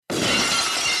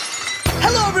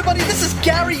Hello, everybody. This is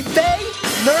Gary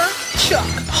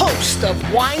Vaynerchuk, host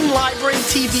of Wine Library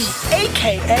TV,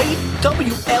 a.k.a.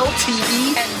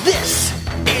 WLTV, and this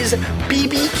is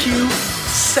BBQ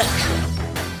Central.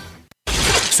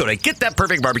 So to get that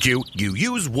perfect barbecue, you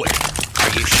use wood. Are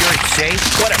you sure it's safe?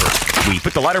 Whatever. We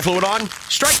put the lighter fluid on,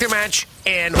 strike the match,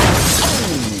 and...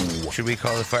 Oh! Should we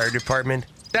call the fire department?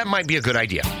 That might be a good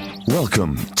idea.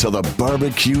 Welcome to the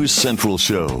Barbecue Central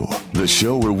Show, the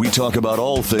show where we talk about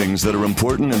all things that are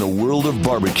important in the world of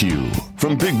barbecue.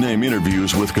 From big-name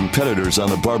interviews with competitors on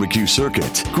the barbecue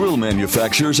circuit, grill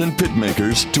manufacturers and pit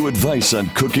makers, to advice on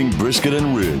cooking brisket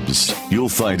and ribs. You'll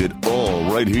find it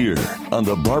all right here on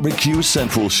the Barbecue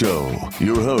Central Show.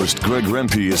 Your host, Greg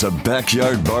Rempe, is a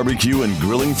backyard barbecue and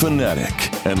grilling fanatic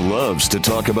and loves to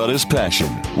talk about his passion,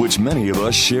 which many of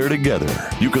us share together.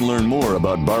 You can learn more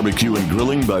about barbecue and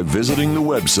grilling by visiting the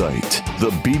website,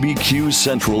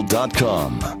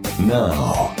 thebbqcentral.com.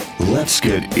 Now, let's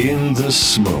get in the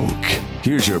smoke.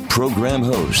 Here's your program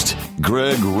host,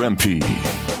 Greg Rempe.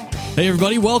 Hey,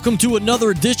 everybody. Welcome to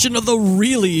another edition of the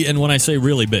really, and when I say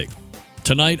really big,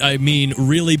 tonight I mean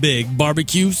really big,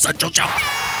 Barbecue Central Show.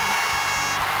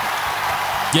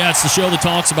 Yeah, it's the show that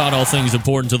talks about all things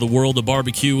important to the world of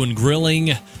barbecue and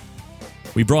grilling.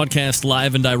 We broadcast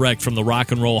live and direct from the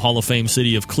Rock and Roll Hall of Fame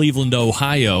city of Cleveland,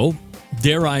 Ohio.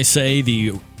 Dare I say,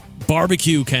 the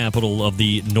barbecue capital of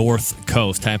the North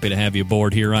Coast. Happy to have you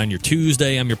aboard here on your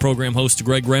Tuesday. I'm your program host,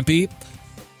 Greg Rempe.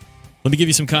 Let me give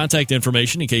you some contact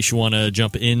information in case you want to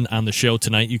jump in on the show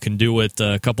tonight. You can do it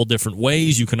a couple different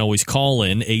ways. You can always call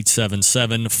in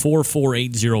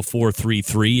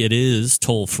 877-448-0433. It is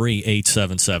toll-free,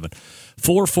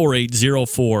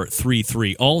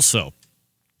 877-448-0433. Also,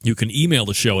 you can email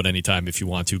the show at any time if you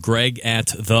want to. Greg at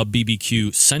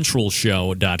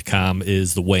thebbqcentralshow.com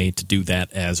is the way to do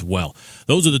that as well.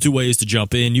 Those are the two ways to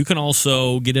jump in. You can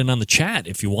also get in on the chat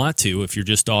if you want to. If you're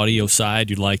just audio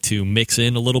side, you'd like to mix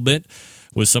in a little bit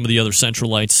with some of the other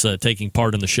Centralites taking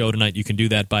part in the show tonight, you can do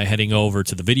that by heading over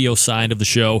to the video side of the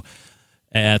show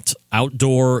at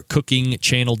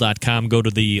outdoorcookingchannel.com. Go to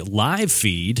the live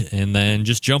feed and then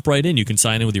just jump right in. You can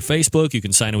sign in with your Facebook. You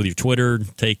can sign in with your Twitter.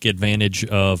 Take advantage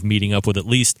of meeting up with at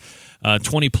least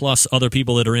 20-plus other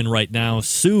people that are in right now.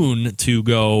 Soon to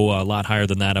go a lot higher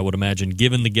than that, I would imagine,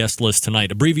 given the guest list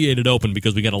tonight. Abbreviated open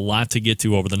because we got a lot to get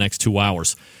to over the next 2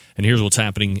 hours. And here's what's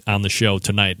happening on the show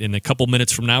tonight. In a couple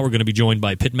minutes from now, we're going to be joined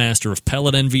by pitmaster of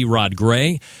Pellet Envy, Rod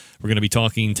Gray. We're going to be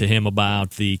talking to him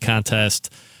about the contest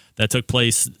that took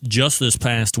place just this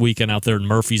past weekend out there in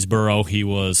Murfreesboro. He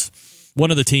was one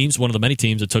of the many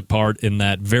teams that took part in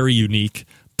that very unique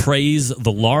Praise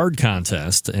the Lard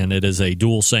contest, and it is a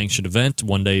dual-sanctioned event.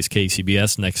 One day is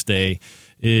KCBS, next day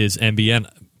is NBN.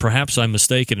 Perhaps I'm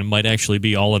mistaken. It might actually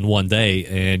be all in one day,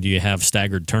 and you have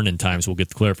staggered turn-in times. We'll get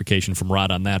the clarification from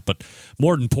Rod on that. But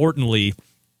more importantly,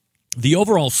 the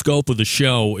overall scope of the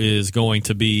show is going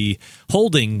to be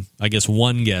holding, I guess,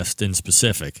 one guest in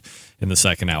specific in the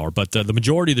second hour. But the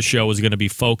majority of the show is going to be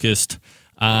focused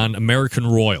on American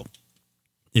Royal.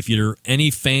 If you're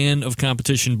any fan of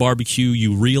competition barbecue,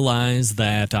 you realize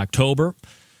that October,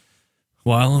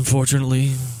 while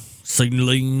unfortunately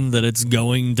signaling that it's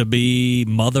going to be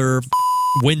Mother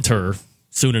Winter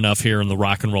soon enough here in the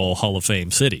Rock and Roll Hall of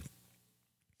Fame city,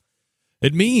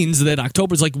 it means that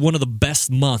October is like one of the best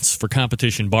months for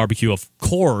competition barbecue. Of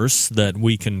course, that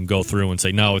we can go through and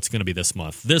say, no, it's going to be this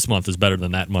month. This month is better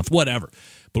than that month, whatever.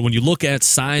 But when you look at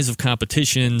size of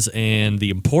competitions and the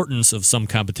importance of some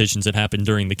competitions that happen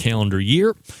during the calendar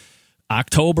year,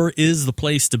 October is the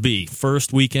place to be.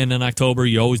 First weekend in October,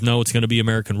 you always know it's going to be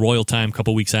American Royal time. A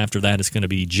couple weeks after that, it's going to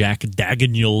be Jack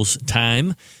Daniel's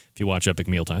time. If you watch Epic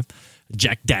Meal Time,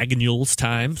 Jack Daniel's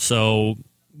time. So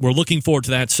we're looking forward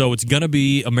to that. So it's going to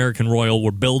be American Royal.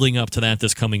 We're building up to that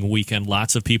this coming weekend.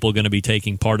 Lots of people are going to be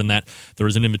taking part in that. There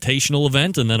is an invitational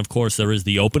event, and then, of course, there is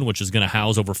the Open, which is going to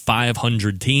house over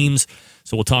 500 teams.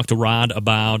 So we'll talk to Rod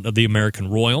about the American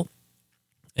Royal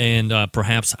and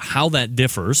perhaps how that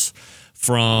differs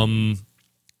from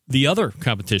the other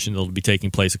competition that will be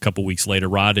taking place a couple weeks later.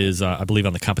 Rod is, I believe,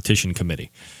 on the competition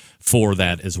committee for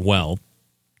that as well.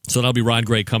 So that'll be Rod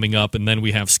Gray coming up. And then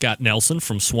we have Scott Nelson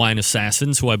from Swine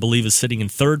Assassins, who I believe is sitting in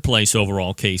third place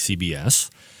overall,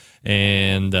 KCBS.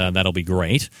 And that'll be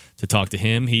great to talk to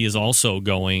him. He is also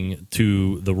going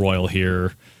to the Royal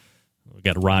here. We've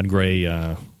got Rod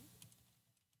Gray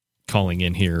calling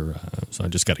in here, so I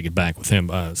just got to get back with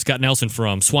him. Scott Nelson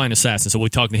from Swine Assassin. So we'll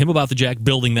talk to him about the Jack,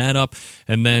 building that up.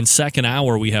 And then second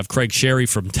hour, we have Craig Sherry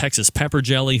from Texas Pepper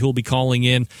Jelly, who'll be calling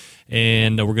in.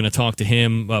 And we're going to talk to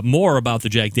him more about the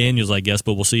Jack Daniels, I guess,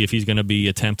 but we'll see if he's going to be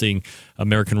attempting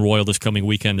American Royal this coming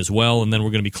weekend as well. And then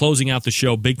we're going to be closing out the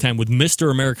show big time with Mr.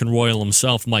 American Royal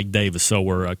himself, Mike Davis. So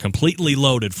we're completely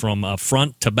loaded from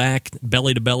front to back,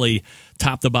 belly to belly,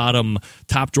 top to bottom,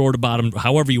 top drawer to bottom,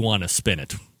 however you want to spin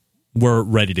it. We're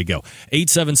ready to go.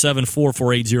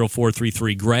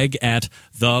 877-448-0433. Greg at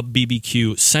the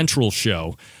BBQ Central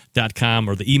Show.com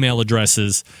or the email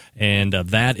addresses, and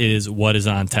that is what is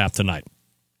on tap tonight.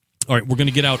 All right, we're going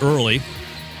to get out early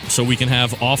so we can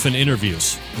have often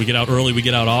interviews. We get out early, we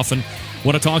get out often. I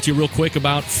want to talk to you real quick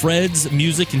about Fred's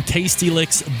Music and Tasty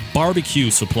Licks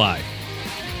Barbecue Supply.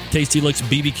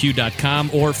 TastyLicksBBQ.com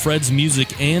or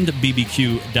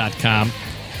Fred'sMusicAndBBQ.com.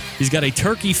 He's got a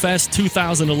Turkey Fest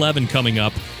 2011 coming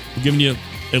up. We're giving you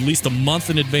at least a month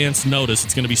in advance notice.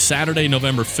 It's going to be Saturday,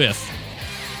 November 5th,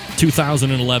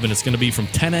 2011. It's going to be from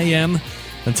 10 a.m.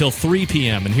 until 3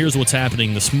 p.m. And here's what's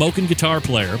happening. The smoking guitar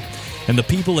player and the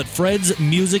people at Fred's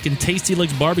Music and Tasty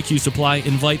Licks Barbecue Supply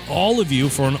invite all of you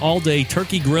for an all-day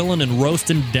turkey grilling and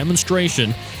roasting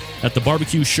demonstration at the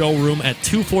barbecue showroom at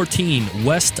 214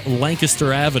 West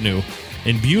Lancaster Avenue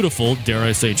in beautiful, dare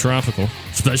I say tropical,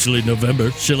 especially November,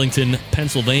 Shillington,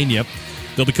 Pennsylvania.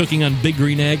 They'll be cooking on Big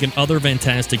Green Egg and other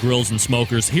fantastic grills and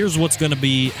smokers. Here's what's going to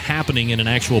be happening in an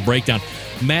actual breakdown.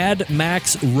 Mad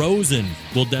Max Rosen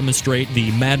will demonstrate the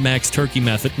Mad Max turkey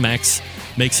method. Max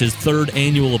makes his third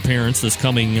annual appearance this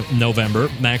coming November.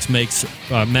 Max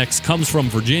comes from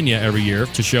Virginia every year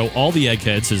to show all the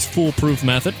eggheads his foolproof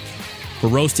method for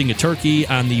roasting a turkey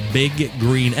on the Big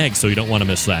Green Egg, so you don't want to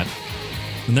miss that.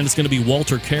 And then it's going to be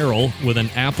Walter Carroll with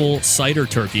an apple cider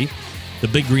turkey. The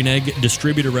Big Green Egg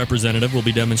distributor representative will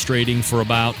be demonstrating for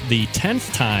about the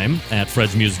 10th time at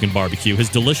Fred's Music and Barbecue his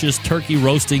delicious turkey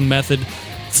roasting method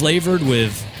flavored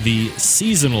with the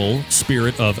seasonal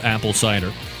spirit of apple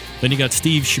cider. Then you got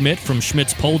Steve Schmidt from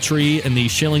Schmidt's Poultry and the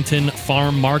Shillington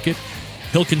Farm Market.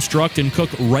 He'll construct and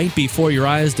cook right before your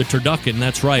eyes the turducken.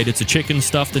 That's right, it's a chicken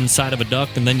stuffed inside of a duck,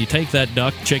 and then you take that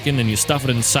duck chicken and you stuff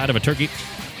it inside of a turkey,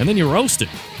 and then you roast it.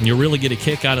 And you'll really get a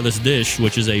kick out of this dish,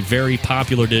 which is a very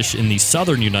popular dish in the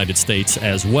southern United States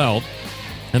as well.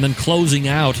 And then closing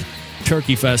out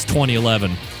Turkey Fest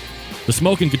 2011, the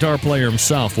smoking guitar player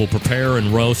himself will prepare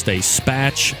and roast a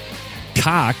spatchcock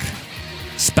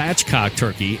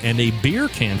turkey and a beer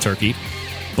can turkey.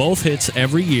 Both hits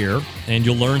every year, and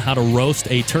you'll learn how to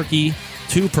roast a turkey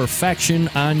to perfection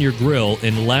on your grill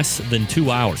in less than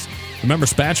 2 hours. Remember,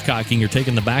 spatchcocking, you're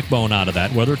taking the backbone out of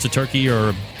that, whether it's a turkey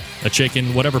or a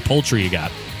chicken, whatever poultry you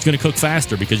got. It's going to cook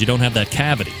faster because you don't have that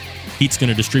cavity. Heat's going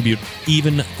to distribute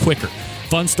even quicker.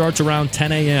 Fun starts around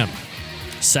 10 a.m.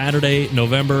 Saturday,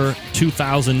 November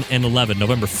 2011,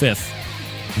 November 5th.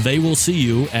 They will see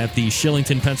you at the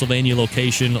Shillington, Pennsylvania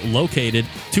location located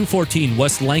 214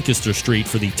 West Lancaster Street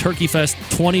for the Turkey Fest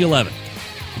 2011.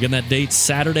 Again, that date,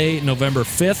 Saturday, November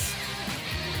 5th.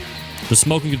 The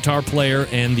smoking guitar player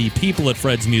and the people at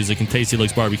Fred's Music and Tasty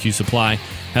Licks Barbecue Supply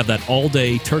have that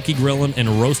all-day turkey grilling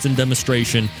and roasting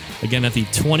demonstration. Again, at the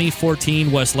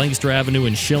 2014 West Lancaster Avenue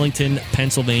in Shillington,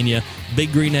 Pennsylvania.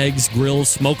 Big Green Eggs, grills,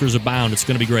 smokers abound. It's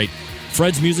going to be great.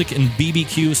 Fred's Music and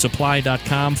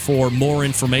BBQSupply.com for more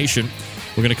information.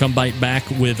 We're going to come back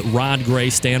with Rod Gray.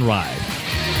 Stand Ride.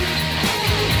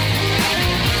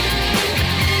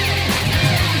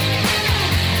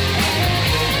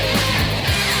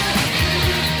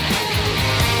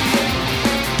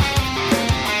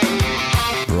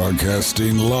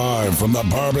 Broadcasting live from the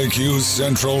Barbecue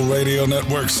Central Radio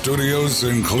Network studios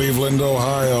in Cleveland,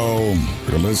 Ohio.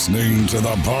 You're listening to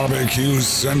the Barbecue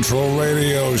Central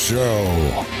Radio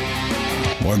Show.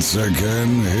 Once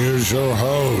again, here's your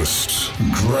host,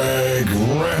 Greg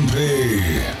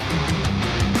Rempe.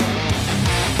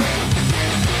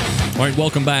 All right,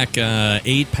 welcome back.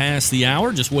 8 past the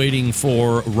hour, just waiting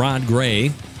for Rod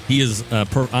Gray. He is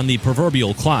on the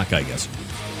proverbial clock, I guess.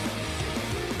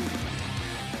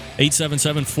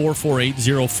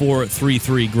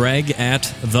 877-448-0433. Greg at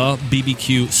the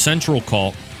BBQ Central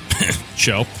Call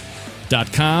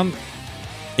Show.com.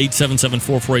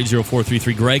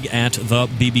 877-448-0433. Greg at the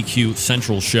BBQ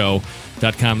Central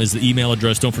Show.com is the email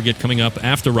address. Don't forget, coming up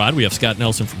after Rod, we have Scott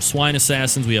Nelson from Swine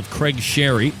Assassins. We have Craig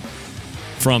Sherry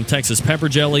from Texas Pepper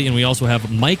Jelly. And we also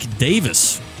have Mike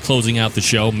Davis closing out the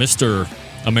show, Mr.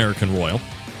 American Royal.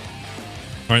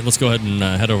 All right, let's go ahead and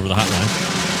head over to the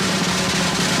hotline.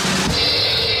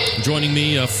 Joining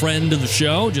me, a friend of the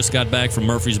show, just got back from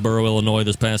Murfreesboro, Illinois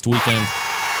this past weekend.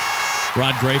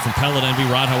 Rod Gray from Pellet Envy.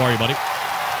 Rod, how are you, buddy?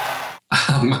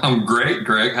 I'm great,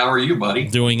 Greg. How are you, buddy?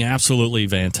 Doing absolutely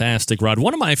fantastic, Rod.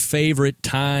 One of my favorite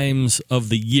times of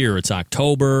the year. It's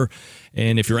October,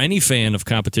 and if you're any fan of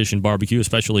competition barbecue,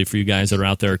 especially for you guys that are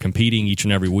out there competing each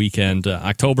and every weekend,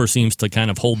 October seems to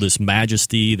kind of hold this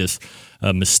majesty, this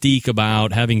mystique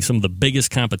about having some of the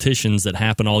biggest competitions that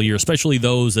happen all year, especially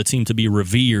those that seem to be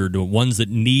revered, ones that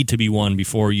need to be won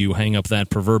before you hang up that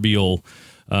proverbial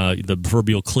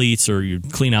cleats, or you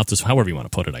clean out this, however you want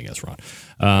to put it, I guess, Ron.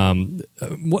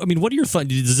 What are your thoughts?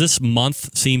 Does this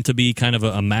month seem to be kind of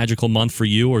a magical month for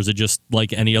you, or is it just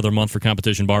like any other month for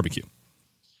competition barbecue?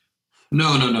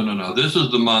 No. This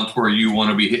is the month where you want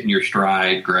to be hitting your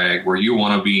stride, Greg, where you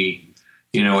want to be,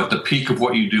 at the peak of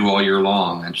what you do all year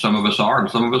long. And some of us are, and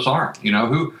some of us aren't.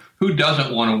 Who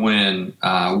doesn't want to win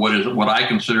what I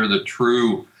consider the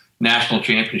true national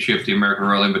championship, the American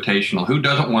Royal Invitational? Who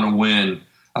doesn't want to win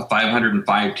a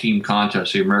 505-team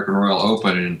contest, the American Royal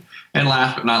Open? And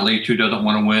last but not least, who doesn't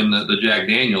want to win the Jack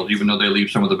Daniels, even though they leave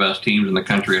some of the best teams in the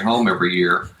country at home every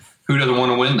year? Who doesn't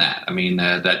want to win that? I mean,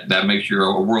 that makes you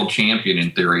a world champion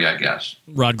in theory, I guess.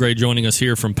 Rod Gray joining us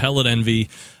here from Pellet Envy.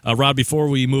 Rod, before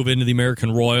we move into the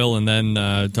American Royal and then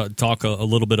talk a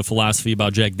little bit of philosophy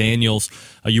about Jack Daniels,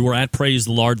 you were at Praise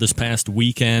the Lord this past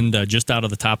weekend, just out of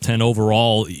the top 10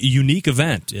 overall. Unique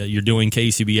event. You're doing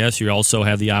KCBS. You also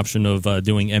have the option of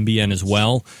doing MBN as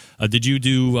well. Did you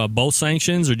do both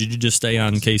sanctions, or did you just stay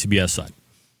on KCBS side?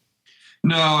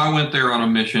 No, I went there on a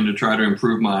mission to try to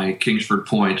improve my Kingsford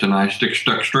points, and I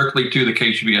stuck strictly to the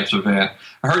KCBS event.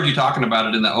 I heard you talking about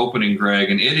it in the opening, Greg,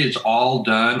 and it is all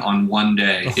done on one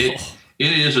day. It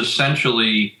is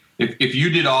essentially, if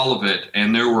you did all of it,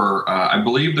 and there were, I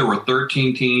believe there were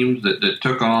 13 teams that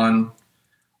took on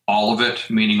all of it,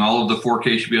 meaning all of the 4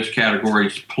 KCBS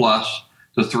categories plus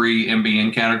the 3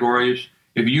 MBN categories.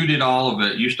 If you did all of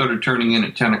it, you started turning in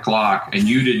at 10 o'clock, and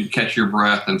you didn't catch your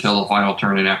breath until the final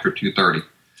turn-in after 2:30.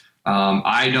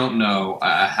 I don't know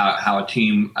how a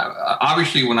team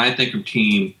obviously, when I think of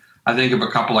team, I think of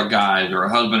a couple of guys or a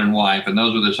husband and wife, and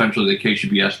those are essentially the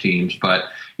KCBS teams. But,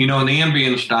 in the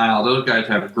MBN style, those guys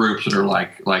have groups that are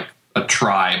like a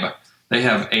tribe. They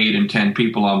have 8 and 10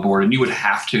 people on board, and you would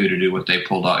have to do what they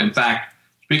pulled off. In fact,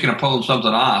 speaking of pulling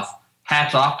something off,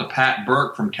 hats off to Pat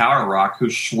Burke from Tower Rock, who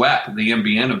swept the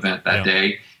MBN event that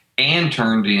day and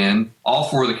turned in all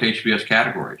 4 of the KCBS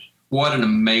categories. What an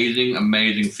amazing,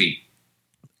 amazing feat.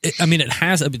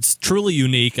 It's truly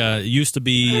unique. It used to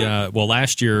be,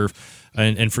 last year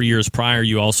and for years prior,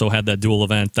 you also had that dual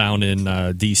event down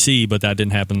in D.C., but that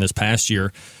didn't happen this past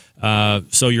year.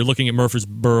 So you're looking at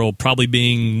Murfreesboro probably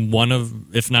being one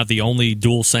of, if not the only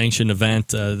dual sanction event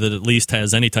that at least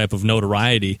has any type of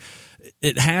notoriety.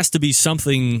 It has to be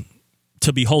something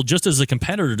to behold, just as a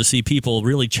competitor, to see people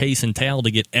really chase and tail to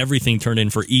get everything turned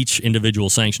in for each individual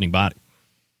sanctioning body.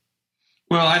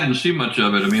 Well, I didn't see much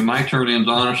of it. I mean, my turn-ins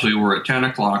honestly were at 10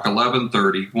 o'clock,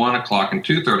 11:30, 1 o'clock, and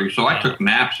 2:30. So I took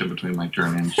naps in between my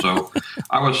turn-ins. So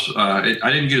I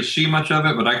didn't get to see much of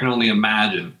it, but I can only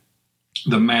imagine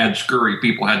the mad scurry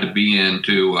people had to be in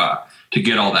to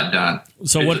get all that done.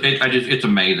 So it's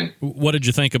amazing. What did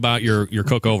you think about your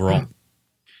cook overall?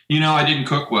 I didn't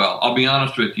cook well. I'll be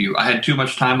honest with you. I had too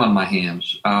much time on my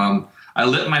hands. I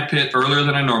lit my pit earlier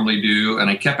than I normally do, and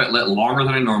I kept it lit longer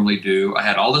than I normally do. I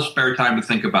had all this spare time to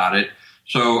think about it.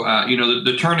 So,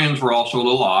 the turn-ins were also a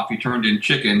little off. You turned in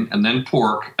chicken, and then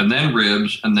pork, and then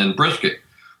ribs, and then brisket.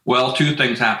 Well, 2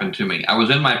 things happened to me. I was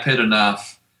in my pit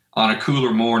enough on a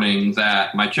cooler morning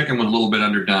that my chicken was a little bit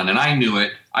underdone, and I knew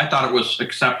it. I thought it was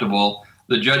acceptable.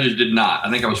 The judges did not. I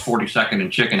think I was 42nd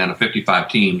in chicken out of 55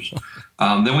 teams.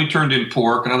 Then we turned in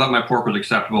pork, and I thought my pork was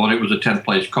acceptable, and it was a 10th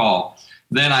place call.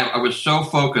 Then I was so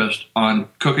focused on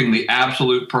cooking the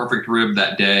absolute perfect rib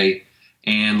that day,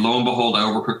 and lo and behold, I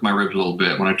overcooked my ribs a little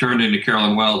bit. When I turned into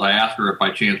Carolyn Wells, I asked her if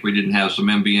by chance we didn't have some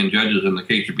MBN judges in the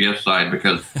KCBS side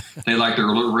because they like their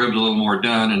ribs a little more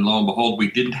done, and lo and behold, we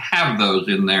didn't have those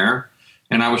in there.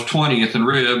 And I was 20th in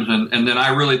ribs, and then I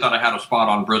really thought I had a spot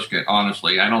on brisket,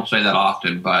 honestly. I don't say that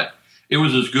often, but it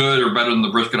was as good or better than the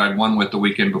brisket I'd won with the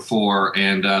weekend before,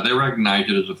 and they recognized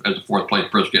it as a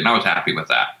 4th-place brisket, and I was happy with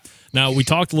that. Now, we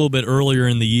talked a little bit earlier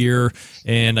in the year,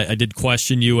 and I did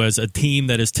question you as a team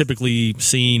that is typically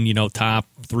seen, top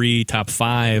 3, top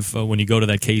 5 when you go to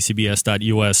that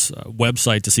kcbs.us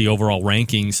website to see overall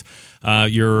rankings.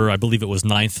 I believe it was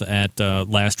 9th at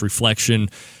last reflection.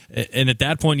 And at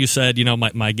that point, you said,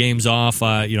 my game's off.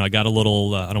 I got a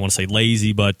little, I don't want to say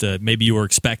lazy, but maybe you were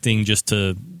expecting just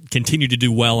to continue to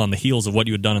do well on the heels of what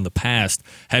you had done in the past.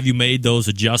 Have you made those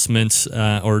adjustments,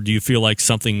 or do you feel like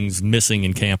something's missing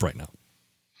in camp right now?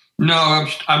 No,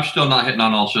 I'm still not hitting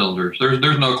on all cylinders.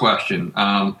 There's no question.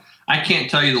 I can't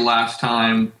tell you the last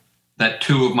time that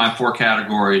 2 of my 4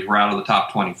 categories were out of the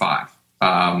top 25.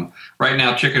 Right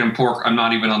now, chicken and pork, I'm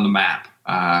not even on the map.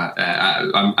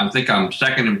 I think I'm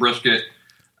second in brisket,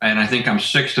 and I think I'm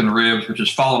 6th in ribs, which has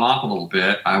fallen off a little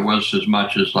bit. I was as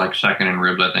much as like 2nd in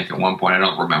ribs, I think, at one point. I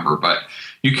don't remember, but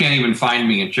you can't even find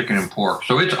me in chicken and pork.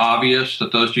 So it's obvious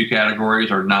that those 2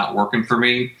 categories are not working for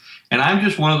me. And I'm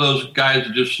just one of those guys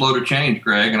that just slow to change,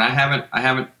 Greg. And I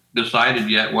haven't decided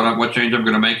yet what change I'm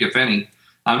going to make, if any.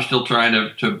 I'm still trying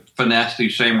to finesse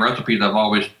these same recipes I've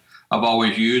always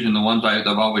used and the ones I've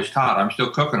always taught. I'm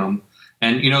still cooking them.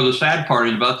 And, the sad part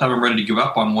is about the time I'm ready to give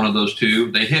up on one of those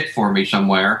 2, they hit for me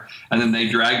somewhere, and then they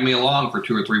drag me along for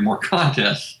 2 or 3 more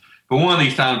contests. But one of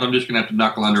these times, I'm just going to have to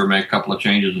knuckle under and make a couple of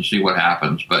changes and see what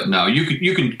happens. But no, you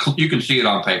can see it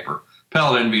on paper.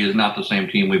 Pellet Envy is not the same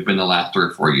team we've been the last 3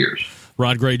 or 4 years.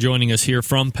 Rod Gray joining us here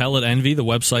from Pellet Envy, the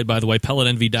website, by the way,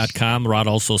 pelletenvy.com. Rod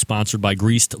also sponsored by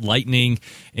Greased Lightning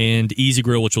and Easy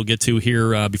Grill, which we'll get to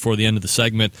here before the end of the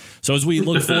segment. So as we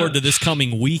look forward to this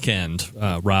coming weekend,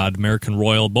 Rod, American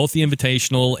Royal, both the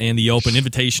Invitational and the Open.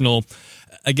 Invitational,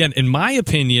 again, in my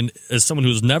opinion, as someone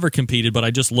who's never competed, but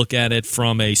I just look at it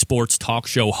from a sports talk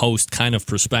show host kind of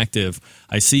perspective,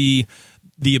 I see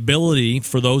the ability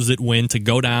for those that win to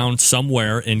go down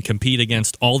somewhere and compete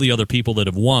against all the other people that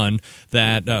have won,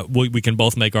 that we can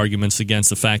both make arguments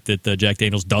against the fact that Jack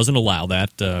Daniels doesn't allow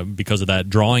that because of that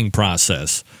drawing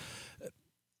process.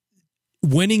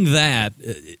 Winning that,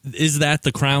 is that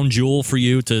the crown jewel for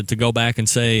you to go back and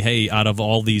say, hey, out of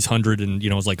all these 100 and,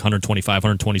 it's like 125,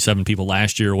 127 people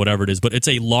last year or whatever it is, but it's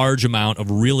a large amount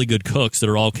of really good cooks that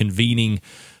are all convening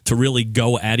to really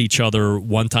go at each other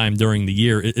one time during the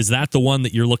year. Is that the one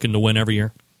that you're looking to win every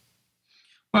year?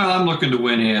 Well, I'm looking to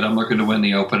win it. I'm looking to win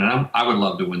the Open, and I would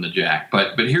love to win the Jack.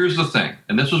 But here's the thing,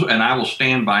 and I will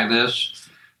stand by this.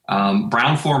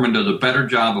 Brown-Forman does a better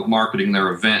job of marketing their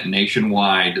event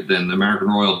nationwide than the American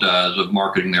Royal does of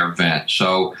marketing their event.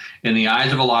 So in the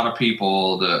eyes of a lot of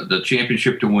people, the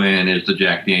championship to win is the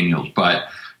Jack Daniels. But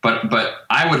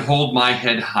I would hold my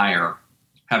head higher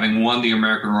having won the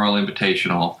American Royal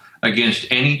Invitational against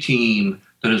any team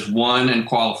that has won a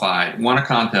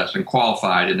contest and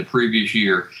qualified in the previous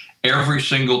year. Every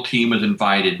single team is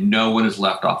invited. No one is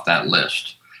left off that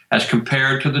list. As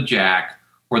compared to the Jack,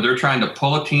 where they're trying to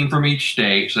pull a team from each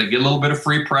state, so they get a little bit of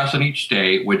free press in each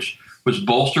state, which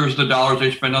bolsters the dollars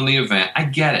they spend on the event. I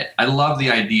get it. I love the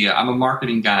idea. I'm a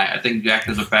marketing guy. I think Jack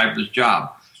does a fabulous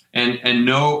job. And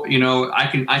no,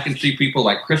 I can see people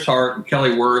like Chris Hart and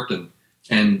Kelly Wirth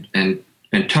and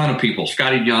a ton of people,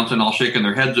 Scotty Johnson, all shaking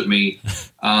their heads at me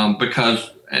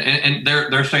because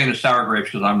they're saying it's sour grapes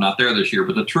because I'm not there this year.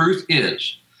 But the truth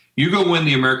is, you go win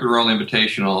the American Royal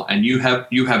Invitational, and you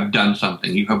have done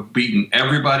something. You have beaten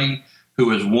everybody who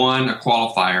has won a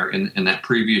qualifier in that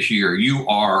previous year. You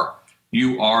are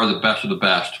the best of the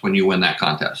best when you win that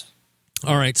contest.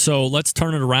 All right, so let's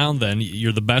turn it around then.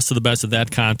 You're the best of the best at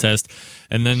that contest.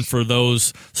 And then for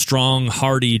those strong,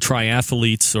 hardy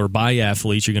triathletes or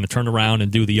biathletes, you're going to turn around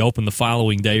and do the Open the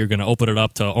following day. You're going to open it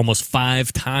up to almost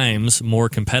 5 times more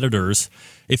competitors.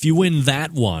 If you win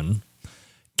that one,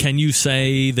 can you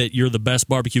say that you're the best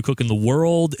barbecue cook in the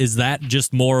world? Is that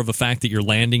just more of a fact that you're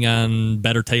landing on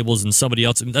better tables than somebody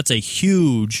else? I mean, that's a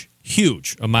huge,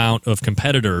 huge amount of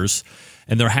competitors.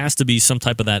 And there has to be some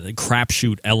type of that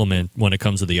crapshoot element when it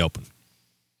comes to the Open.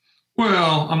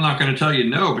 Well, I'm not going to tell you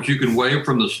no, but you can wave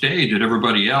from the stage at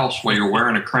everybody else while you're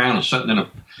wearing a crown and sitting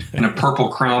in a purple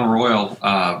Crown Royal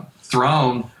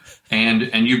throne,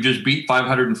 and you've just beat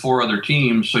 504 other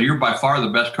teams, so you're by far the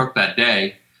best cook that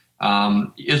day.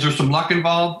 Is there some luck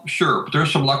involved? Sure, but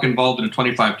there's some luck involved in a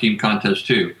 25-team contest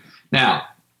too. Now,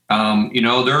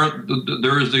 there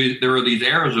are these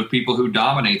eras of people who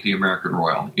dominate the American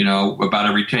Royal. About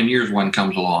every 10 years one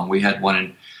comes along. We had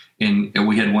one in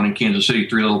Kansas City,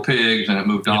 Three Little Pigs, and it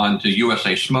moved on to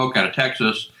USA Smoke out of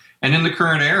Texas. And in the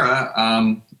current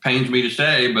era, pains me to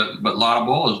say, but Lotta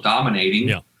Bull is dominating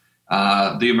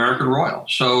the American Royal.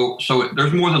 So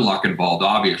there's more than luck involved.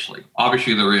 Obviously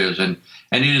there is, and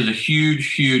it is a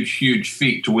huge, huge, huge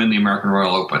feat to win the American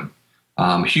Royal Open.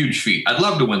 Huge feat. I'd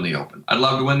love to win the Open. I'd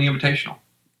love to win the Invitational.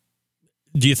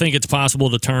 Do you think it's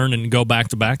possible to turn and go back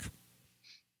to back?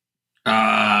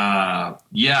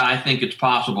 Yeah, I think it's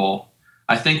possible.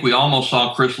 I think we almost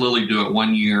saw Chris Lilly do it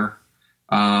one year.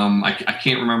 I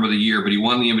can't remember the year, but he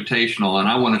won the Invitational, and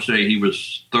I want to say he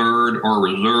was third or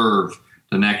reserve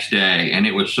the next day, and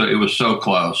it was so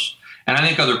close. And I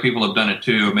think other people have done it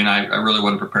too. I mean, I really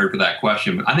wasn't prepared for that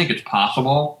question, but I think it's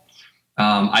possible.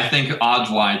 I think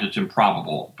odds-wise, it's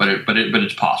improbable, but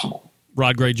it's possible.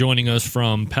 Rod Gray joining us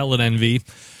from Pellet Envy.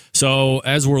 So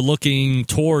as we're looking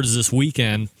towards this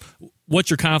weekend, what's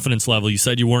your confidence level? You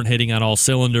said you weren't hitting on all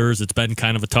cylinders. It's been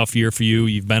kind of a tough year for you.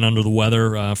 You've been under the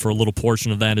weather for a little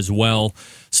portion of that as well.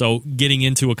 So getting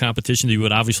into a competition that you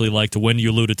would obviously like to win,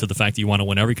 you alluded to the fact that you want to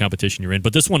win every competition you're in,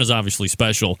 but this one is obviously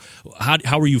special.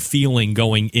 How are you feeling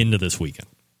going into this weekend?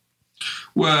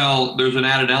 Well, there's an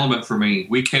added element for me.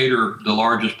 We cater the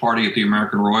largest party at the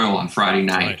American Royal on Friday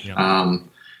night. Right,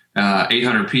 yeah.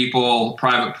 800 people,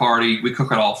 private party. We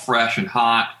cook it all fresh and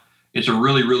hot. It's a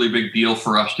really, really big deal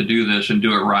for us to do this and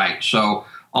do it right. So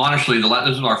honestly, this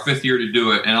is our 5th year to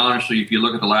do it. And honestly, if you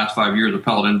look at the last 5 years of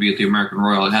Pellet Envy at the American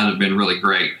Royal, it hasn't been really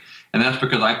great. And that's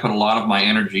because I put a lot of my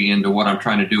energy into what I'm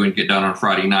trying to do and get done on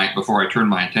Friday night before I turn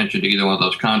my attention to either one of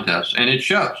those contests. And it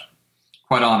shows,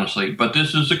 quite honestly. But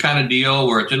this is the kind of deal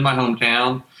where it's in my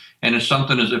hometown. And it's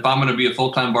something as if I'm going to be a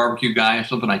full-time barbecue guy, it's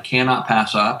something I cannot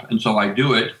pass up. And so I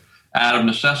do it out of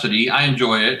necessity. I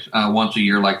enjoy it once a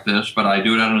year like this, but I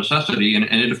do it out of necessity, and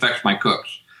it affects my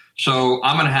cooks. So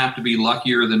I'm going to have to be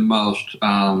luckier than most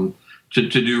to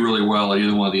do really well at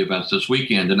either one of the events this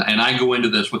weekend. And I go into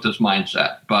this with this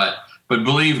mindset. But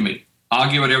believe me, I'll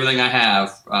give it everything I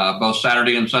have both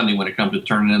Saturday and Sunday when it comes to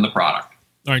turning in the product.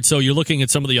 All right, so you're looking at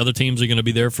some of the other teams that are going to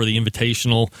be there for the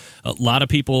Invitational. A lot of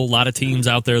people, a lot of teams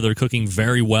out there that are cooking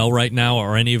very well right now.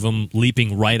 Are any of them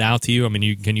leaping right out to you? I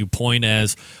mean, can you point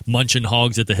as Munchin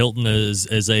Hogs at the Hilton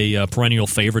as a perennial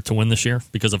favorite to win this year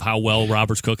because of how well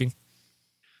Robert's cooking?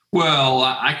 Well,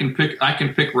 I can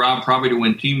pick Rob probably to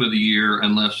win Team of the Year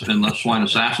unless Swine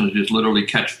Assassins just literally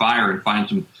catch fire and find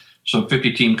some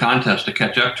 50-team contests to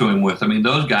catch up to him with. I mean,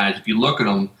 those guys, if you look at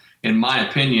them, in my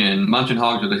opinion, Munchin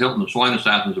Hogs at the Hilton and Swine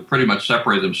Assassins have pretty much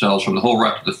separated themselves from the whole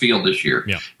rest of the field this year.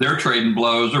 Yeah. They're trading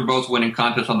blows. They're both winning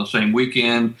contests on the same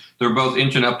weekend. They're both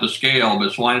inching up the scale,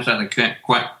 but Swine Assassins can't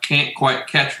quite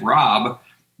catch Rob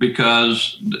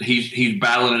because he's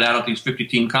battling it out at these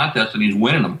 50-team contests and he's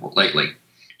winning them lately.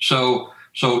 So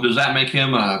does that make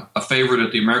him a favorite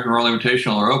at the American Royal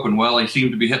Invitational or Open? Well, he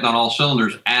seems to be hitting on all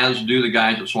cylinders, as do the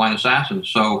guys at Swine Assassins.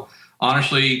 So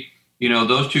honestly,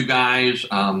 those two guys.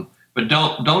 But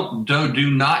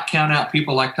do not count out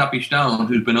people like Tuppy Stone,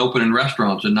 who's been opening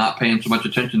restaurants and not paying so much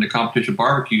attention to competition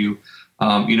barbecue.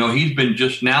 He's been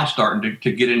just now starting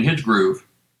to get in his groove.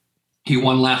 He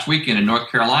won last weekend in North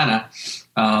Carolina.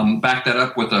 Backed that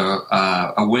up with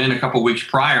a win a couple weeks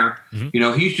prior.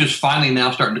 Mm-hmm. He's just finally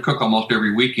now starting to cook almost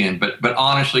every weekend. But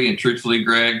honestly and truthfully,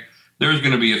 Greg, there's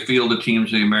going to be a field of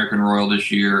teams at the American Royal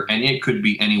this year, and it could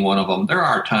be any one of them. There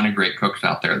are a ton of great cooks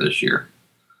out there this year.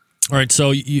 All right, so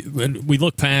we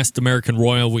look past American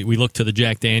Royal. We look to the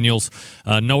Jack Daniels.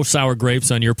 No sour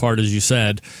grapes on your part, as you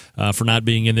said, for not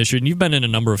being in this year. And you've been in a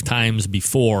number of times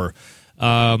before.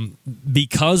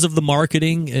 Because of the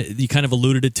marketing, you kind of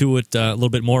alluded to it a little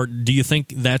bit more. Do you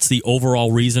think that's the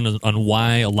overall reason on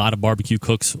why a lot of barbecue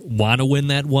cooks want to win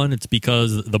that one? It's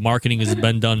because the marketing has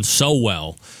been done so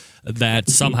well that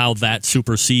somehow that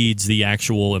supersedes the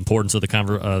actual importance of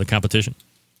the competition?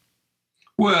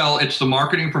 Well, it's the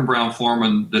marketing from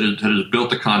Brown-Forman that has built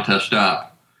the contest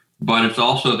up, but it's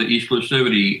also the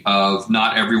exclusivity of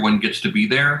not everyone gets to be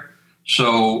there.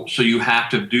 So you have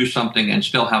to do something and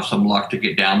still have some luck to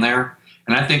get down there.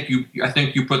 And I think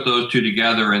you put those two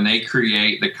together and they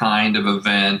create the kind of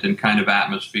event and kind of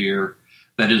atmosphere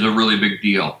that is a really big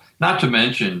deal. Not to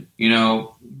mention,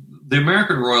 the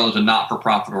American Royal is a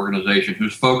not-for-profit organization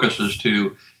whose focus is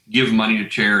to give money to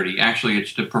charity. Actually,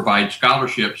 it's to provide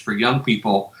scholarships for young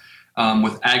people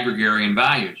with agrarian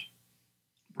values.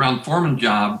 Brown-Forman's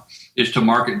job is to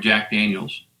market Jack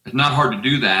Daniels. It's not hard to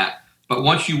do that, but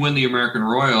once you win the American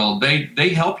Royal, they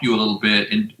help you a little bit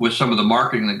with some of the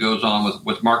marketing that goes on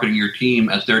with marketing your team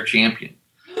as their champion.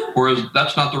 Whereas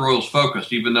that's not the Royals'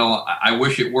 focus, even though I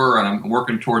wish it were, and I'm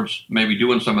working towards maybe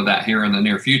doing some of that here in the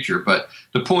near future. But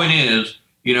the point is,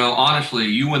 honestly,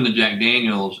 you win the Jack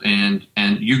Daniels and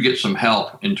you get some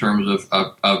help in terms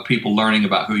of people learning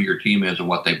about who your team is and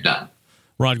what they've done.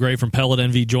 Rod Gray from Pellet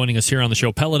Envy joining us here on the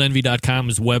show. PelletEnvy.com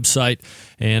is website,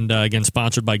 and again,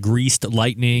 sponsored by Greased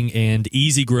Lightning and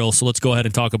Easy Grill. So let's go ahead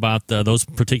and talk about those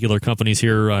particular companies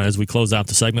here as we close out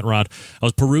the segment, Rod. I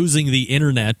was perusing the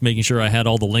internet, making sure I had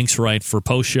all the links right for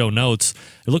post-show notes.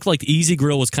 It looked like Easy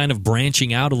Grill was kind of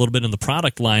branching out a little bit in the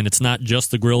product line. It's not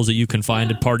just the grills that you can find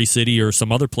at Party City or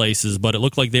some other places, but it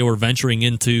looked like they were venturing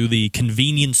into the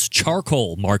convenience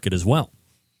charcoal market as well.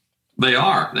 They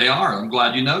are. I'm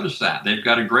glad you noticed that. They've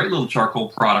got a great little charcoal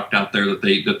product out there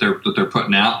that they're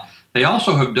putting out. They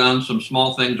also have done some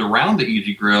small things around the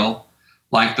Easy Grill,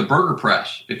 like the burger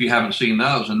press, if you haven't seen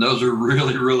those, and those are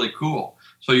really, really cool.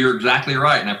 So you're exactly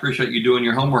right, and I appreciate you doing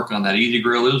your homework on that. Easy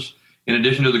Grill in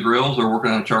addition to the grills, they're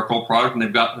working on a charcoal product, and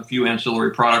they've got a few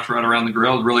ancillary products right around the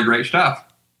grill. Really great stuff.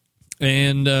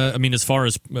 And, as far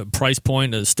as price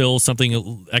point, still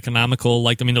something economical.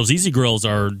 Those Easy Grills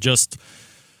are just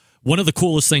one of the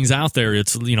coolest things out there.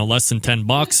 It's, less than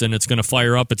 $10, and it's going to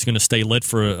fire up. It's going to stay lit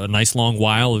for a nice long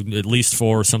while, at least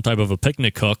for some type of a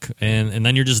picnic cook. And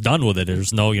then you're just done with it. You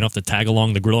don't have to tag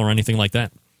along the grill or anything like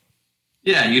that.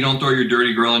 Yeah, you don't throw your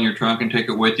dirty grill in your trunk and take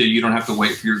it with you. You don't have to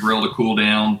wait for your grill to cool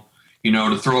down,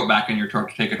 to throw it back in your truck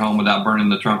to take it home without burning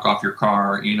the trunk off your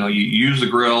car. You use the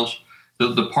grills.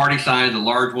 The party size, the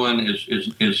large one, is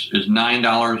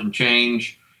 $9 and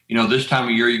change. This time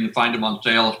of year you can find them on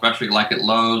sale, especially like at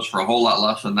Lowe's, for a whole lot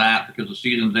less than that because the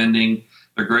season's ending.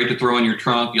 They're great to throw in your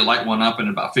trunk. You light one up in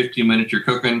about 15 minutes you're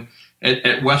cooking.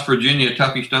 At West Virginia,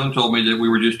 Tuffy Stone told me that we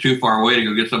were just too far away to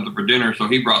go get something for dinner, so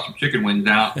he brought some chicken wings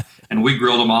out, and we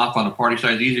grilled them off on a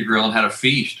party-size Easy Grill and had a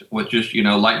feast with just,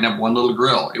 lighting up one little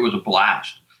grill. It was a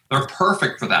blast. They're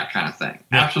perfect for that kind of thing.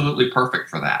 Yeah. Absolutely perfect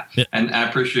for that. Yeah. And I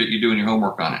appreciate you doing your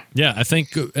homework on it. Yeah, I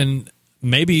think, and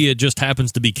maybe it just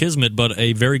happens to be Kismet, but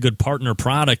a very good partner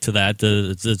product to that,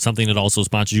 it's something that also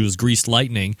sponsors you, is Greased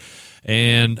Lightning,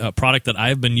 and a product that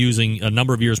I've been using a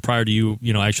number of years prior to you,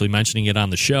 actually mentioning it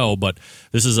on the show. But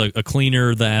this is a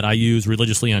cleaner that I use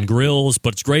religiously on grills,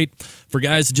 but it's great for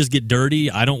guys to just get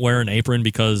dirty. I don't wear an apron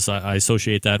because I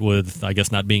associate that with, I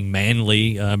guess, not being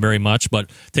manly very much, but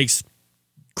it takes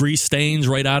grease stains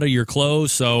right out of your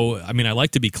clothes. So, I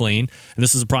like to be clean, and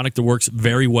this is a product that works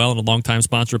very well, and a longtime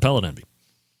sponsor of Pellet Envy.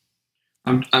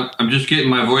 I'm just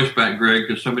getting my voice back, Greg,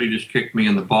 because somebody just kicked me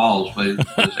in the balls with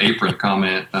this apron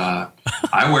comment.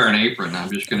 I wear an apron.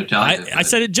 I'm just going to tell you. I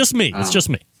said it just me. It's just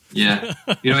me. Yeah.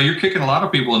 You're kicking a lot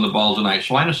of people in the balls tonight.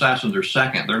 Swine Assassins are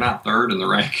second. They're not third in the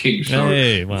rankings. So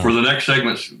for the next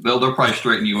segments, they'll probably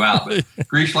straighten you out. But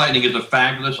Greased Lightning is a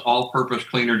fabulous all-purpose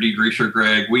cleaner degreaser,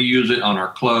 Greg. We use it on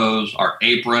our clothes, our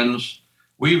aprons.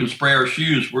 We even spray our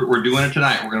shoes. We're doing it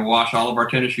tonight. We're going to wash all of our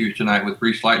tennis shoes tonight with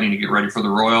Greased Lightning to get ready for the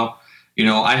Royal.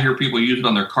 I hear people use it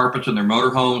on their carpets in their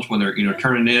motorhomes when they're,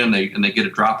 turning in and they get a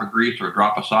drop of grease or a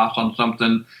drop of sauce on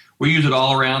something. We use it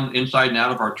all around, inside and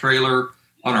out of our trailer,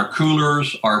 on our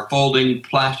coolers, our folding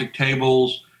plastic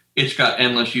tables. It's got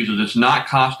endless uses. It's not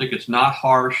caustic. It's not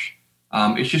harsh.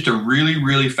 It's just a really,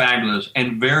 really fabulous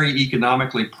and very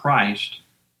economically priced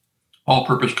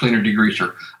all-purpose cleaner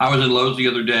degreaser. I was in Lowe's the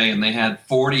other day, and they had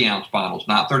 40-ounce bottles,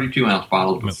 not 32-ounce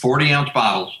bottles, but 40-ounce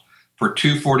bottles for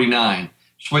 $2.49.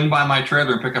 Swing by my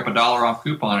trailer and pick up $1 off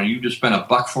coupon, and you just spent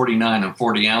 $1.49 on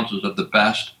 40 ounces of the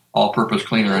best all-purpose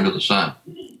cleaner under the sun.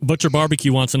 Butcher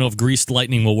Barbecue wants to know if Greased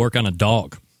Lightning will work on a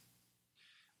dog.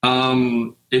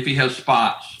 If he has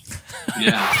spots,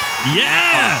 yeah.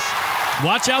 Yeah!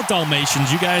 Watch out,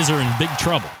 Dalmatians. You guys are in big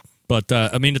trouble. But,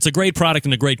 it's a great product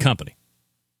and a great company.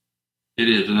 It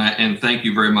is, and thank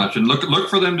you very much. And look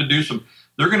for them to do some...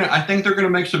 I think they're gonna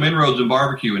make some inroads in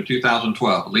barbecue in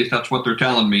 2012. At least that's what they're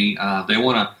telling me. They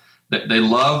love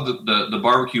the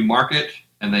barbecue market,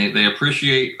 and they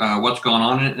appreciate what's gone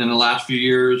on in the last few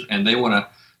years, and they want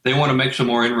to make some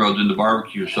more inroads into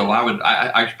barbecue. So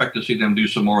I expect to see them do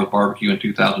some more with barbecue in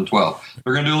 2012.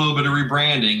 They're going to do a little bit of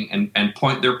rebranding and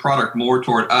point their product more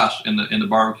toward us in the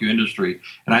barbecue industry,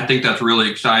 and I think that's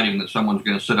really exciting that someone's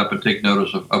going to sit up and take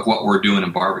notice of what we're doing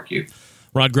in barbecue.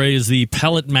 Rod Gray is the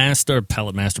pit master of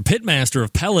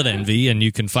Pellet Envy, and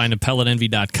you can find him at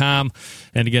pelletenvy.com.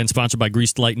 And again, sponsored by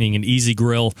Greased Lightning and Easy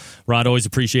Grill. Rod, always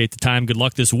appreciate the time. Good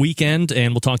luck this weekend,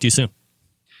 and we'll talk to you soon.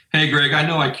 Hey, Greg, I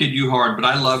know I kid you hard, but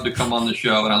I love to come on the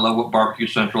show, and I love what Barbecue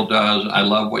Central does. I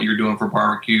love what you're doing for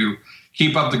barbecue.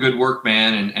 Keep up the good work,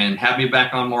 man, and have me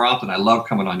back on more often. I love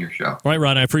coming on your show. All right,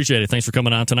 Rod, I appreciate it. Thanks for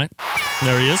coming on tonight.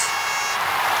 There he is.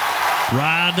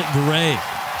 Rod Gray,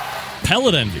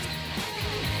 Pellet Envy.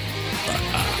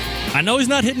 I know he's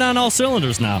not hitting on all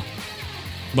cylinders now,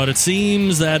 but it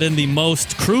seems that in the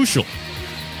most crucial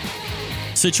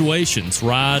situations,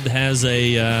 Rod has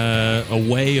a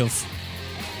way of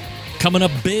coming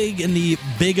up big in the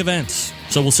big events.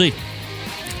 So we'll see.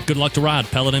 Good luck to Rod.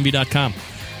 PelletEnvy.com,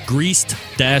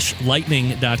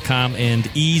 Greased-Lightning.com, and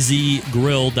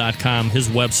EasyGrill.com, his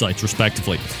websites,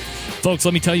 respectively. Folks,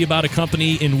 let me tell you about a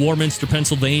company in Warminster,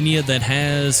 Pennsylvania that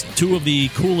has two of the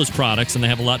coolest products, and they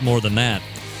have a lot more than that.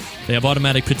 They have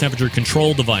automatic pit temperature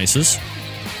control devices.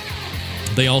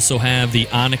 They also have the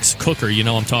Onyx cooker. You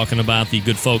know I'm talking about the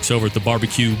good folks over at the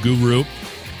Barbecue Guru.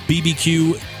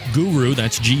 BBQ Guru,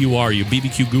 that's G-U-R-U.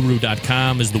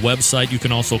 BBQGuru.com is the website. You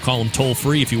can also call them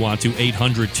toll-free if you want to,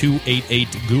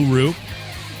 800-288-GURU.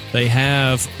 They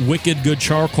have Wicked Good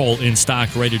Charcoal in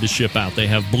stock, ready to ship out. They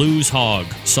have Blues Hog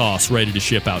sauce ready to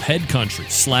ship out. Head Country,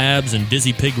 slabs, and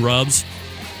Dizzy Pig rubs.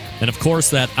 And, of course,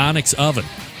 that Onyx oven.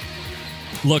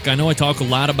 Look, I know I talk a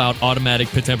lot about automatic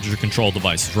pit temperature control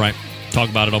devices, right? Talk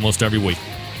about it almost every week.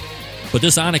 But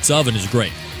this Onyx oven is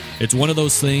great. It's one of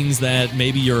those things that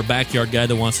maybe you're a backyard guy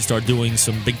that wants to start doing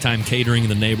some big-time catering in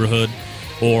the neighborhood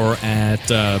or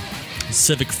at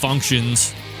civic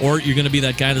functions, or you're going to be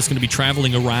that guy that's going to be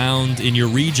traveling around in your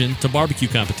region to barbecue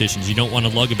competitions. You don't want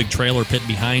to lug a big trailer pit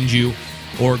behind you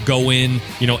or go in,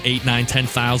 $8,000, $9,000,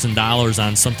 $10,000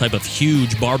 on some type of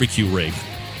huge barbecue rig.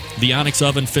 The Onyx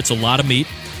oven fits a lot of meat.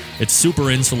 It's super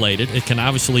insulated. It can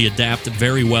obviously adapt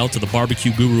very well to the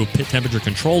Barbecue Guru pit temperature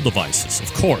control devices.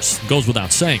 Of course, it goes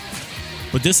without saying.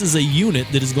 But this is a unit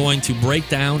that is going to break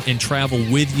down and travel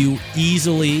with you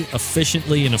easily,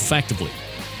 efficiently, and effectively.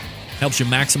 Helps you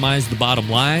maximize the bottom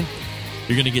line.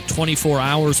 You're going to get 24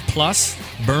 hours plus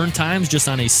burn times just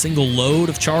on a single load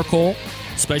of charcoal,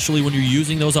 especially when you're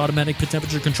using those automatic pit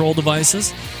temperature control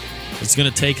devices. It's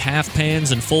going to take half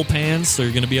pans and full pans, so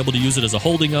you're going to be able to use it as a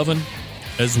holding oven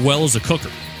as well as a cooker.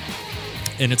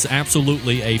 And it's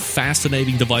absolutely a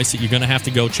fascinating device that you're going to have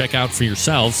to go check out for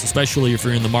yourselves, especially if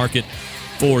you're in the market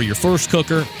for your first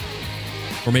cooker,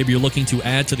 or maybe you're looking to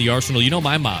add to the arsenal. You know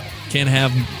my motto, can't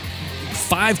have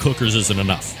 5 cookers isn't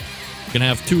enough. You can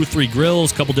have 2 or 3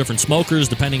 grills, a couple different smokers,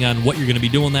 depending on what you're going to be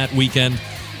doing that weekend.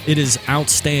 It is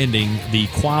outstanding, the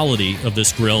quality of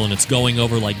this grill, and it's going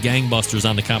over like gangbusters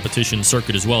on the competition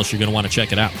circuit as well, so you're going to want to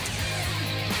check it out.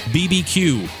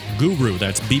 BBQ Guru,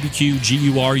 that's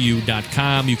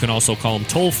bbqguru.com. You can also call them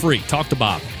toll-free. Talk to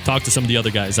Bob. Talk to some of the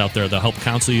other guys out there. They'll help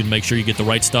counsel you and make sure you get the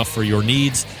right stuff for your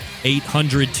needs.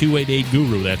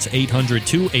 800-288-GURU. That's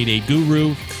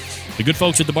 800-288-GURU. The good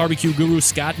folks at the Barbecue Guru,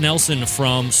 Scott Nelson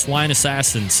from Swine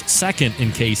Assassins, second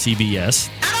in KCBS.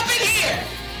 I've been here!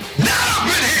 Now I've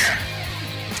been here!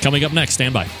 Coming up next,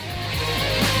 stand by.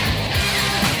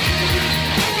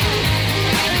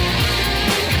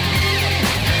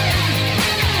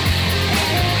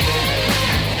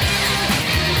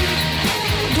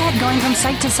 Get going from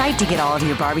site to site to get all of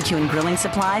your barbecue and grilling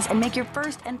supplies and make your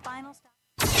first and final stop.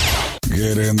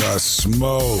 Get in the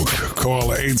smoke.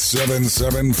 Call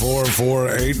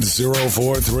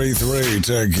 877-448-0433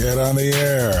 to get on the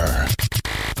air.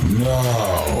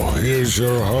 Now, here's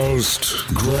your host,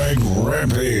 Greg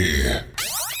Rempe.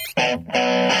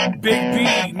 Big B,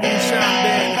 Moonshine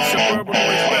Band, Suburban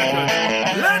Boys Records.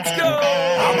 Let's go!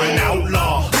 I'm an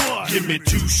outlaw. Give me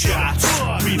 2 shots.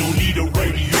 We don't need a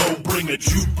radio. Bring a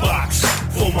jukebox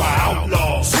for my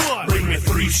outlaws. Bring me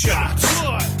 3 shots.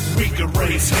 We can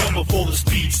raise hell before the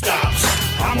speed stops.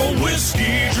 I'm a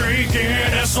whiskey drinking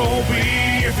SOB.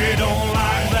 If you don't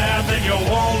like that, then you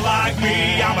won't like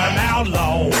me. I'm an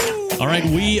outlaw. All right,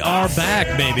 we are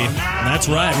back, baby. That's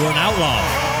right, we're an outlaw.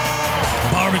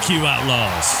 Barbecue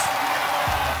Outlaws.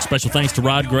 Special thanks to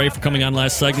Rod Gray for coming on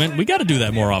last segment. We got to do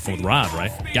that more often with Rod,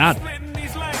 right? Got it.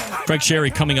 Craig Sherry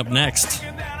coming up next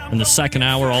in the second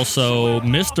hour. Also,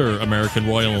 Mr. American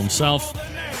Royal himself,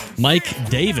 Mike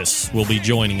Davis, will be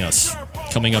joining us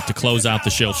coming up to close out the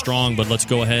show strong. But let's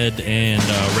go ahead and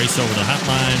race over the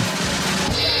hotline.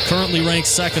 Currently ranked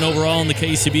second overall in the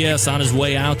KCBS, on his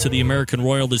way out to the American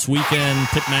Royal this weekend,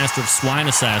 pitmaster of Swine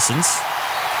Assassins,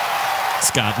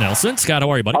 Scott Nelson. Scott, how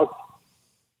are you, buddy?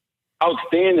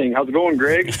 Outstanding. How's it going,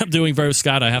 Greg? I'm doing very,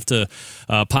 Scott. I have to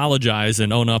apologize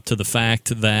and own up to the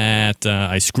fact that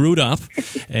I screwed up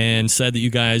and said that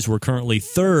you guys were currently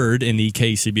third in the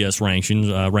KCBS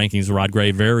rankings. Rod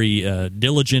Gray, very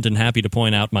diligent and happy to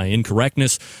point out my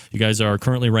incorrectness. You guys are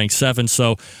currently ranked 7th,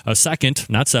 so second,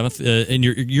 not 7th, and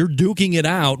you're duking it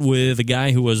out with a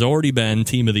guy who has already been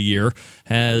Team of the Year,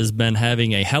 has been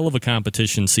having a hell of a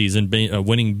competition season,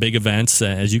 winning big events,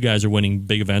 as you guys are winning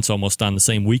big events almost on the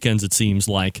same weekends, it seems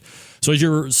like. So as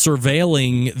you're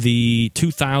surveilling the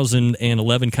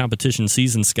 2011 competition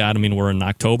season, Scott, I mean, we're in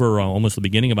October, almost the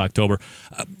beginning of October,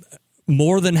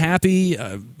 more than happy,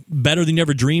 better than you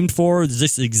ever dreamed for? Is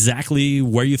this exactly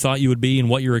where you thought you would be and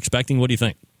what you're expecting? What do you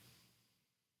think?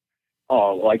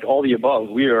 Oh, like all the above.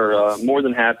 We are more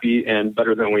than happy and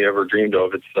better than we ever dreamed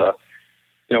of. It's,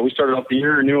 we started off the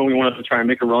year knowing we wanted to try and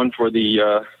make a run for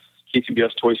the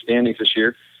KCBS Toy Standings this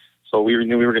year. So we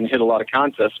knew we were going to hit a lot of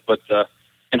contests, but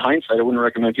in hindsight, I wouldn't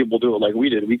recommend people do it like we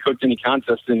did. We cooked any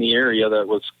contest in the area that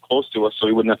was close to us, so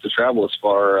we wouldn't have to travel as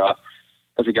far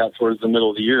as we got towards the middle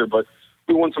of the year. But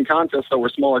we won some contests that were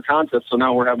smaller contests, so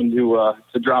now we're having to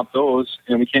drop those,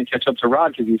 and we can't catch up to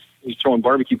Rod because he's throwing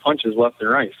barbecue punches left and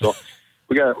right. So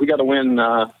we got to win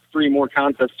 3 more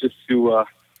contests just to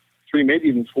 3, maybe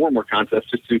even 4 more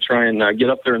contests just to try and get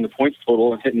up there in the points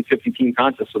total and hitting 50-team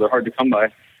contests, so they're hard to come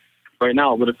by right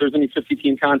now. But if there's any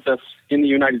 50-team contests in the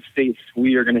United States,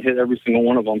 we are going to hit every single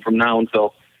one of them from now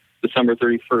until December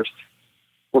 31st.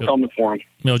 We're coming for them.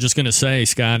 Just going to say,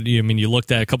 Scott, you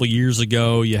looked at a couple years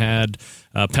ago, you had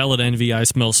Pellet Envy, I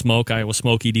Smell Smoke, Iowa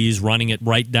Smoke EDs running it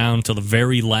right down to the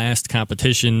very last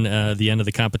competition, the end of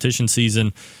the competition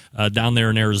season down there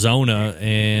in Arizona.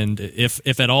 And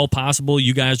if at all possible,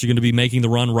 you guys are going to be making the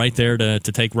run right there to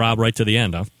take Rob right to the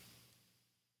end, huh?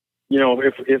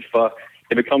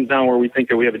 If it comes down where we think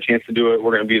that we have a chance to do it,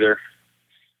 we're going to be there.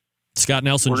 Scott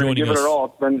Nelson joining us. We're going to give it our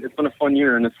all. It's been a fun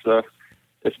year, and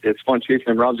it's fun chasing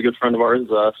him. Rob's a good friend of ours,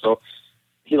 so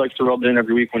he likes to rub it in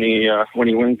every week when he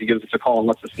wins. He gives us a call and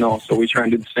lets us know. So we try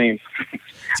and do the same.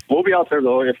 We'll be out there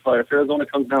though. If Arizona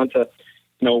comes down to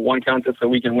one contest that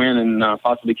we can win and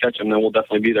possibly catch him, then we'll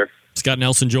definitely be there. Scott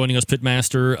Nelson joining us,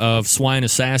 pitmaster of Swine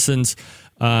Assassins.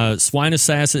 Swine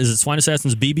Assassins, is it Swine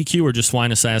Assassins BBQ or just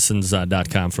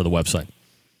swineassassins.com for the website?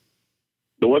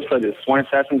 The website is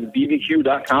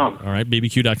swineassassinsbbq.com. All right,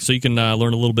 BBQ.com. So you can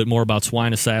learn a little bit more about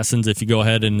Swine Assassins if you go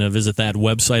ahead and visit that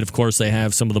website. Of course, they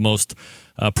have some of the most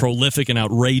prolific and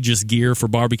outrageous gear for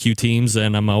barbecue teams,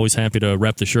 and I'm always happy to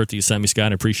rep the shirt that you sent me,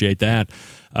 Scott. I appreciate that.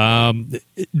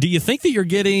 Do you think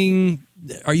that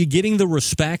are you getting the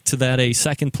respect that a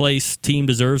second-place team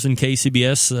deserves in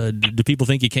KCBS? Do people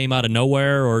think you came out of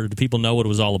nowhere, or do people know what it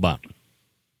was all about?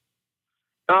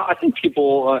 I think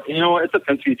people, it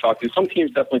depends who you talk to. Some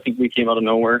teams definitely think we came out of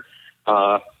nowhere,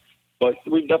 but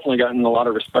we've definitely gotten a lot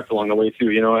of respect along the way too.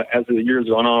 As the years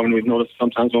gone on, we've noticed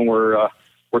sometimes when we're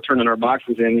turning our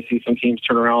boxes in, you see some teams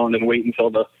turn around and wait until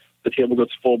the table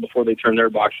gets full before they turn their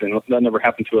box in. That never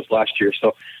happened to us last year,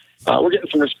 so we're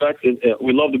getting some respect.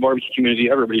 We love the barbecue community.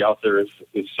 Everybody out there is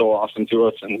so awesome to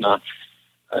us, and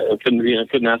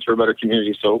couldn't ask for a better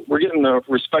community. So we're getting the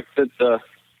respect that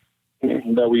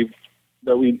we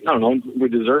I don't know, we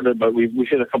deserve it, but we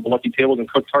hit a couple lucky tables and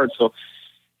cooked hard. So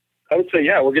I would say,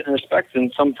 yeah, we're getting respect.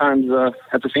 And sometimes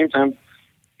at the same time,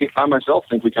 I myself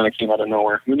think we kind of came out of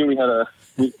nowhere. We knew we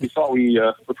thought we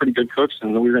were pretty good cooks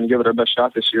and we were going to give it our best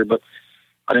shot this year, but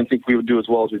I didn't think we would do as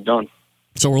well as we've done.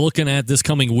 So we're looking at this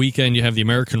coming weekend. You have the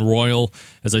American Royal.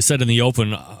 As I said in the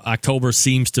open, October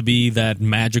seems to be that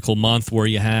magical month where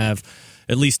you have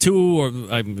at least two, or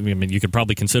you could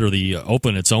probably consider the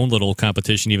Open its own little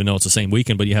competition, even though it's the same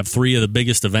weekend, but you have three of the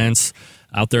biggest events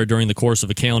out there during the course of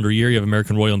a calendar year. You have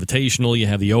American Royal Invitational, you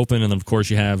have the Open, and then, of course,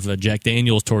 you have Jack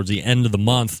Daniels towards the end of the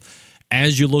month.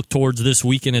 As you look towards this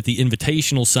weekend at the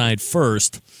Invitational side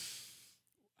first,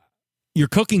 you're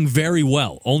cooking very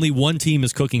well. Only one team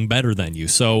is cooking better than you.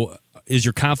 So is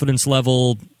your confidence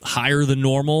level higher than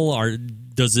normal, or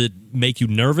does it make you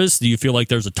nervous? Do you feel like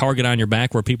there's a target on your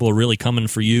back where people are really coming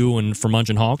for you and for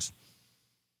Munchin' Hogs?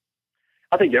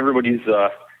 I think everybody's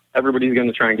going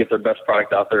to try and get their best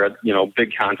product out there at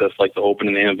big contests like the Open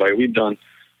and the Invite. We've done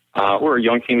we're a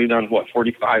young team. We've done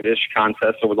 45-ish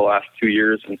contests over the last 2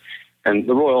 years, and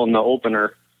the Royal and the Open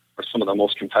are some of the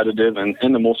most competitive and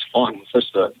the most fun. It's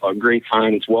just a great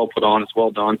time. It's well put on. It's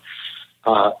well done.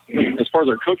 As far as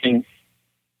our cooking,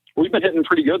 we've been hitting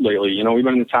pretty good lately. We've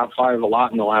been in the top 5 a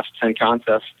lot in the last 10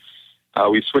 contests.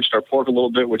 We've switched our pork a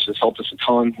little bit, which has helped us a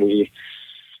ton. We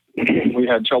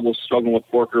had trouble struggling with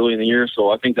pork early in the year, so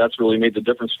I think that's really made the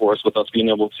difference for us with us being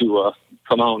able to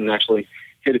come out and actually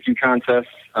hit a few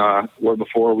contests where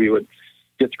before we would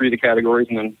get 3 of the categories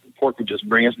and then pork would just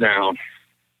bring us down.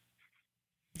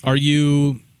 If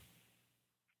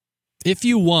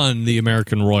you won the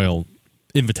American Royal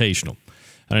Invitational,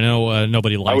 and I know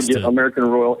nobody likes I would get American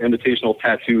Royal Invitational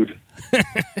tattooed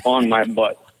on my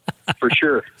butt, for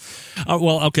sure.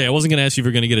 Well, okay, I wasn't going to ask you if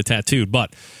you're going to get it tattooed,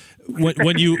 but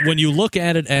when you look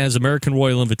at it as American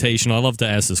Royal Invitational, I love to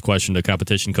ask this question to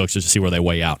competition cooks just to see where they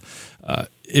weigh out.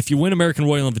 If you win American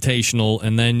Royal Invitational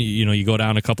and then you go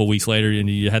down a couple weeks later and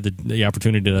you had the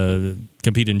opportunity to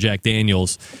compete in Jack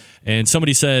Daniels, and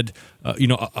somebody said,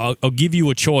 I'll give you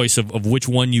a choice of which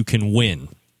one you can win.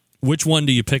 Which one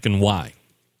do you pick and why?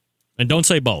 And don't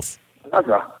say both. That's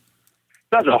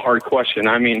a hard question.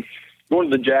 I mean,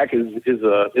 going to the Jack is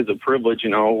a privilege.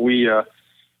 We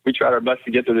tried our best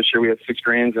to get there this year. We had 6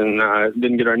 grands and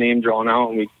didn't get our name drawn out,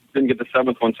 and we didn't get the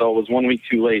 7th one, so it was 1 week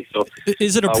too late. So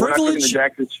is it a privilege? The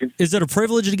Jack this year. Is it a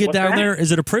privilege to get down there?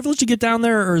 Is it a privilege to get down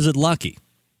there, or is it lucky?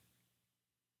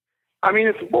 I mean,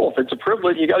 it's both. It's a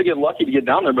privilege. You got to get lucky to get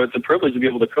down there, but it's a privilege to be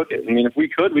able to cook it. I mean, if we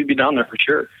could, we'd be down there for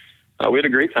sure. We had a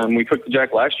great time. We cooked the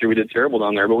Jack last year. We did terrible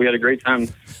down there, but we had a great time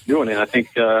doing it. I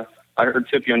think I heard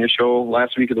Tippy on your show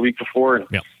last week or the week before, and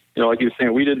like he was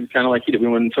saying, we did kind of like he did. We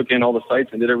went and took in all the sites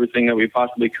and did everything that we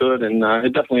possibly could, and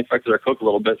it definitely affected our cook a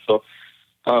little bit. So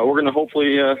we're going to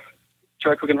hopefully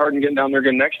try cooking hard and getting down there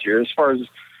again next year. As far as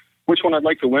which one I'd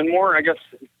like to win more, I guess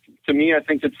to me, I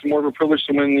think it's more of a privilege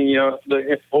to win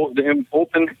the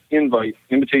open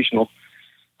invitational.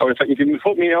 If you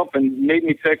put me up and made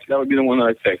me pick, that would be the one that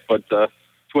I pick. But to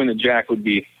win the Jack would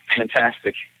be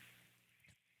fantastic.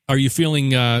 Are you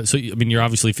feeling? You're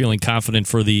obviously feeling confident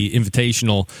for the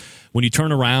invitational. When you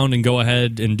turn around and go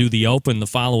ahead and do the Open the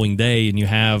following day, and you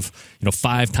have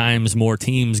 5 times more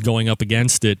teams going up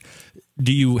against it,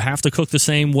 do you have to cook the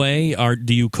same way, or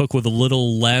do you cook with a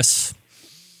little less?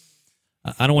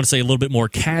 I don't want to say a little bit more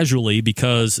casually,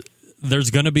 because there's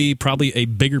going to be probably a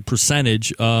bigger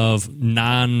percentage of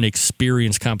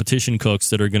non-experienced competition cooks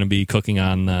that are going to be cooking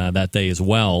on that day as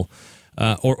well,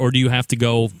 or do you have to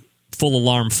go full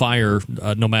alarm fire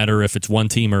no matter if it's one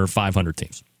team or 500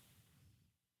 teams?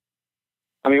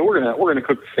 I mean, we're gonna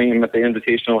cook the same at the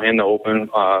invitational and the Open.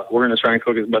 We're gonna try and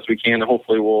cook as best we can, and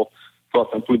hopefully we'll put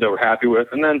up some food that we're happy with.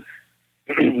 And then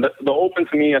the Open,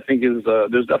 to me, I think is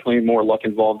there's definitely more luck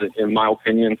involved, in my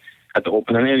opinion, at the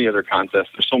Open than any other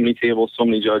contest. There's so many tables, so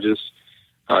many judges.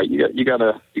 You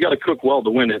gotta cook well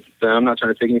to win it. I'm not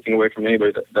trying to take anything away from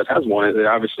anybody that has won it. They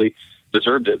obviously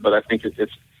deserved it, but I think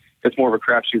it's more of a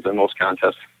crapshoot than most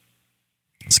contests.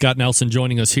 Scott Nelson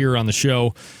joining us here on the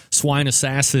show. Swine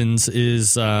Assassins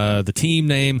is the team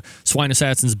name.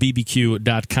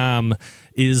 SwineAssassinsBBQ.com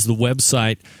is the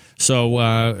website. So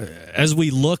as we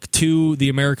look to the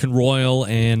American Royal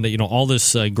and all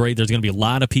this great, there's going to be a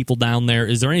lot of people down there.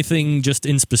 Is there anything just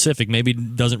in specific, maybe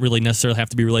doesn't really necessarily have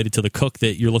to be related to the cook,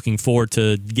 that you're looking forward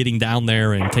to getting down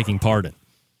there and taking part in?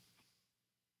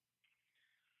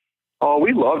 Oh,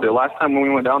 we loved it. Last time when we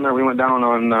went down there, we went down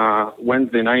on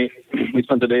Wednesday night. We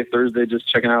spent the day Thursday just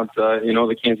checking out,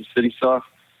 the Kansas City stuff.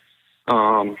 They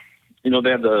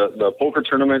had the poker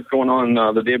tournament going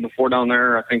on the day before down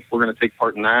there. I think we're going to take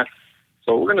part in that.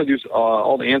 So we're going to do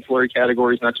all the ancillary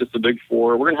categories, not just the big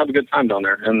 4. We're going to have a good time down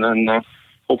there. And then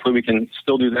hopefully we can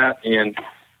still do that and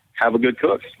have a good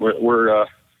cook. We're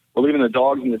leaving the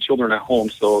dogs and the children at home,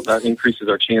 so that increases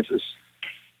our chances.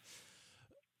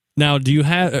 Now, do you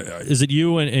have? Is it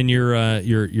you and your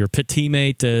pit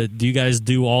teammate? Do you guys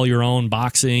do all your own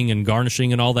boxing and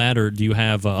garnishing and all that, or do you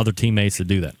have other teammates that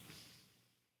do that?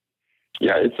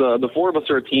 Yeah, it's the 4 of us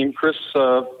are a team. Chris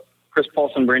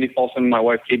Paulson, Brandy Paulson, my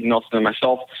wife Katie Nelson, and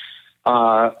myself.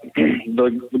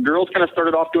 The girls kind of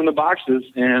started off doing the boxes,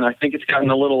 and I think it's gotten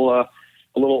a little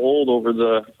old over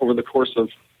the course of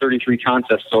 33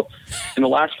 contests. So, in the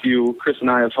last few, Chris and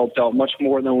I have helped out much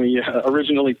more than we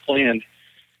originally planned.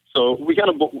 So we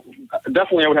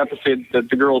definitely, I would have to say that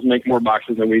the girls make more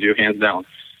boxes than we do, hands down.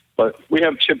 But we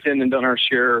have chipped in and done our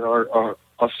share, a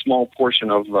small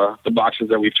portion of the boxes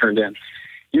that we've turned in.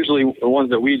 Usually the ones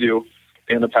that we do,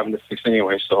 they end up having to fix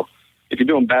anyway. So if you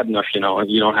do them bad enough, you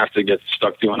don't have to get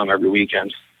stuck doing them every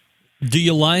weekend. Do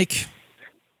you like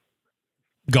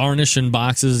garnish and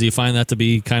boxes? Do you find that to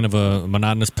be kind of a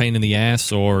monotonous pain in the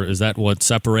ass, or is that what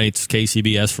separates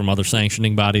KCBS from other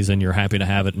sanctioning bodies and you're happy to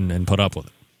have it and put up with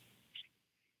it?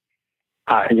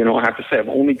 I have to say, I've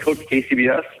only cooked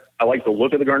KCBS. I like the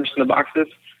look of the garnish in the boxes,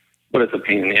 but it's a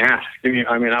pain in the ass.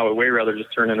 I would way rather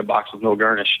just turn in a box with no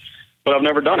garnish, but I've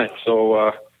never done it.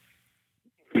 So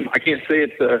I can't say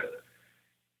it's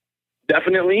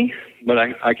definitely, but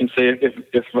I can say if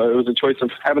it was a choice of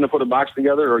having to put a box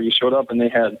together, or you showed up and they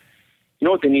had,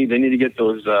 what they need? They need to get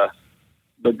those,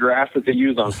 the grass that they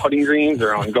use on putting greens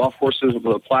or on golf courses with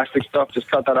the plastic stuff.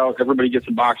 Just cut that out. Everybody gets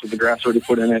a box with the grass already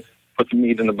put in it. Put the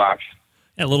meat in the box.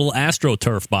 A little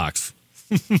AstroTurf box.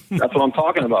 That's what I'm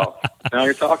talking about. Now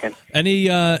you're talking. Any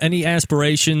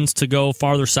aspirations to go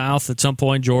farther south at some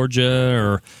point, Georgia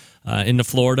or into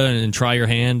Florida, and try your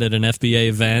hand at an FBA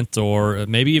event, or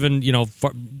maybe even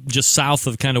just south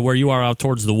of kind of where you are out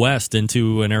towards the west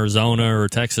into an Arizona or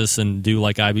Texas and do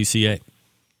like IBCA?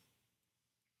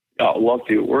 I'd love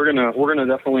to. We're gonna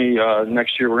definitely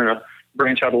next year we're gonna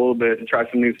branch out a little bit and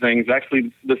try some new things.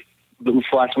 Actually, this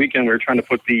last weekend we were trying to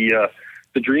put the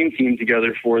dream team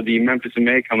together for the Memphis in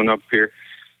May coming up here.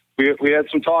 We had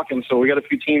some talking, so we got a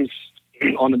few teams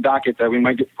on the docket that we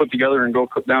might get put together and go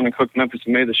down and cook Memphis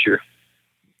in May this year.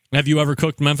 Have you ever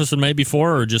cooked Memphis in May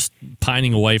before, or just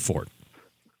pining away for it?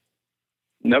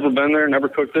 Never been there, never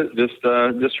cooked it. Just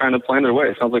trying to plan it away.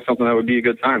 It sounds like something that would be a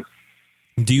good time.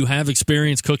 Do you have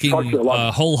experience cooking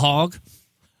whole hog?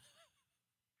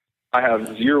 I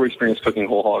have zero experience cooking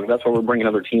whole hog. That's why we're bringing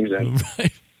other teams in.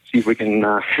 Right. See if we can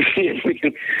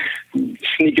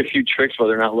sneak a few tricks while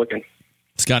they're not looking.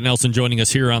 Scott Nelson joining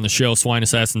us here on the show, Swine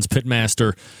Assassins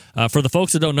Pitmaster. For the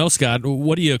folks that don't know, Scott,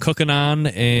 what are you cooking on,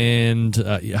 and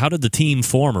how did the team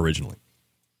form originally?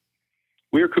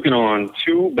 We were cooking on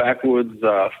 2 backwoods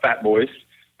Fat Boys,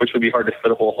 which would be hard to fit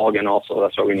a whole hog in also.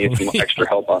 That's why we need some extra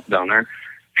help down there.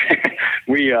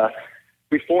 we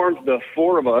formed, the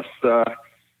four of us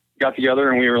got together,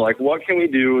 and we were like, what can we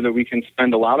do that we can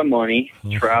spend a lot of money,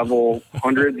 travel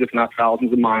hundreds, if not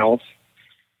thousands of miles,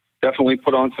 definitely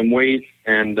put on some weight,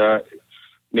 and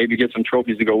maybe get some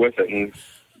trophies to go with it. And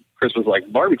Chris was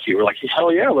like, barbecue. We're like,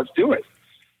 hell yeah, let's do it.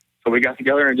 So we got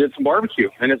together and did some barbecue,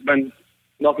 and it's been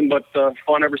nothing but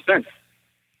fun ever since.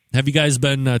 Have you guys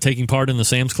been taking part in the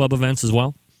Sam's Club events as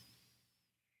well?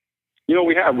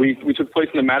 We have. We took place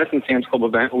in the Madison Sam's Club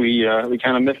event. We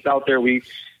kind of missed out there. We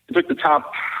took the top,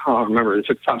 I don't remember, it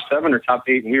took top 7 or top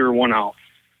 8, and we were one out.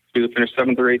 We finished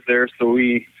 7th or 8th there, so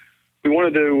we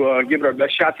wanted to give it our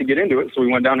best shot to get into it, so we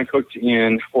went down and cooked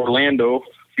in Orlando a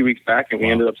few weeks back, and we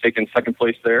ended up taking 2nd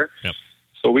place there. Yep.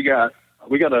 So we got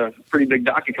a pretty big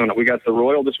docket coming up. We got the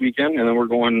Royal this weekend, and then we're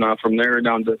going from there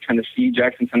down to Tennessee,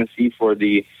 Jackson, Tennessee, for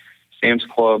the Sam's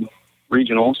Club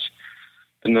Regionals.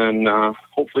 And then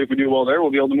hopefully if we do well there,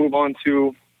 we'll be able to move on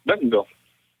to Bentonville.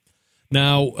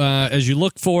 Now, as you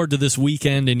look forward to this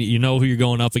weekend and you know who you're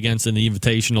going up against in the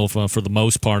Invitational for the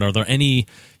most part, are there any,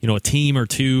 a team or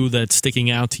two that's sticking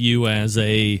out to you as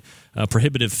a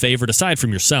prohibitive favorite, aside from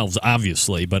yourselves,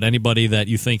 obviously, but anybody that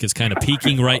you think is kind of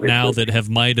peaking right now that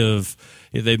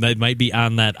they might be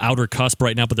on that outer cusp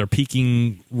right now, but they're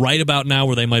peaking right about now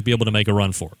where they might be able to make a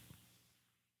run for it?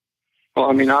 Well,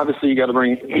 I mean, obviously you got to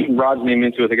bring Rod's name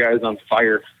into it. The guy is on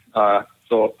fire.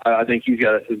 So I think he's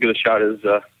got as good a shot as,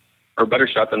 or better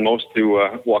shot than most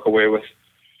to walk away with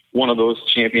one of those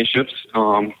championships.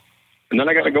 And then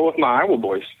I got to go with my Iowa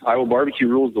boys. Iowa barbecue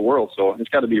rules the world. So it's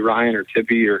got to be Ryan or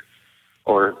Tippy or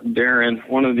Darren,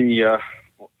 one of the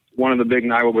big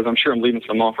Iowa boys. I'm sure I'm leaving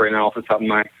some off right now off the top of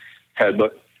my head,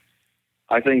 but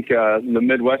I think the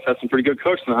Midwest has some pretty good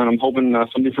cooks, and I'm hoping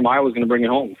somebody from Iowa is going to bring it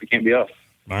home. If it can't be us.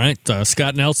 All right.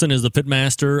 Scott Nelson is the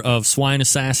pitmaster of Swine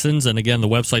Assassins. And again, the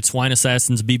website,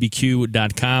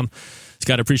 swineassassinsbbq.com.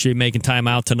 Scott, I appreciate making time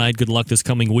out tonight. Good luck this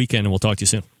coming weekend, and we'll talk to you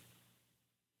soon.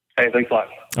 Hey, thanks a lot.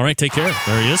 All right, take care.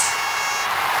 There he is.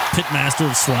 Pitmaster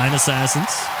of Swine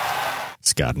Assassins,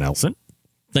 Scott Nelson.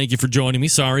 Thank you for joining me.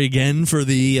 Sorry again for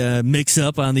the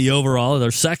mix-up on the overall,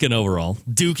 their second overall,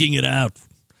 duking it out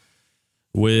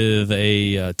with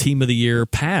a Team of the Year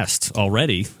past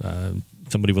already.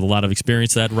 Somebody with a lot of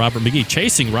experience, that Robert McGee.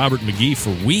 Chasing Robert McGee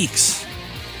for weeks.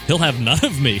 He'll have none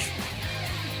of me.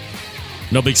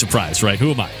 No big surprise, right?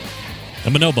 Who am I?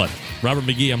 I'm a nobody. Robert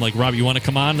McGee, I'm like, Rob, you want to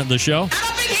come on the show? Not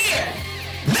up in here.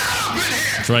 Not up in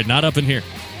here. That's right, not up in here.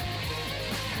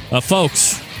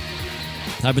 Folks,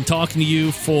 I've been talking to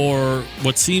you for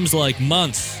what seems like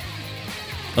months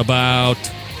about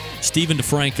Stephen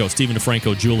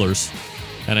DeFranco Jewelers.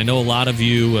 And I know a lot of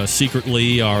you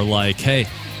secretly are like, hey,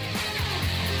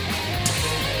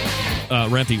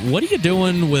 Rempy, what are you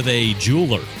doing with a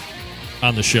jeweler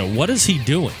on the show? What is he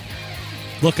doing?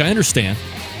 Look, I understand.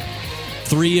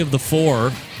 3 of the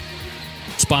 4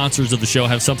 sponsors of the show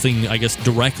have something, I guess,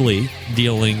 directly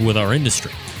dealing with our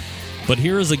industry. But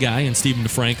here is a guy in Stephen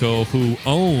DeFranco who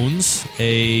owns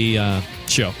a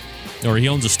show, or he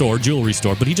owns a store, jewelry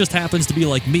store, but he just happens to be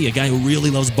like me, a guy who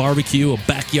really loves barbecue, a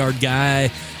backyard guy.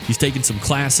 He's taken some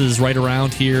classes right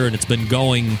around here, and it's been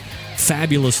going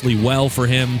fabulously well for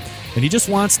him. And he just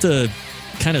wants to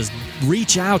kind of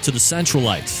reach out to the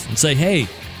Centralites and say, hey,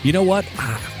 you know what?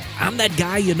 I'm that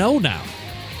guy you know now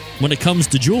when it comes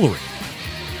to jewelry.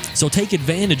 So take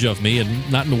advantage of me, and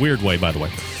not in a weird way, by the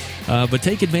way. But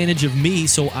take advantage of me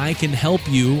so I can help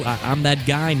you. I'm that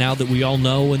guy now that we all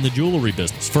know in the jewelry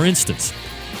business. For instance,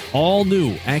 all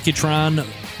new Accutron,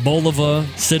 Bulova,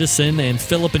 Citizen, and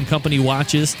Philip & Company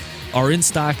watches are in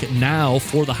stock now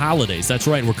for the holidays. That's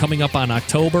right. We're coming up on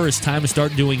October. It's time to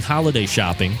start doing holiday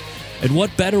shopping. And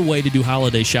what better way to do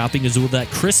holiday shopping is with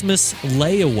that Christmas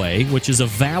layaway, which is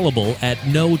available at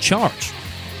no charge.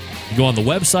 You go on the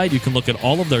website, you can look at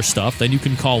all of their stuff, then you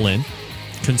can call in,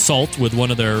 consult with one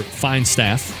of their fine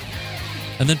staff,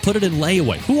 and then put it in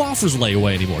layaway. Who offers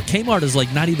layaway anymore? Kmart is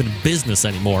like not even in business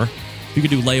anymore. You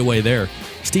can do layaway there.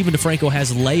 Stephen DeFranco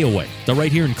has layaway. They're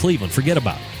right here in Cleveland. Forget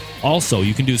about it. Also,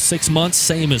 you can do 6 months,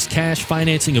 same as cash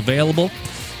financing available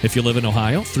if you live in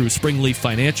Ohio through Springleaf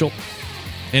Financial.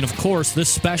 And, of course, this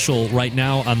special right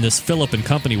now on this Philip &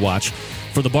 Company watch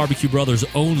for the Barbecue Brothers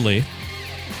only,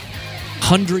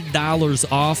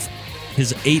 $100 off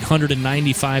his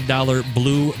 $895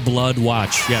 Blue Blood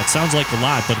watch. Yeah, it sounds like a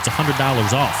lot, but it's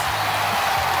 $100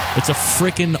 off. It's a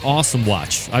freaking awesome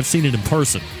watch. I've seen it in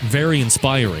person. Very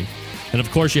inspiring. And, of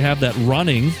course, you have that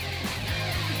running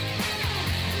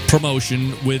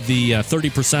promotion with the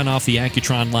 30% off the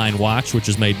Accutron line watch, which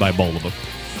is made by Bulova.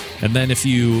 And then if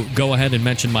you go ahead and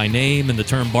mention my name and the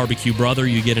term Barbecue Brother,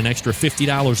 you get an extra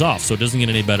 $50 off. So it doesn't get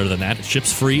any better than that. It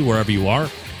ships free wherever you are.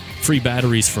 Free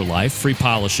batteries for life, free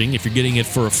polishing. If you're getting it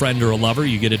for a friend or a lover,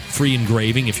 you get it free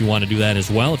engraving if you want to do that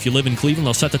as well. If you live in Cleveland,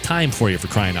 they'll set the time for you, for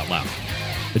crying out loud.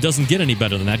 It doesn't get any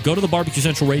better than that. Go to the Barbecue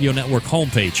Central Radio Network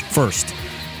homepage first.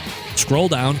 Scroll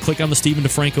down, click on the Stephen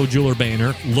DeFranco Jeweler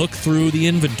banner, look through the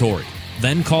inventory,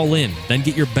 then call in, then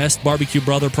get your best Barbecue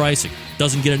Brother pricing.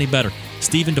 Doesn't get any better.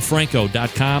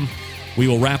 StephenDeFranco.com. We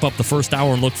will wrap up the first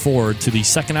hour and look forward to the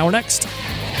second hour next.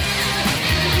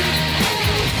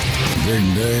 Big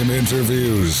name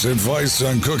interviews, advice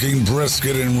on cooking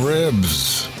brisket and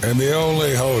ribs, and the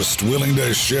only host willing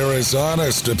to share his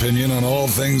honest opinion on all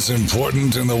things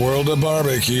important in the world of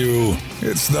barbecue.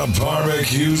 It's the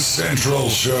Barbecue Central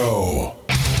Show.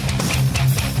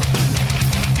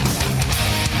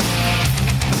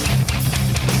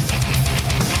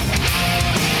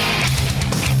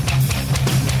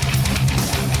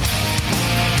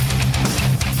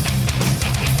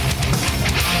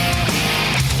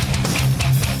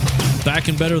 Back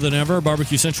and better than ever,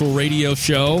 Barbecue Central Radio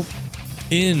Show.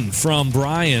 In from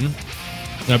Brian,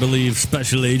 I believe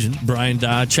Special Agent Brian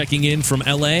Dodd, checking in from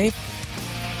L.A.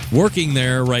 Working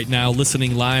there right now,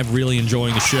 listening live, really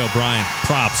enjoying the show. Brian,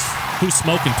 props. Who's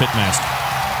smoking,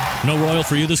 Pitmaster? No Royal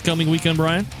for you this coming weekend,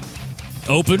 Brian?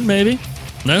 Open, maybe?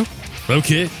 No?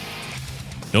 Okay.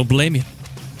 Don't blame you.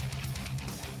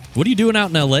 What are you doing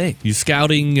out in L.A.? You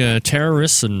scouting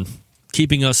terrorists and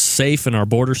keeping us safe and our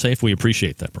border safe? We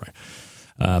appreciate that, Brian.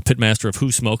 Pitmaster of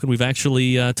Who's Smoking. We've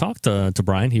actually talked to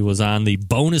Brian. He was on the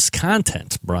bonus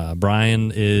content.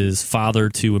 Brian is father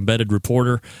to embedded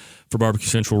reporter for Barbecue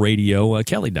Central Radio,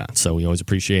 Kelly Don. So we always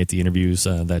appreciate the interviews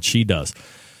that she does.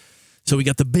 So we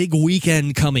got the big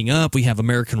weekend coming up. We have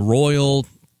American Royal.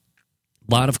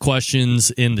 A lot of questions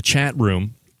in the chat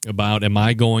room about, am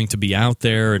I going to be out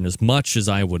there? And as much as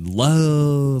I would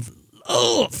love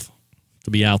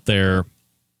to be out there,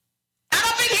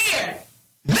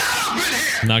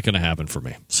 not going to happen for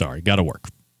me. Sorry, got to work.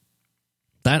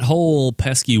 That whole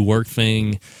pesky work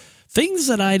thing, things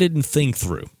that I didn't think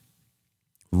through.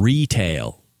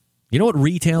 Retail. You know what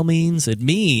retail means? It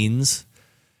means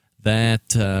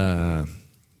that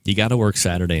you got to work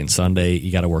Saturday and Sunday.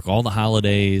 You got to work all the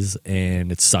holidays,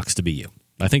 and it sucks to be you.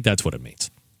 I think that's what it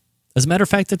means. As a matter of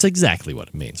fact, that's exactly what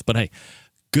it means. But hey,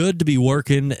 good to be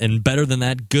working, and better than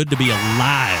that, good to be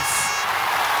alive.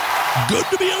 Good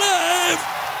to be alive.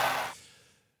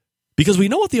 Because we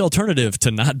know what the alternative to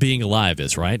not being alive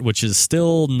is, right? Which is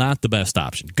still not the best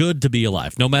option. Good to be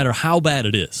alive. No matter how bad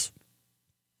it is,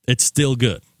 it's still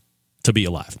good to be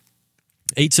alive.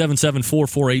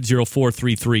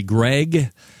 877-448-0433.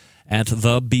 Greg at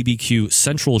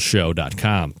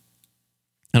thebbqcentralshow.com.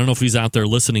 I don't know if he's out there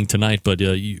listening tonight, but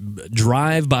you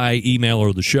drive by email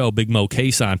or the show. Big Mo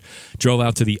Cason drove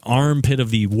out to the armpit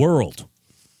of the world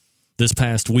this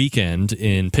past weekend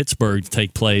in Pittsburgh to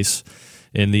take place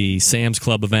in the Sam's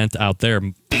Club event out there.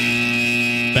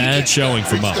 Bad showing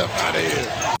for Mo.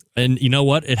 And you know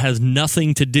what? It has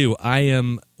nothing to do. I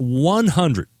am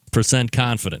 100%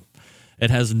 confident.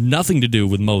 It has nothing to do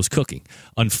with Mo's cooking.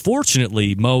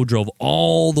 Unfortunately, Mo drove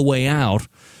all the way out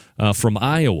from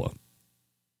Iowa.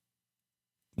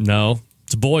 No,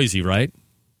 it's Boise, right?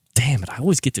 Damn it, I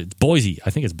always get to Boise.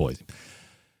 I think it's Boise.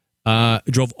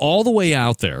 Drove all the way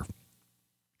out there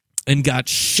and got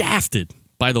shafted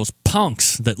by those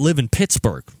punks that live in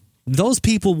Pittsburgh. Those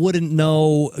people wouldn't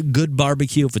know good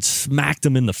barbecue if it smacked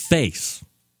them in the face.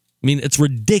 I mean, it's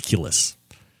ridiculous.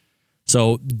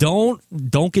 So don't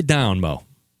get down, Mo.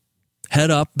 Head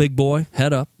up, big boy.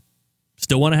 Head up.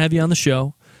 Still want to have you on the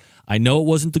show. I know it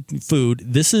wasn't the food.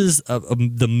 This is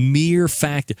the mere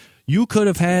fact. You could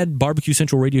have had Barbecue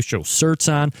Central Radio Show shirts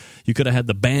on. You could have had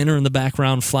the banner in the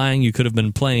background flying. You could have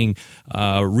been playing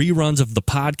reruns of the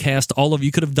podcast. All of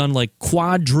you could have done like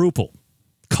quadruple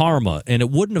karma, and it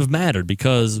wouldn't have mattered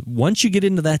because once you get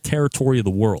into that territory of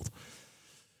the world,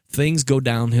 things go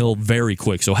downhill very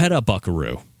quick. So head up,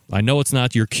 Buckaroo. I know it's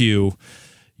not your cue.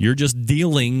 You're just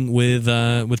dealing with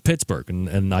Pittsburgh,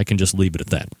 and I can just leave it at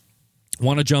that.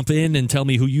 Want to jump in and tell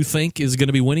me who you think is going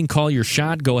to be winning? Call your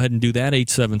shot. Go ahead and do that,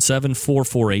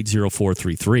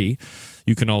 877-448-0433.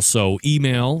 You can also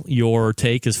email your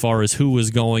take as far as who is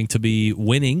going to be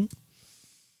winning.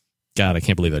 God, I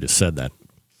can't believe I just said that.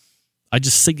 I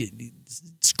just think it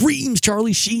screams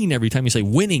Charlie Sheen every time you say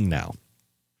winning now.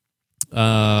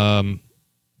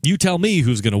 You tell me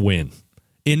who's going to win.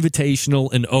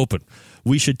 Invitational and open.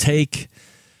 We should take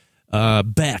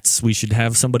bets. We should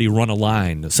have somebody run a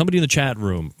line. Somebody in the chat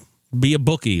room be a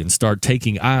bookie and start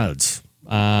taking odds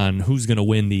on who's going to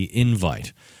win the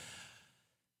invite.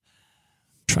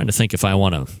 trying to think if I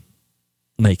want to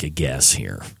make a guess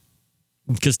here.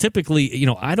 Because typically,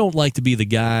 I don't like to be the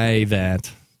guy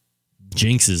that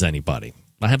jinxes anybody.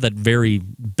 I have that very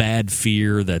bad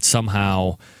fear that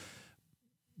somehow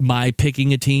my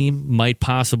picking a team might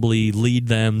possibly lead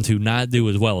them to not do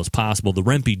as well as possible. The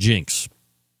Rempe jinx.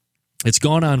 It's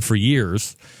gone on for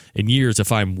years and years.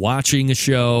 If I'm watching a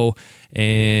show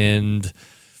and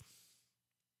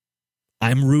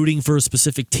I'm rooting for a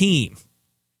specific team,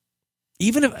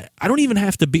 even if I don't even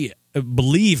have to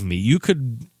believe me, you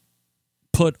could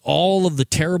put all of the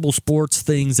terrible sports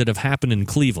things that have happened in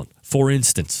Cleveland. For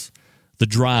instance, The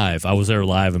Drive. I was there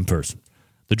live in person.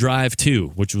 The Drive 2,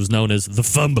 which was known as The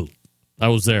Fumble. I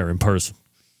was there in person.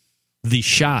 The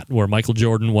Shot, where Michael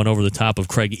Jordan went over the top of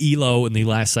Craig Elo in the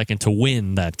last second to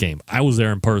win that game. I was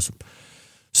there in person.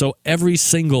 So every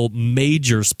single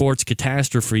major sports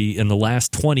catastrophe in the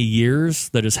last 20 years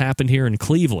that has happened here in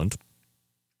Cleveland,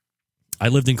 I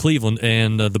lived in Cleveland,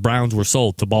 and the Browns were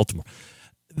sold to Baltimore.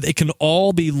 They can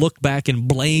all be looked back and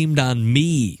blamed on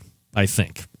me, I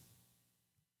think.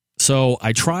 So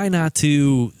I try not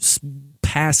to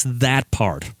pass that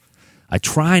part. I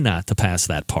try not to pass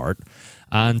that part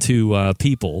on to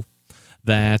people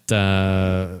that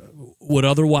would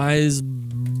otherwise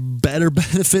better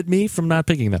benefit me from not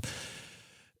picking them.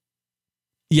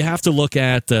 You have to look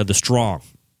at the strong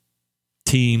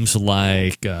teams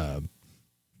like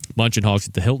Munchin Hogs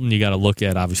at the Hilton. You got to look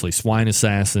at, obviously, Swine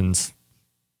Assassins.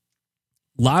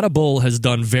 Lotta Bull has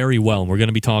done very well, and we're going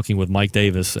to be talking with Mike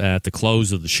Davis at the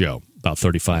close of the show, about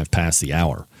 35 past the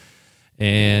hour.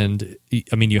 And,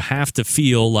 I mean, you have to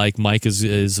feel like Mike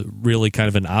is really kind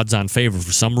of an odds-on favorite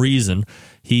for some reason.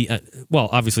 Well,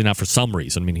 obviously not for some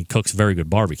reason. I mean, he cooks very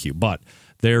good barbecue, but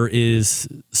there is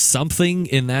something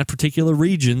in that particular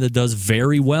region that does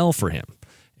very well for him.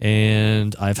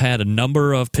 And I've had a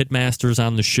number of pitmasters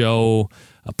on the show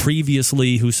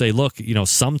previously who say, look,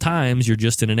 sometimes you're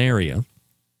just in an area.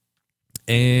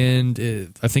 And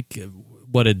I think,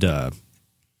 what did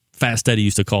Fast Eddie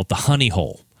used to call it, the honey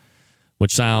hole,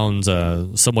 which sounds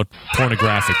somewhat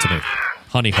pornographic to me.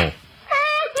 Honey hole.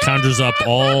 Conjures up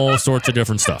all sorts of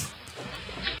different stuff.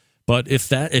 But if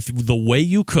the way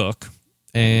you cook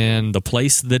and the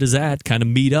place that is at kind of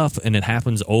meet up, and it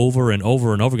happens over and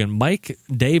over and over again, Mike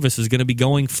Davis is going to be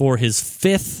going for his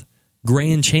 5th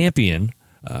grand champion,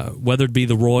 whether it be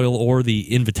the Royal or the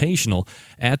Invitational,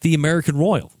 at the American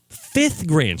Royal. 5th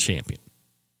grand champion.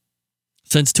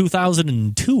 Since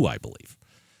 2002, I believe.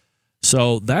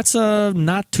 So that's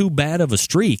not too bad of a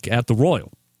streak at the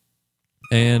Royal.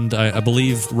 And I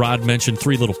believe Rod mentioned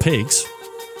Three Little Pigs.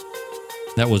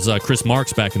 That was Chris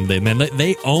Marks back in the day. Man,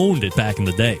 they owned it back in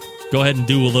the day. Go ahead and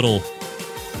do a little,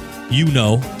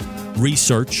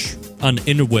 research on the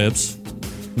interwebs.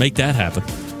 Make that happen.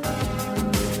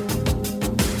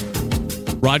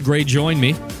 Rod Gray joined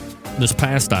me this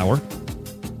past hour,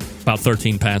 about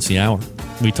 13 past the hour.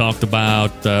 We talked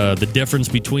about the difference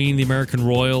between the American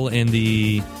Royal and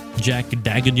the Jack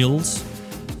Daniels.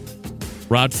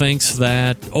 Rod thinks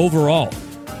that overall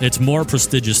it's more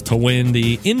prestigious to win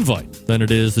the Invite than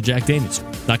it is the Jack Daniels.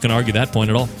 Not going to argue that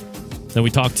point at all. Then we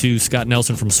talked to Scott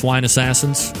Nelson from Swine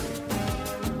Assassins.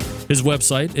 His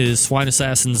website is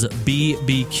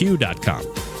swineassassinsbbq.com.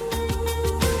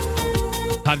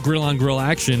 Hot Grill on Grill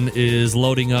action is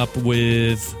loading up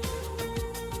with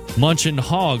Munchin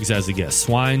Hogs as a guest.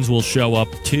 Swines will show up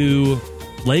to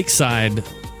Lakeside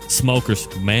Smokers.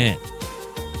 Man,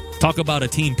 talk about a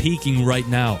team peaking right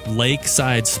now.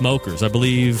 Lakeside Smokers. I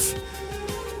believe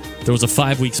there was a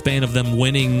 5-week span of them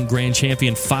winning Grand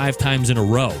Champion 5 times in a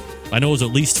row. I know it was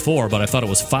at least 4, but I thought it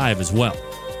was 5 as well.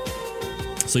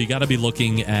 So you got to be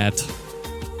looking at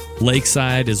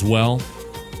Lakeside as well.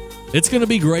 It's going to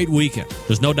be a great weekend.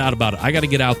 There's no doubt about it. I got to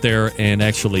get out there and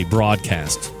actually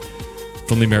broadcast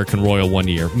from the American Royal one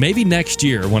year. Maybe next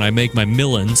year when I make my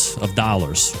millions of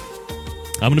dollars,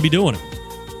 I'm going to be doing it.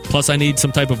 Plus, I need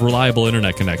some type of reliable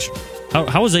internet connection.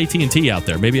 How is AT&T out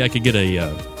there? Maybe I could get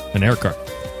an air card.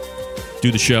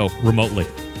 Do the show remotely.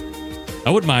 I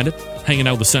wouldn't mind it. Hanging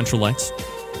out with the Central Lights.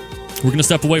 We're going to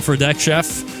step away for a deck,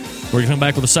 Chef. We're going to come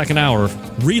back with a second hour.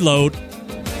 Reload.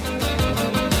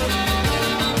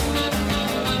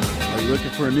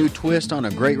 Looking for a new twist on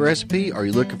a great recipe? Are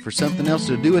you looking for something else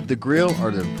to do at the grill or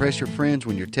to impress your friends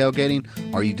when you're tailgating?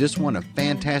 Or you just want a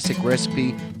fantastic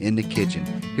recipe in the kitchen?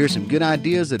 Here's some good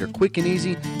ideas that are quick and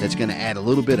easy that's going to add a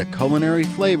little bit of culinary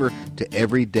flavor to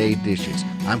everyday dishes.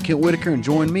 I'm Kent Whitaker, and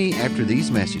join me after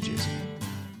these messages.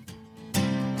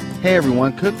 Hey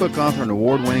everyone, cookbook author and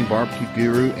award-winning barbecue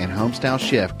guru and homestyle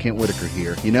chef Kent Whitaker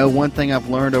here. You know, one thing I've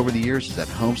learned over the years is that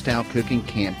homestyle cooking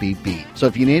can't be beat. So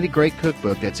if you need a great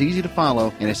cookbook that's easy to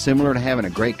follow and is similar to having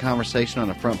a great conversation on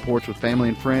the front porch with family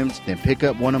and friends, then pick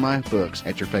up one of my books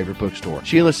at your favorite bookstore.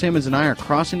 Sheila Simmons and I are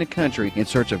crossing the country in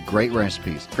search of great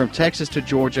recipes, from Texas to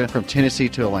Georgia, from Tennessee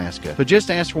to Alaska. So just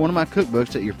ask for one of my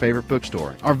cookbooks at your favorite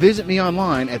bookstore, or visit me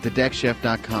online at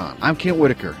thedeckchef.com. I'm Kent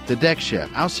Whitaker, the Deck Chef.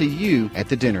 I'll see you at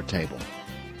the dinner table.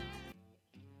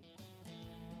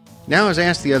 Now, I was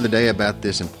asked the other day about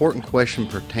this important question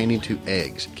pertaining to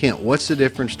eggs. Kent, what's the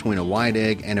difference between a white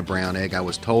egg and a brown egg? I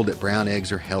was told that brown eggs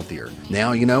are healthier.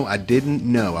 Now, you know, I didn't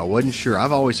know. I wasn't sure.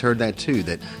 I've always heard that too,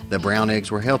 that the brown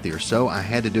eggs were healthier. So I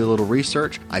had to do a little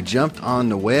research. I jumped on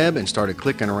the web and started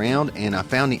clicking around, and I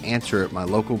found the answer at my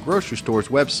local grocery store's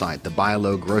website, the Buy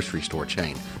Low grocery store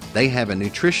chain. They have a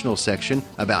nutritional section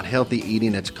about healthy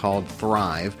eating that's called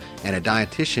Thrive, and a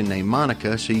dietitian named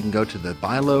Monica, so you can go to the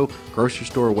Buy Low grocery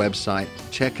store website,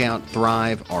 check out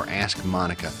Thrive, or ask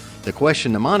Monica. The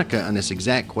question to Monica on this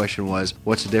exact question was,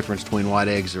 what's the difference between white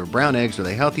eggs or brown eggs? Are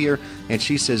they healthier? And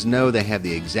she says no, they have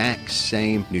the exact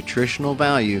same nutritional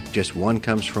value, just one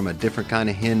comes from a different kind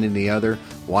of hen than the other.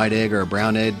 White egg or a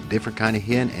brown egg, different kind of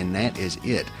hen, and that is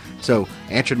it. So,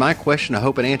 answered my question. I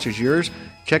hope it answers yours.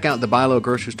 Check out the Buy Low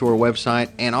grocery store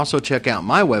website, and also check out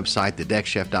my website,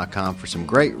 thedeckchef.com, for some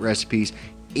great recipes,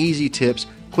 easy tips,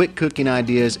 quick cooking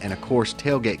ideas, and of course,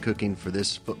 tailgate cooking for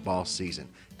this football season.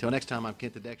 Till next time, I'm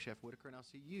Kent the Deck Chef Whitaker, and I'll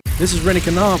see you. This is Rennie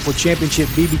Knopf with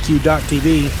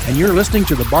ChampionshipBBQ.tv, and you're listening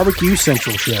to the Barbecue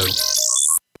Central Show.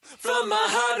 From my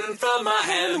heart and from my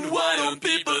hand, why don't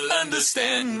people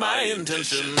understand my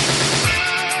intention?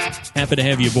 Happy to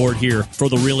have you aboard here for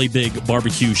the Really Big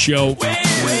Barbecue Show.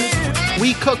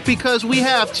 We cook because we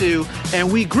have to,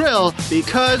 and we grill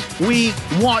because we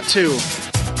want to.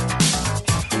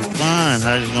 Fine,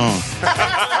 how's it going?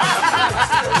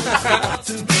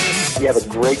 You have a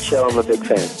great show. I'm a big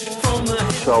fan.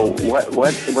 So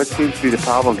what seems to be the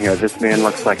problem here? This man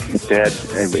looks like he's dead,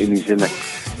 and he's in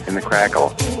the crackle.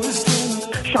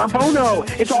 Charbono!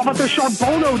 It's all about the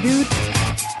Charbono, dude!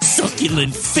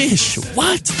 Succulent fish!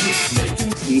 What?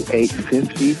 He ate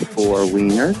 54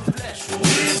 wieners.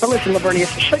 But listen,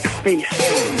 Lavernius, shake a face.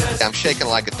 I'm shaking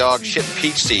like a dog shit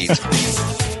peach seeds.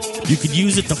 You could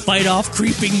use it to fight off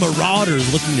creeping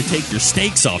marauders looking to take your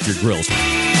steaks off your grills.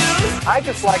 I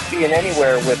just like being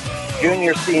anywhere with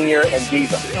Junior, Senior, and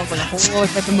Diva. Sounds like a whole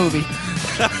type of movie.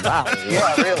 Wow.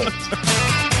 Yeah, really.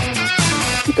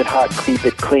 Keep it hot, keep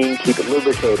it clean, keep it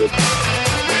lubricated.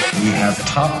 We have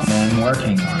top men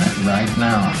working on it right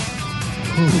now.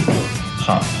 Ooh,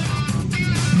 top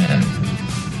men.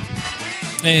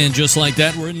 And just like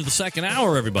that, we're into the second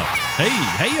hour, everybody. Hey,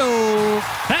 hey-o,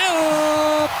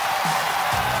 hey-o.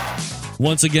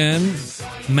 Once again,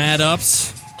 mad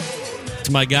ups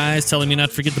to my guys telling me not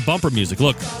to forget the bumper music.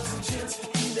 Look,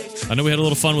 I know we had a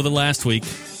little fun with it last week,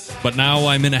 but now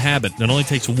I'm in a habit. It only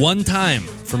takes one time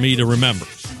for me to remember.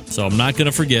 So I'm not going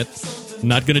to forget. I'm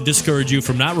not going to discourage you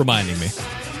from not reminding me.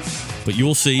 But you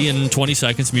will see in 20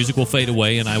 seconds, music will fade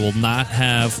away, and I will not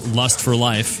have Lust for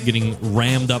Life getting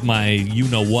rammed up my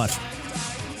you-know-what.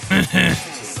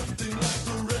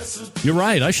 You're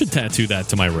right. I should tattoo that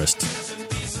to my wrist.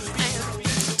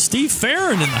 Steve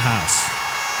Farron in the house.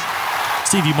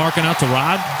 Steve, you marking out to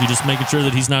Rod? You just making sure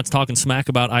that he's not talking smack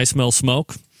about I Smell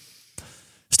Smoke?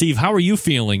 Steve, how are you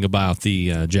feeling about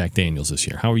the Jack Daniels this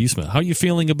year? How are you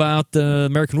feeling about the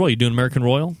American Royal? You doing American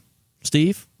Royal,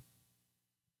 Steve?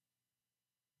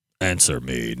 Answer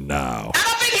me now.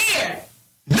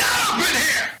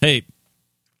 Hey,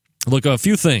 look, a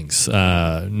few things. He's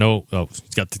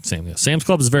got the same. Sam's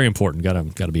Club is very important. Got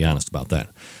to be honest about that.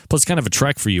 Plus, it's kind of a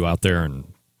trek for you out there in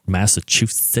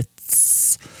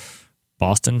Massachusetts,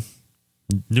 Boston,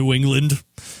 New England.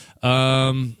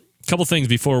 Couple things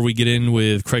before we get in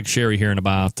with Craig Sherry here in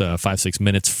about 5-6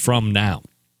 minutes from now.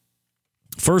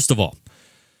 First of all,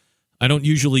 I don't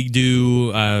usually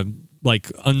do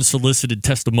like unsolicited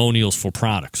testimonials for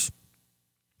products.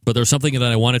 But there's something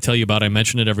that I want to tell you about. I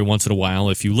mention it every once in a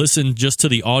while. If you listen just to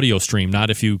the audio stream,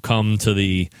 not if you come to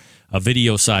the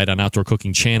video site on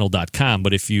OutdoorCookingChannel.com,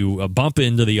 but if you bump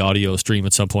into the audio stream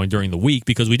at some point during the week,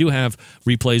 because we do have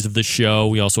replays of this show.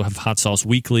 We also have Hot Sauce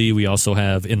Weekly. We also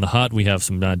have In the Hut. We have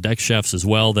some Deck Chefs as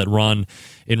well that run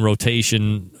in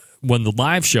rotation when the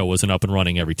live show isn't up and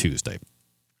running every Tuesday.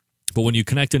 But when you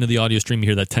connect into the audio stream, you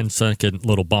hear that 10-second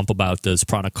little bump about this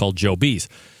product called Joe B's.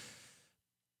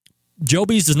 Joe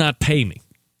B's does not pay me.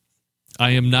 I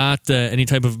am not any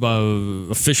type of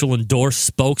official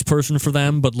endorsed spokesperson for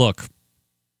them. But look,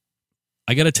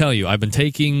 I got to tell you, I've been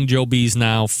taking Joe B's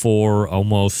now for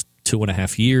almost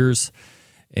 2.5 years.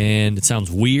 And it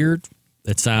sounds weird.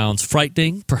 It sounds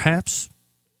frightening, perhaps.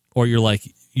 Or you're like,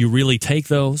 you really take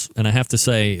those? And I have to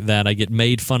say that I get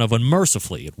made fun of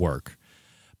unmercifully at work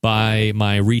by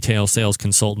my retail sales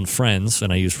consultant friends,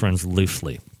 and I use friends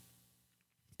loosely.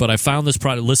 But I found this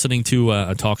product listening to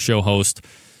a talk show host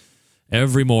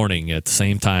every morning at the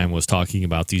same time was talking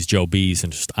about these Joe B's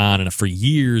and just on, and for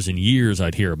years and years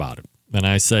I'd hear about it. And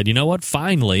I said, you know what?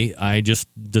 Finally, I just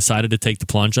decided to take the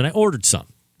plunge, and I ordered some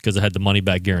because I had the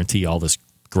money-back guarantee, all this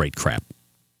great crap.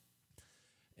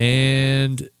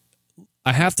 And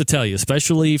I have to tell you,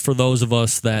 especially for those of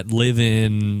us that live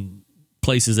in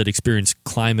places that experience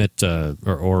climate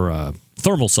or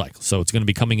thermal cycles. So it's going to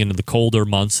be coming into the colder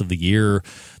months of the year.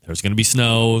 There's going to be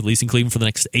snow, at least in Cleveland, for the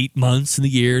next 8 months in the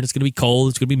year. And it's going to be cold.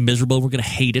 It's going to be miserable. We're going to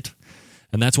hate it.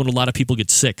 And that's when a lot of people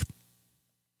get sick.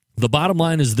 The bottom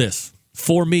line is this.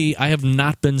 For me, I have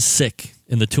not been sick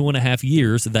in the 2.5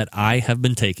 years that I have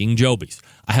been taking Jobies.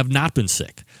 I have not been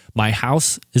sick. My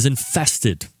house is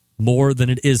infested more than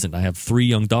it isn't. I have 3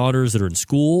 young daughters that are in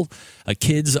school.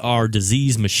 Kids are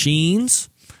disease machines,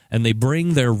 and they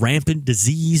bring their rampant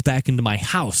disease back into my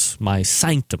house, my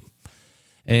sanctum.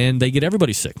 And they get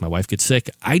everybody sick. My wife gets sick.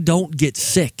 I don't get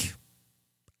sick.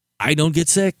 I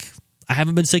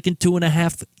haven't been sick in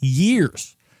 2.5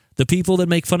 years. The people that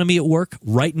make fun of me at work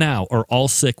right now are all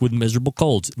sick with miserable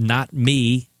colds. Not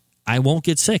me. I won't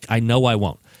get sick. I know I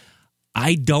won't.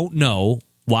 I don't know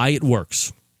why it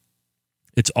works.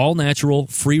 It's all natural,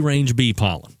 free-range bee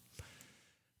pollen.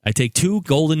 I take 2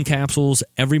 golden capsules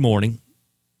every morning.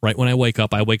 Right when I wake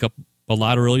up a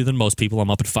lot earlier than most people.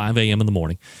 I'm up at 5 a.m. in the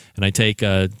morning. And I take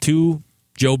 2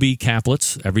 Joe B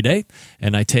caplets every day.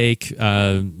 And I take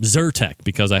Zyrtec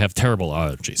because I have terrible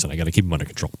allergies and I got to keep them under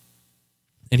control.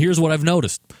 And here's what I've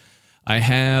noticed. I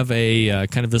have a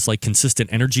kind of this like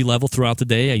consistent energy level throughout the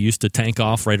day. I used to tank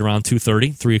off right around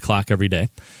 2:30, 3 o'clock every day.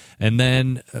 And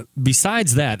then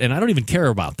besides that, and I don't even care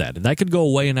about that, and that could go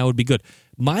away and I would be good.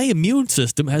 My immune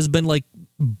system has been like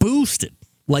boosted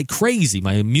like crazy.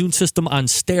 My immune system on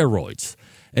steroids.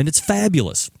 And it's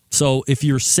fabulous. So if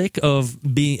you're sick of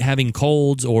having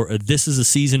colds or this is a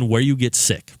season where you get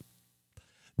sick,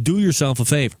 do yourself a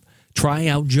favor. Try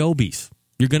out Jobies.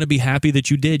 You're going to be happy that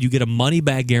you did. You get a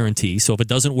money-back guarantee, so if it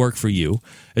doesn't work for you,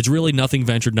 it's really nothing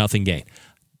ventured, nothing gained.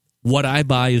 What I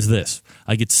buy is this.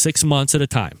 I get 6 months at a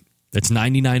time. That's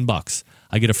 $99.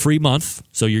 I get a free month,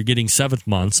 so you're getting 7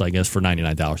 months, I guess, for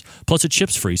 $99. Plus, it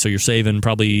ships free, so you're saving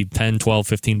probably $10, $12,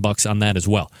 $15 on that as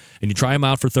well. And you try them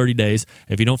out for 30 days.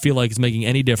 If you don't feel like it's making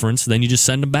any difference, then you just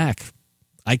send them back.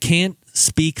 I can't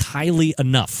speak highly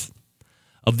enough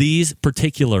of these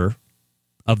particular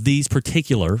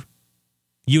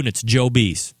units, Joe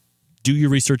B's. Do your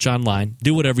research online.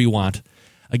 Do whatever you want.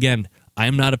 Again, I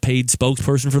am not a paid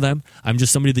spokesperson for them. I'm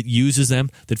just somebody that uses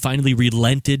them, that finally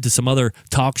relented to some other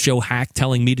talk show hack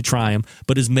telling me to try them,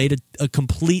 but has made a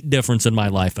complete difference in my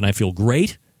life, and I feel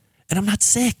great, and I'm not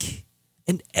sick.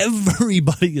 And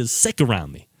everybody is sick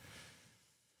around me.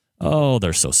 Oh,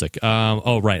 they're so sick.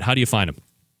 Right. How do you find them?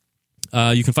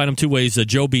 You can find them 2 ways.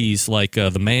 Joe B's, like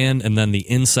the man, and then the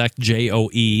insect,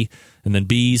 Joe, and then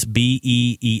bees,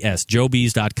 Bees,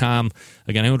 joebees.com.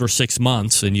 Again, I order 6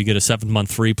 months, and you get a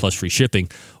 7-month free plus free shipping.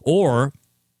 Or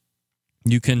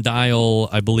you can dial,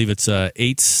 I believe it's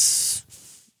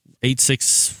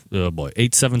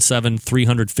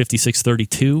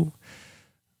 877-300-5632.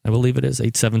 I believe it is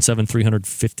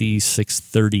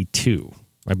 877-300-5632.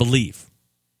 I believe.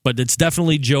 But it's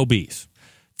definitely Joe B's.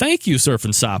 Thank you,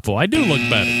 Surfing Sapo. I do look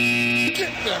better.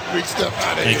 Get that big stuff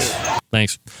out of here.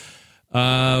 Thanks.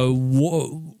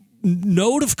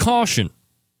 Note of caution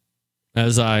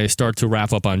as I start to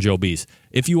wrap up on Joe B's.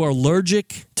 If you are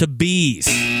allergic to bees,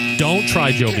 don't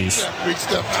try Joe B's. Get that big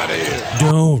stuff out of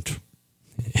here. Don't.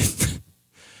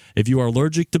 If you are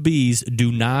allergic to bees,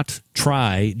 do not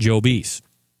try Joe B's.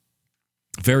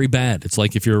 Very bad. It's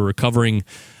like if you're a recovering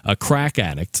crack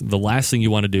addict, the last thing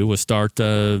you want to do is start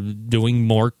doing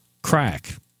more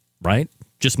crack, right?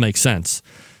 Just makes sense.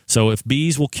 So if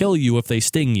bees will kill you if they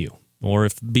sting you, or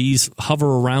if bees hover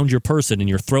around your person and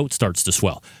your throat starts to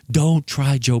swell, don't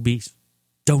try Joe B's.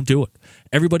 Don't do it.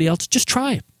 Everybody else, just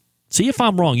try it. See if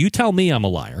I'm wrong. You tell me I'm a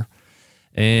liar,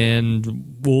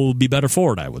 and we'll be better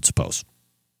for it, I would suppose.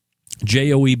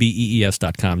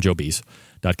 JOEBEES.com, Joe B's.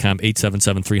 .com,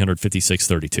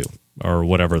 877-300-5632, or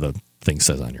whatever the thing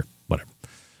says on your whatever.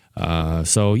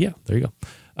 So, yeah, there you go.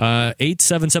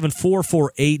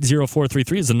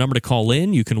 877-448-0433 is the number to call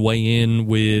in. You can weigh in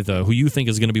with who you think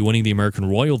is going to be winning the American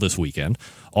Royal this weekend.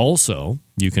 Also,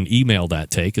 you can email that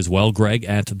take as well, Greg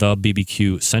at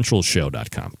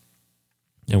thebbqcentralshow.com.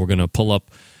 And we're going to pull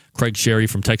up Craig Sherry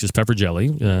from Texas Pepper Jelly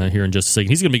here in just a second.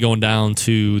 He's going to be going down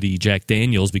to the Jack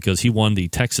Daniels because he won the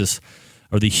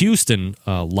Houston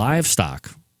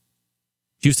Livestock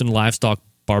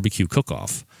Barbecue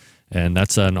Cook-Off. And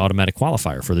that's an automatic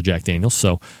qualifier for the Jack Daniels.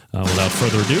 So without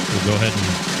further ado, we'll go ahead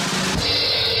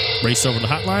and race over the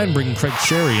hotline, bring Craig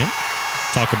Sherry in,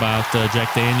 talk about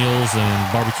Jack Daniels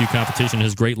and barbecue competition,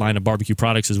 his great line of barbecue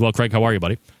products as well. Craig, how are you,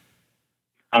 buddy?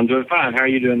 I'm doing fine. How are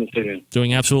you doing this evening?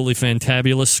 Doing absolutely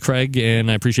fantabulous, Craig, and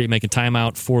I appreciate making time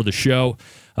out for the show.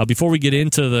 Before we get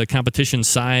into the competition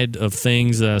side of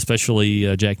things,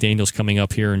 especially Jack Daniels coming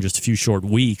up here in just a few short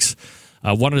weeks,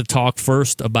 I wanted to talk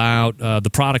first about the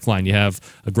product line. You have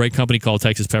a great company called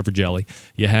Texas Pepper Jelly.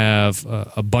 You have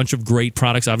a bunch of great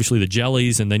products, obviously the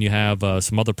jellies, and then you have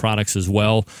some other products as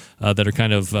well that are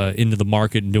kind of into the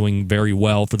market and doing very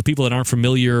well. For the people that aren't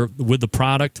familiar with the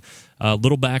product, a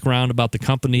little background about the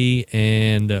company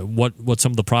and what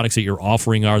some of the products that you're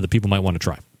offering are that people might want to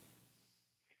try.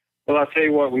 Well, I'll tell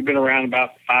you what, we've been around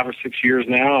about 5 or 6 years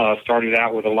now. Started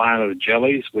out with a line of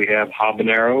jellies. We have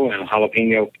habanero and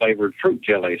jalapeno-flavored fruit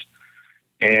jellies.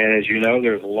 And as you know,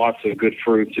 there's lots of good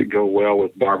fruits that go well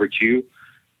with barbecue.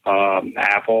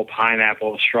 Apple,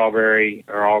 pineapple, strawberry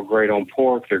are all great on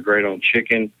pork. They're great on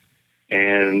chicken.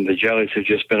 And the jellies have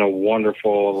just been a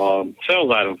wonderful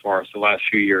sales item for us the last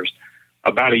few years.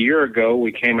 About a year ago,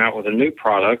 we came out with a new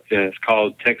product, and it's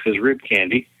called Texas Rib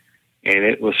Candy. And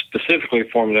it was specifically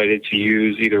formulated to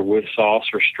use either with sauce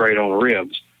or straight on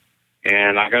ribs.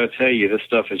 And I got to tell you, this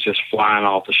stuff is just flying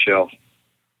off the shelf.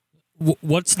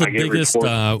 What's the biggest?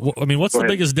 What's the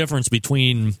biggest difference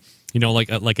between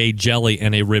like a jelly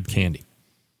and a rib candy?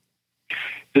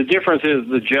 The difference is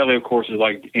the jelly, of course, is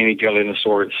like any jelly in the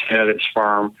store. It's set, it's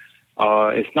firm.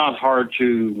 It's not hard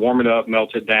to warm it up,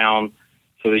 melt it down,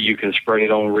 so that you can spread it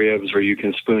on ribs, or you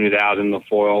can spoon it out in the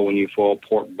foil when you foil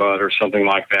pork butt or something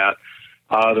like that.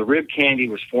 The rib candy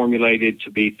was formulated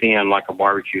to be thin like a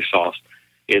barbecue sauce.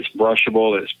 It's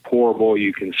brushable, it's pourable,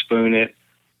 you can spoon it.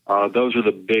 Those are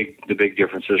the big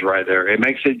differences right there. It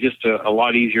makes it just a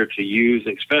lot easier to use,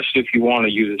 especially if you want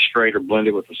to use it straight or blend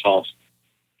it with the sauce.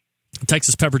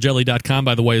 TexasPepperJelly.com,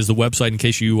 by the way, is the website in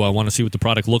case you want to see what the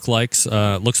product looks like,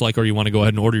 or you want to go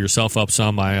ahead and order yourself up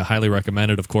some. I highly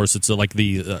recommend it. Of course, it's like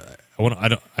the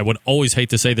I would always hate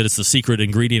to say that it's the secret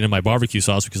ingredient in my barbecue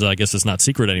sauce because I guess it's not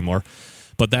secret anymore.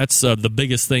 But that's the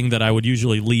biggest thing that I would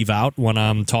usually leave out when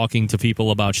I'm talking to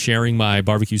people about sharing my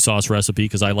barbecue sauce recipe,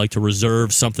 because I like to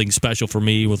reserve something special for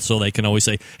me so they can always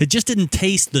say, it just didn't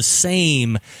taste the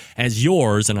same as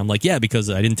yours. And I'm like, yeah, because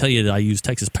I didn't tell you that I use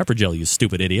Texas Pepper Jelly, you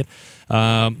stupid idiot.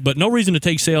 But no reason to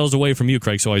take sales away from you,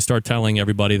 Craig, so I start telling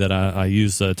everybody that I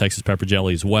use Texas Pepper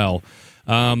Jelly as well.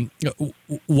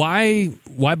 Why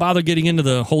bother getting into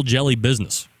the whole jelly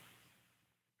business?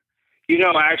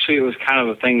 Actually, it was kind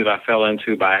of a thing that I fell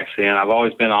into by accident. I've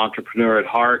always been an entrepreneur at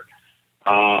heart.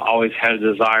 Always had a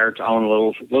desire to own a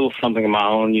little something of my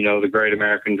own, the great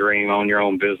American dream, own your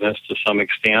own business to some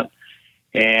extent.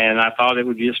 And I thought it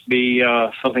would just be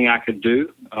something I could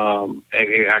do.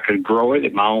 I could grow it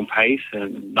at my own pace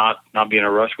and not be in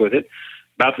a rush with it.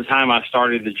 About the time I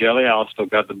started the jelly, I also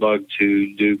got the bug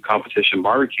to do competition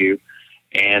barbecue,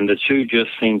 and the two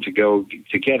just seemed to go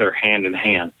together hand in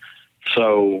hand.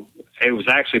 So it was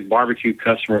actually barbecue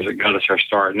customers that got us our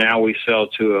start. Now we sell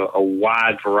to a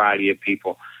wide variety of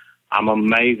people. I'm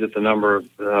amazed at the number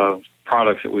of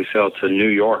products that we sell to New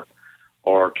York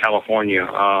or California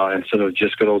instead of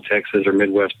just good old Texas or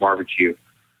Midwest barbecue.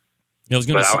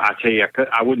 I tell you,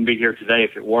 I wouldn't be here today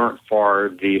if it weren't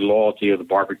for the loyalty of the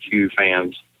barbecue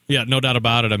fans. Yeah, no doubt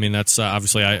about it. I mean, that's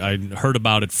obviously I heard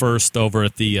about it first over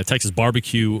at the Texas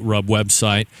Barbecue Rub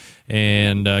website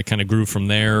and kind of grew from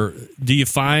there. Do you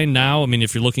find now,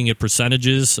 if you're looking at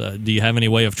percentages, do you have any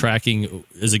way of tracking,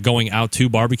 is it going out to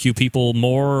barbecue people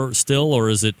more still, or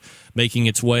is it making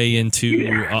its way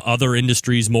into other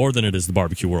industries more than it is the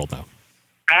barbecue world now?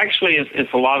 Actually,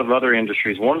 it's a lot of other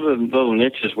industries. One of the little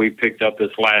niches we picked up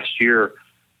this last year,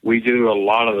 we do a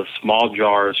lot of the small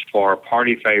jars for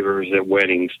party favors at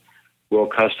weddings. We'll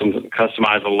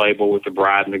customize a label with the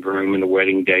bride and the groom and the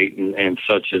wedding date and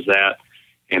such as that.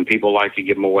 And people like to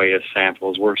give them away as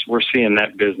samples. We're seeing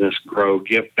that business grow.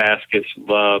 Gift baskets,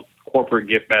 corporate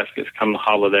gift baskets come the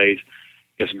holidays.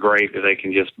 It's great that they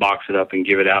can just box it up and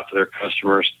give it out to their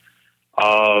customers.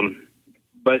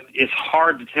 But it's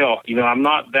hard to tell. I'm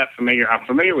not that familiar. I'm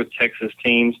familiar with Texas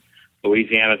teams,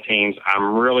 Louisiana teams.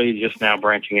 I'm really just now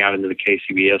branching out into the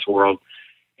KCBS world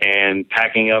and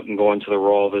packing up and going to the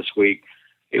Royal this week.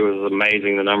 It was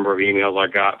amazing the number of emails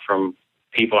I got from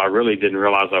people I really didn't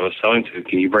realize I was selling to.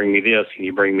 Can you bring me this? Can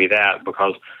you bring me that?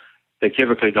 Because they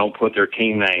typically don't put their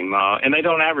team name, and they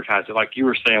don't advertise it. Like you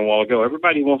were saying a while ago,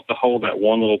 everybody wants to hold that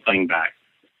one little thing back,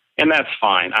 and that's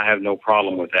fine. I have no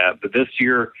problem with that. But this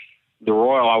year, the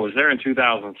Royal, I was there in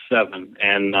 2007,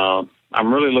 and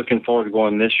I'm really looking forward to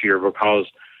going this year because,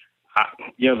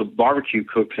 the barbecue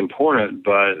cook's important,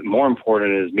 but more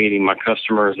important is meeting my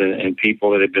customers and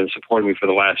people that have been supporting me for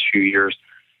the last few years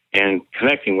and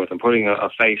connecting with them, putting a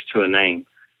face to a name.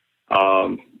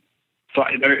 So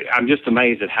I'm just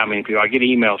amazed at how many people. I get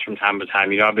emails from time to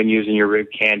time. I've been using your rib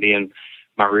candy, and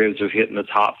my ribs have hit in the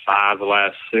top 5 the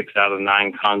last 6 out of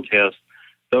 9 contests.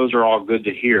 Those are all good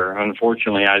to hear.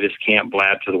 Unfortunately, I just can't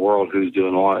blab to the world who's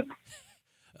doing what.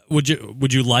 Would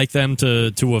you like them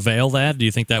to avail that? Do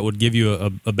you think that would give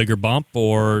you a bigger bump,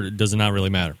 or does it not really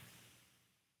matter?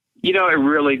 It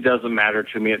really doesn't matter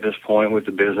to me at this point with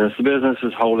the business. The business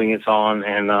is holding its own,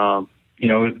 and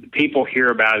people hear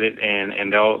about it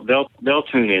and they'll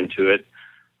tune into it.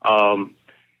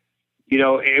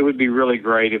 It would be really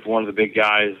great if one of the big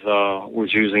guys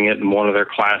was using it in one of their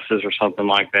classes or something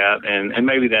like that, and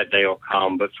maybe that day will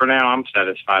come. But for now, I'm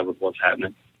satisfied with what's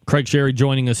happening. Craig Sherry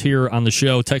joining us here on the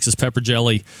show.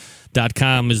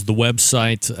 TexasPepperJelly.com is the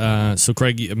website. So,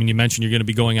 Craig, you mentioned you're going to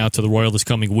be going out to the Royal this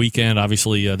coming weekend.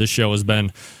 Obviously, this show has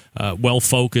been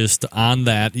well-focused on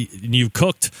that. You've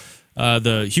cooked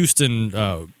the Houston,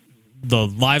 the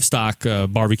livestock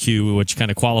barbecue, which kind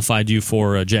of qualified you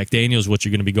for Jack Daniels, which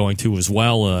you're going to be going to as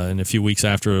well in a few weeks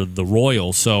after the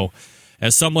Royal. So,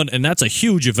 as someone, and that's a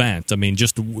huge event.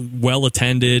 Just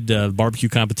well-attended. Barbecue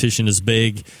competition is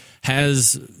big.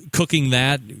 Has cooking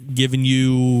that given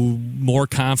you more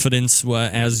confidence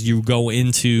as you go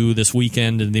into this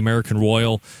weekend in the American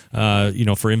Royal, for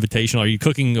Invitational? Are you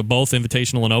cooking both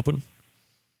Invitational and Open?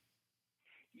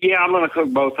 Yeah, I'm going to cook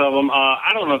both of them. I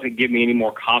don't know if it gives me any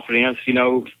more confidence.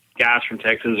 Guys from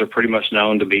Texas are pretty much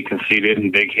known to be conceited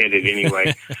and big-headed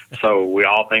anyway, so we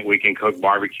all think we can cook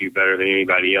barbecue better than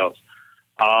anybody else.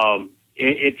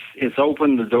 It's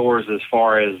opened the doors as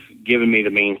far as giving me the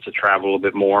means to travel a little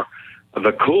bit more.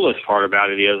 The coolest part about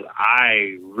it is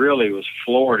I really was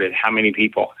floored at how many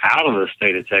people out of the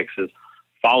state of Texas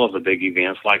follow the big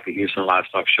events like the Houston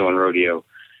Livestock Show and Rodeo.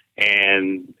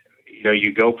 And,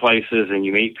 you go places and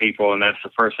you meet people, and that's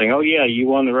the first thing, oh, yeah, you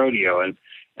won the rodeo. And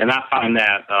I find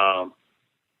that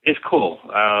it's cool.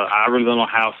 I really don't know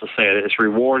how else to say it. It's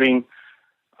rewarding.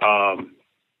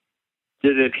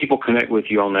 That people connect with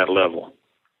you on that level.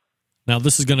 Now,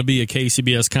 this is going to be a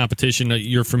KCBS competition.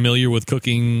 You're familiar with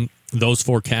cooking those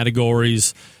 4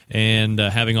 categories and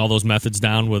having all those methods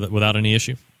down without any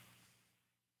issue?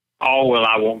 Oh, well,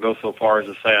 I won't go so far as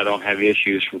to say I don't have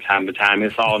issues from time to time.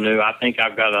 It's all new. I think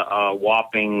I've got a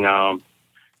whopping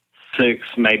 6,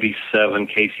 maybe 7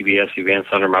 KCBS events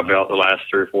under my belt the last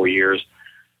 3 or 4 years.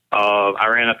 I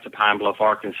ran up to Pine Bluff,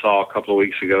 Arkansas a couple of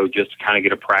weeks ago just to kind of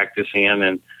get a practice in,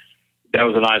 and that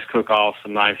was a nice cook-off,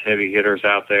 some nice heavy hitters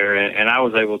out there, and I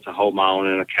was able to hold my own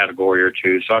in a category or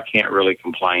 2, so I can't really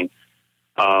complain.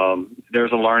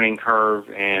 There's a learning curve,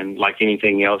 and like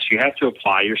anything else, you have to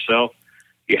apply yourself.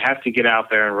 You have to get out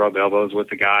there and rub elbows with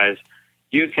the guys.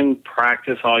 You can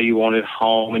practice all you want at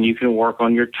home, and you can work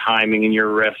on your timing and your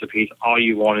recipes all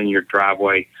you want in your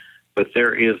driveway, but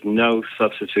there is no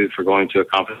substitute for going to a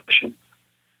competition.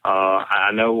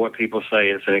 I know what people say,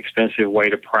 it's an expensive way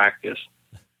to practice.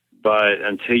 But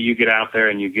until you get out there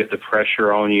and you get the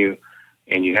pressure on you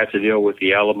and you have to deal with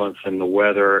the elements and the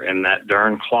weather and that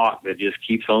darn clock that just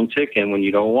keeps on ticking when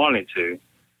you don't want it to,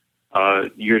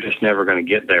 you're just never going to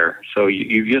get there. So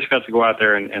you've just got to go out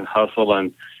there and hustle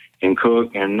and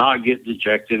cook and not get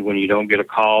dejected when you don't get a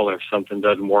call or if something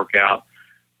doesn't work out,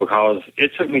 because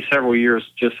it took me several years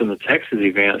just in the Texas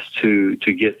events to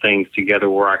get things together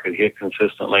where I could hit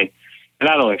consistently. And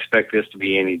I don't expect this to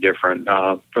be any different.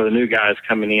 For the new guys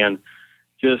coming in,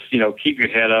 just, keep your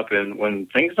head up. And when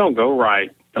things don't go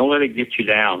right, don't let it get you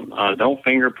down. Don't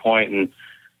finger point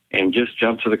and just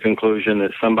jump to the conclusion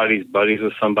that somebody's buddies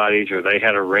with somebody's or they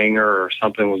had a ringer or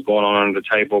something was going on under the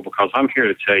table, because I'm here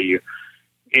to tell you,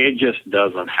 it just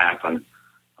doesn't happen.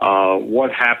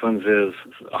 What happens is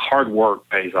hard work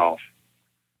pays off.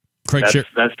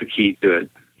 That's the key to it.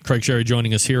 Craig Sherry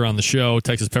joining us here on the show,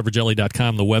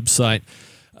 TexasPepperJelly.com, the website.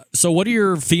 So what are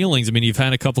your feelings? You've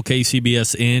had a couple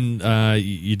KCBS in.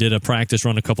 You did a practice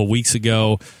run a couple weeks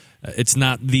ago. It's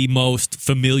not the most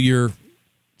familiar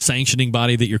sanctioning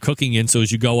body that you're cooking in, so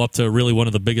as you go up to really one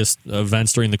of the biggest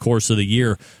events during the course of the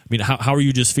year, how are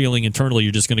you just feeling internally?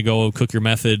 You're just going to go cook your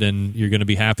method and you're going to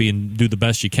be happy and do the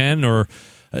best you can? Or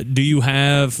do you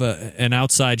have an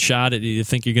outside shot at you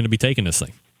think you're going to be taking this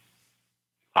thing?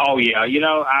 Oh, yeah.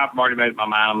 I've already made up my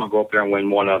mind. I'm going to go up there and win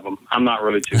one of them. I'm not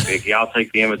really too picky. I'll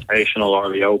take the Invitational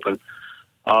or the Open.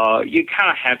 You kind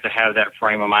of have to have that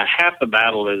frame of mind. Half the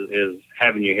battle is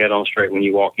having your head on straight when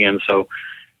you walk in. So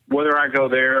whether I go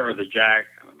there or the Jack,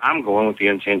 I'm going with the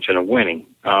intention of winning.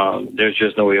 There's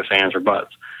just no ifs, ands, or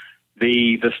buts.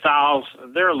 The styles,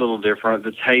 they're a little different.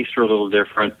 The tastes are a little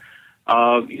different.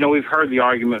 We've heard the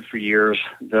argument for years,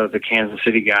 the Kansas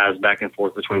City guys back and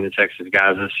forth between the Texas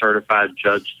guys, a certified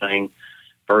judge thing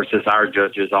versus our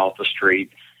judges off the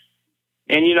street.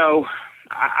 And,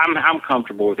 I'm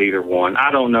comfortable with either one.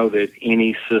 I don't know that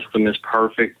any system is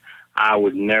perfect. I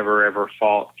would never, ever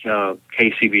fault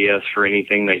KCBS for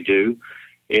anything they do.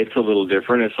 It's a little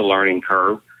different. It's a learning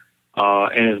curve.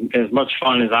 And as much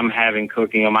fun as I'm having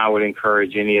cooking them, I would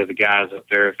encourage any of the guys up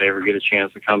there, if they ever get a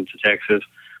chance to come to Texas,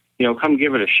 come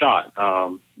give it a shot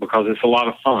because it's a lot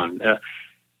of fun.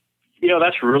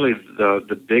 That's really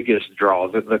the biggest draw.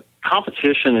 The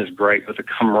competition is great, but the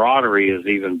camaraderie is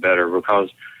even better because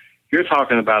you're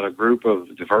talking about a group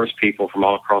of diverse people from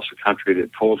all across the country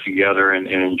that pull together and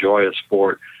enjoy a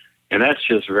sport, and that's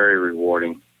just very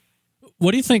rewarding.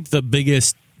 What do you think the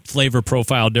biggest flavor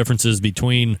profile differences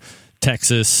between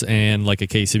Texas and like a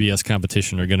KCBS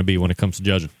competition are going to be when it comes to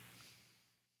judging?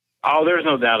 Oh, there's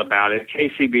no doubt about it.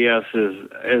 KCBS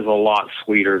is a lot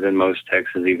sweeter than most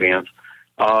Texas events.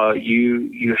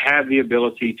 You have the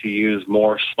ability to use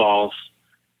more sauce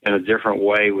in a different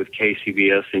way with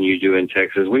KCBS than you do in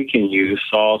Texas. We can use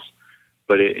sauce,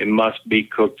 but it must be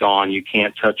cooked on. You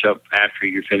can't touch up after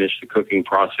you finish the cooking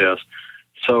process.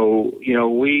 So,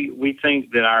 we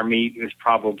think that our meat is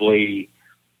probably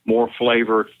more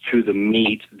flavor to the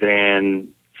meat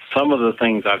than some of the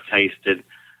things I've tasted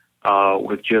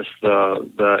with just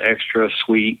the extra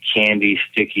sweet, candy,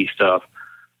 sticky stuff.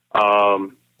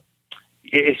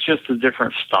 It's just a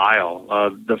different style.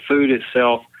 The food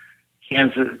itself,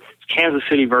 Kansas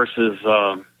City versus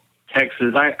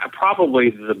Texas,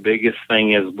 probably the biggest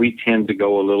thing is we tend to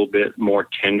go a little bit more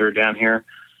tender down here.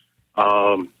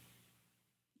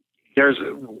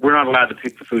 We're not allowed to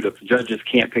pick the food up. The judges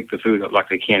can't pick the food up like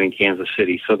they can in Kansas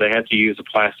City, so they have to use a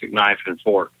plastic knife and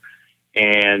fork.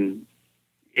 And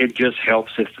it just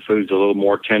helps if the food's a little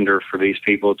more tender for these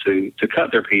people to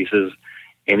cut their pieces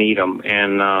and eat them.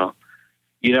 And,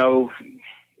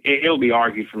 it'll be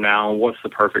argued from now on what's the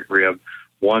perfect rib.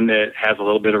 One that has a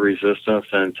little bit of resistance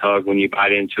and tug when you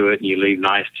bite into it and you leave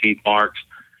nice teeth marks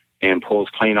and pulls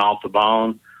clean off the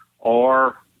bone,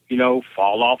 or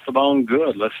fall off the bone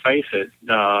good. Let's face it.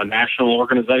 A national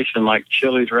organization like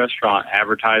Chili's restaurant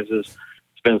advertises,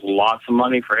 spends lots of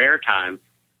money for airtime,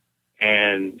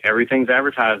 and everything's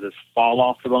advertised as fall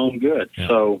off the bone good. Yeah.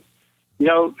 So,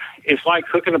 it's like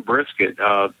cooking a brisket.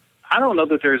 I don't know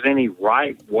that there's any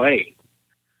right way.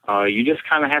 You just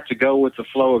kind of have to go with the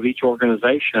flow of each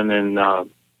organization and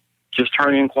just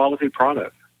turn in quality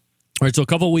product. All right, so a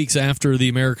couple of weeks after the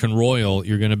American Royal,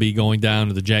 you're going to be going down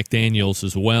to the Jack Daniels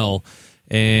as well.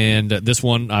 And this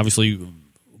one, obviously,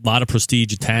 a lot of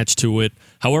prestige attached to it.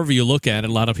 However you look at it,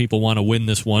 a lot of people want to win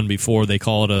this one before they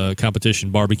call it a competition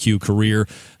barbecue career.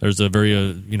 There's a very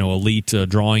elite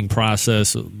drawing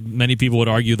process. Many people would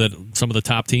argue that some of the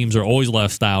top teams are always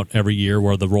left out every year,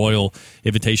 where the Royal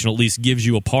Invitational at least gives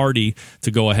you a party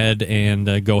to go ahead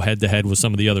and go head-to-head with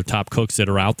some of the other top cooks that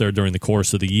are out there during the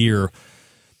course of the year.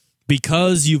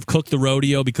 Because you've cooked the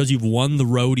rodeo, because you've won the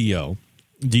rodeo,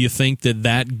 do you think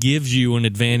that gives you an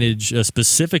advantage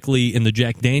specifically in the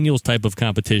Jack Daniels type of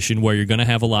competition where you're going to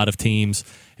have a lot of teams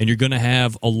and you're going to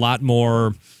have a lot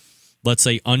more, let's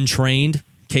say, untrained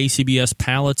KCBS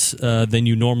palates than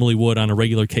you normally would on a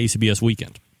regular KCBS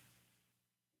weekend?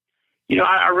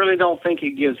 I really don't think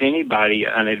it gives anybody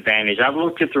an advantage. I've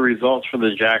looked at the results for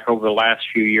the Jack over the last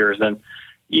few years, and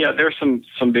yeah, there's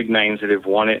some big names that have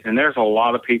won it, and there's a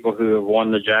lot of people who have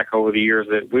won the Jack over the years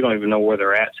that we don't even know where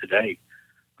they're at today.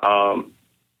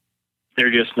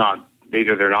 They're just not,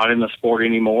 either they're not in the sport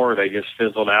anymore, or they just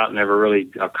fizzled out and never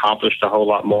really accomplished a whole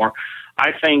lot more.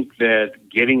 I think that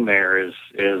getting there is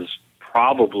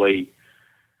probably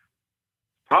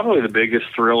the biggest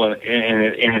thrill in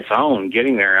its own,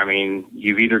 getting there. I mean,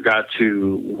 you've either got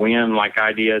to win like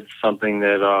I did, something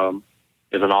that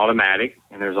is an automatic,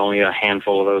 and there's only a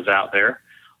handful of those out there,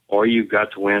 or you've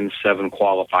got to win 7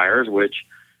 qualifiers, which,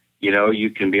 you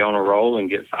can be on a roll and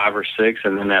get 5 or 6,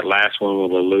 and then that last one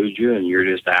will elude you, and you're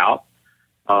just out.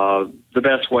 The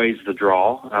best way is the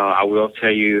draw. I will tell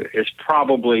you, it's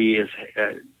probably is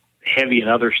heavy in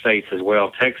other states as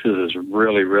well. Texas is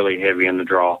really, really heavy in the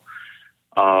draw.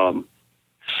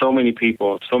 So many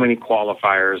people, so many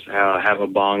qualifiers have a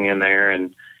bung in there,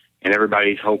 and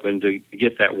everybody's hoping to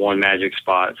get that one magic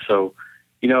spot. So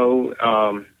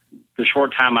The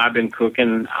short time I've been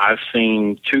cooking, I've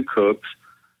seen 2 cooks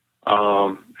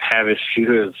have as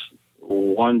few as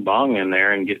 1 bung in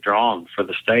there and get drawn for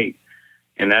the state,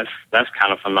 and that's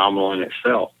kind of phenomenal in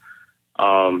itself.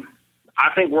 I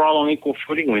think we're all on equal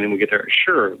footing when we get there.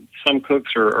 Sure, some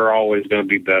cooks are always going to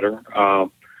be better,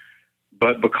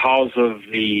 but because of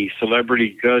the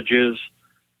celebrity judges,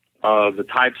 the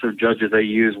types of judges they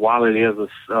use, while it is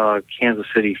a Kansas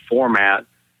City format,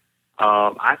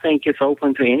 I think it's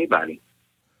open to anybody.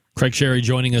 Craig Sherry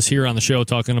joining us here on the show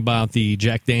talking about the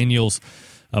Jack Daniel's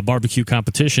barbecue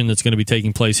competition that's going to be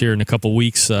taking place here in a couple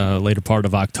weeks, later part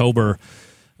of October.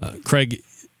 Craig,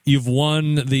 you've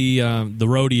won the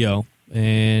rodeo,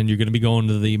 and you're going to be going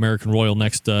to the American Royal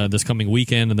next this coming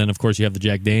weekend, and then, of course, you have the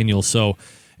Jack Daniel's. So,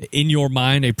 in your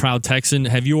mind, a proud Texan,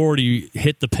 have you already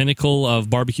hit the pinnacle of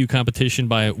barbecue competition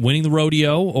by winning the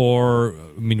rodeo, or,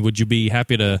 would you be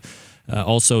happy to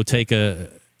also take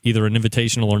either an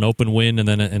invitational or an open win and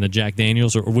then a Jack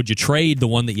Daniel's, or would you trade the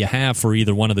one that you have for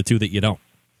either one of the 2 that you don't?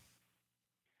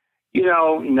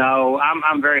 No,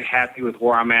 I'm very happy with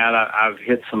where I'm at. I've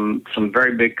hit some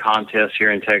very big contests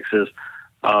here in Texas.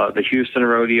 The Houston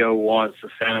Rodeo once, the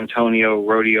San Antonio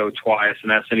Rodeo twice,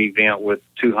 and that's an event with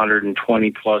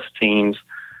 220 plus teams,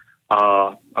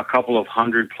 a couple of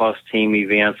 100+ team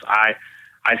events. I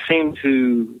seem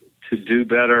to do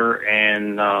better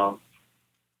and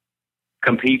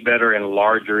compete better in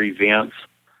larger events.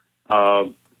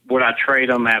 Would I trade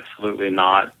them? Absolutely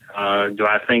not. Do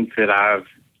I think that I've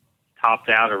topped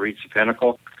out or reached the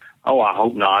pinnacle? Oh, I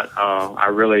hope not. I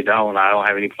really don't. I don't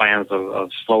have any plans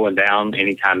of slowing down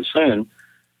anytime soon.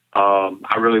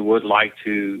 I really would like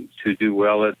to do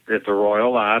well at the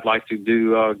Royal. I'd like to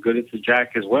do good at the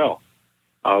Jack as well.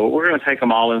 We're going to take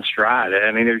them all in stride.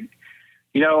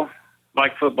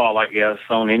 Like football, I guess,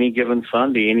 on any given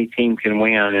Sunday, any team can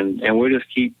win, and we'll just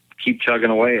keep chugging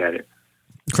away at it.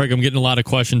 Craig, I'm getting a lot of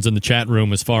questions in the chat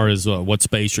room as far as what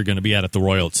space you're going to be at the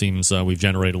Royal. It seems we've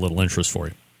generated a little interest for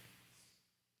you.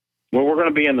 Well, we're going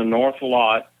to be in the north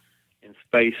lot in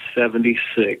space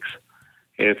 76.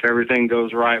 If everything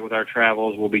goes right with our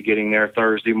travels, we'll be getting there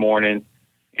Thursday morning,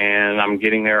 and I'm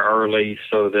getting there early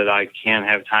so that I can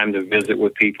have time to visit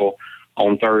with people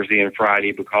on Thursday and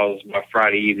Friday, because by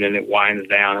Friday evening it winds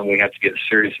down and we have to get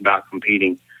serious about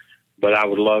competing. But I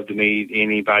would love to meet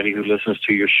anybody who listens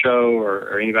to your show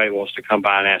or anybody who wants to come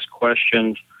by and ask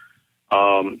questions.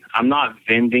 I'm not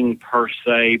vending per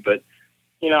se, but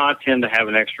I tend to have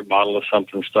an extra bottle of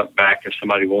something stuck back if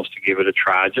somebody wants to give it a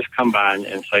try. Just come by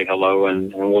and say hello,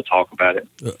 and we'll talk about it.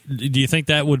 Do you think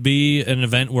that would be an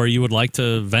event where you would like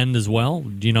to vend as well?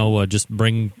 Just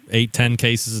bring 8-10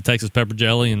 cases of Texas pepper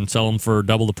jelly and sell them for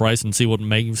double the price and see what you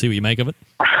make of it?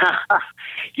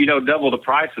 Double the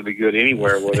price would be good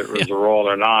anywhere, whether it was a Royal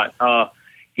or not.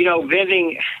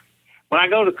 Vending, when I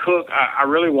go to cook, I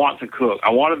really want to cook.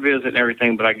 I want to visit and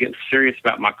everything, but I get serious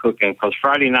about my cooking, because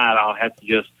Friday night I'll have to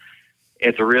just,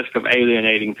 at the risk of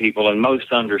alienating people, and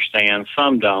most understand,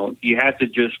 some don't, you have to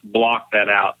just block that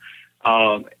out.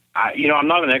 I'm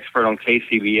not an expert on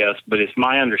KCBS, but it's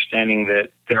my understanding that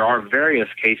there are various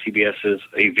KCBS's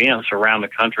events around the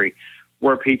country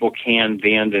where people can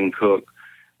vend and cook.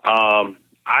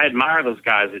 I admire those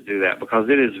guys that do that, because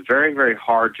it is very, very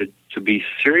hard to be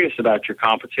serious about your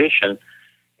competition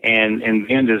and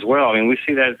vend as well. We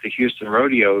see that at the Houston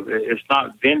Rodeo. It's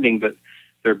not vending, but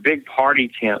they're big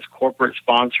party tents, corporate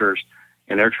sponsors,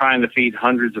 and they're trying to feed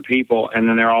hundreds of people, and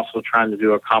then they're also trying to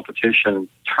do a competition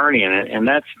turn-in, and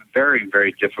that's very,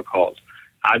 very difficult.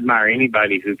 I admire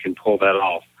anybody who can pull that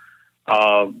off.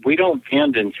 We don't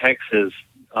vend in Texas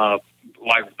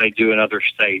like they do in other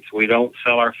states. We don't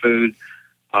sell our food.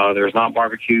 There's not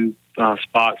barbecue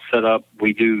spots set up.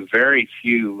 We do very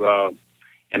few.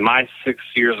 In my 6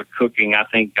 years of cooking, I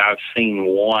think I've seen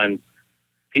one.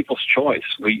 People's choice.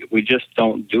 We just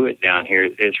don't do it down here.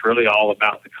 It's really all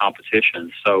about the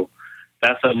competition. So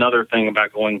that's another thing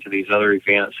about going to these other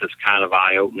events that's kind of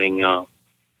eye-opening.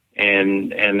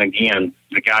 And again,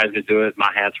 the guys that do it,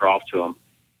 my hats are off to them.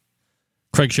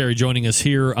 Craig Sherry joining us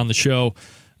here on the show.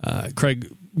 Craig,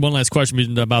 one last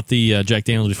question about the Jack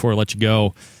Daniel's before I let you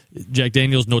go. Jack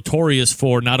Daniel's notorious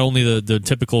for not only the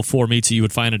typical 4 meats that you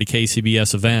would find at a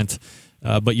KCBS event,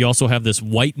 but you also have this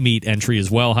white meat entry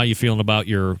as well. How are you feeling about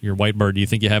your white bird? Do you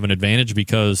think you have an advantage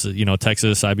because,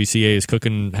 Texas IBCA is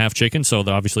cooking half chicken, so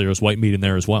obviously there's white meat in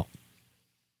there as well?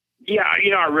 Yeah,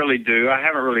 I really do. I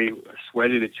haven't really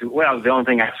sweated it too well. The only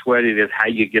thing I sweated is how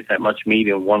you get that much meat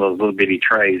in one of those little bitty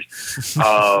trays.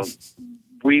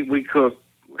 We cook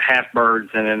half birds,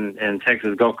 and in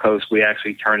Texas Gulf Coast, we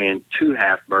actually turn in 2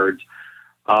 half birds.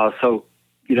 So,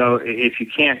 if you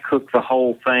can't cook the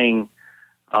whole thing,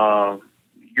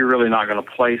 you're really not going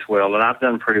to place well. And I've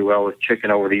done pretty well with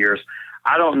chicken over the years.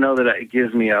 I don't know that it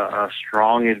gives me a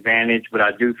strong advantage, but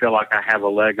I do feel like I have a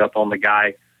leg up on the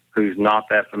guy who's not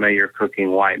that familiar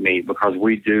cooking white meat, because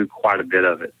we do quite a bit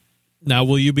of it. Now,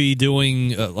 will you be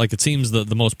doing, like it seems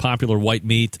the most popular white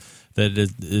meat that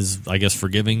is, I guess,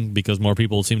 forgiving because more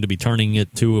people seem to be turning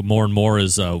it to more and more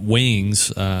as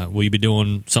wings. Will you be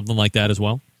doing something like that as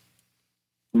well?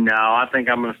 No, I think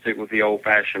I'm going to stick with the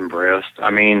old-fashioned breast.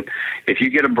 I mean, if you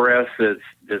get a breast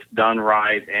that's done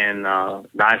right and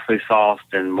nicely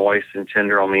sauced and moist and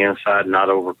tender on the inside, not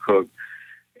overcooked,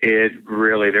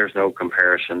 there's no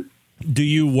comparison. Do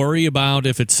you worry about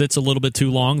if it sits a little bit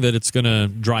too long that it's going to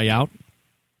dry out?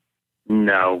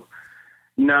 No.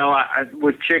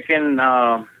 With chicken,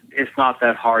 it's not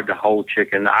that hard to hold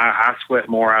chicken. I sweat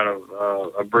more out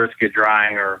of a brisket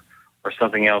drying or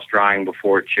something else drying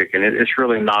before chicken. It's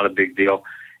really not a big deal.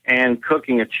 And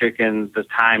cooking a chicken, the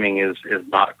timing is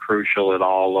not crucial at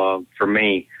all for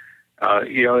me.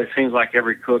 It seems like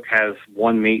every cook has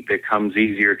one meat that comes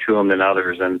easier to them than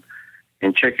others, and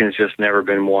chicken's just never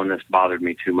been one that's bothered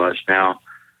me too much. Now,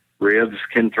 ribs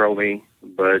can throw me,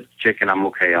 but chicken I'm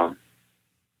okay on.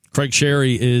 Craig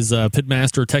Sherry is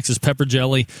pitmaster, Texas Pepper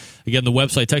Jelly. Again, the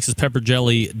website,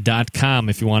 texaspepperjelly.com,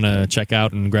 if you want to check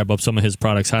out and grab up some of his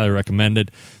products. Highly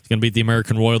recommended. It's going to be at the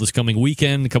American Royal this coming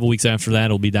weekend. A couple weeks after that,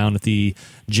 it'll be down at the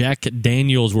Jack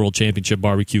Daniels World Championship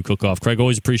Barbecue Cook-Off. Craig,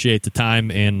 always appreciate the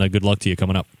time, and good luck to you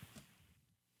coming up.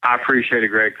 I appreciate it,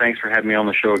 Greg. Thanks for having me on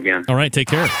the show again. All right, take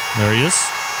care. There he is.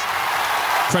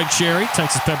 Craig Sherry,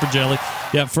 Texas Pepper Jelly.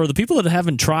 Yeah, for the people that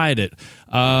haven't tried it,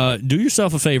 do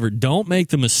yourself a favor. Don't make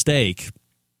the mistake.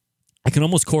 I can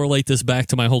almost correlate this back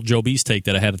to my whole Joe Beefsteak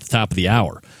that I had at the top of the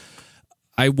hour.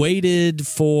 I waited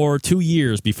for 2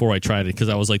 years before I tried it because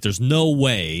I was like, there's no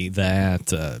way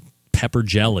that pepper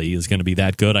jelly is going to be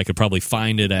that good. I could probably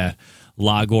find it at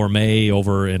La Gourmet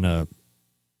over in a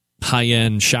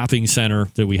high-end shopping center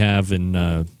that we have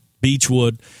in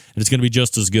Beechwood, and it's going to be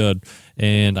just as good.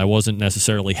 And I wasn't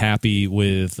necessarily happy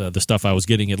with the stuff I was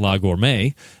getting at La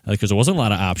Gourmet because there wasn't a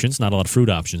lot of options, not a lot of fruit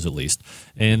options at least.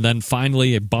 And then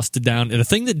finally it busted down. And the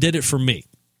thing that did it for me,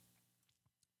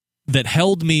 that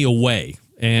held me away,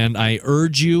 and I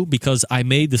urge you because I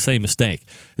made the same mistake,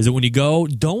 is that when you go,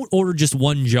 don't order just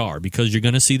one jar because you're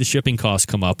going to see the shipping costs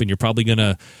come up and you're probably going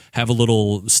to have a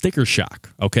little sticker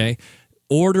shock, okay?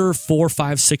 Order 4,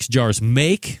 5, 6 jars.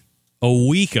 Make a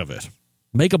week of it.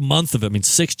 Make a month of it. I mean,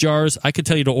 6 jars. I could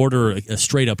tell you to order a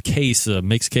straight-up case, a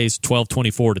mixed case, 12,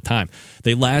 24 at a time.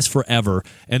 They last forever,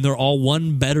 and they're all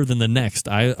one better than the next.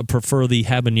 I prefer the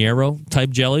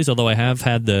habanero-type jellies, although I have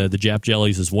had the Jap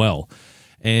jellies as well.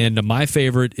 And my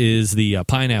favorite is the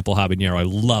pineapple habanero. I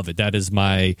love it. That is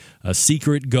my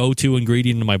secret go-to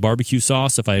ingredient in my barbecue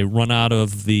sauce. If I run out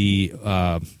of the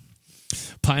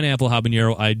pineapple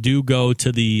habanero, I do go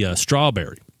to the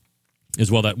strawberry as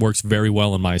well. That works very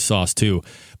well in my sauce too.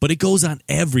 But it goes on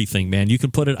everything, man. You can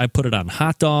put it. I put it on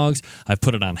hot dogs. I've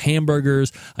put it on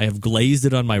hamburgers. I have glazed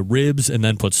it on my ribs and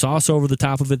then put sauce over the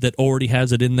top of it that already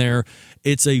has it in there.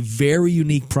 It's a very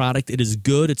unique product. It is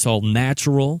good. It's all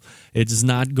natural. It is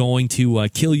not going to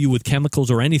kill you with chemicals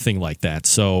or anything like that.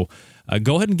 So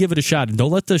go ahead and give it a shot, and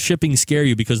don't let the shipping scare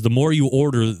you, because the more you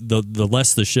order, the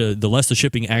less the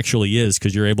shipping actually is,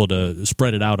 because you're able to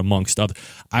spread it out amongst other.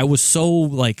 I was so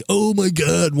like, oh my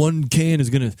God, one can is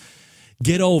gonna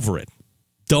get over it.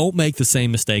 Don't make the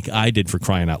same mistake I did, for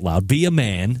crying out loud. Be a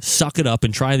man, suck it up,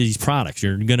 and try these products.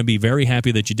 You're going to be very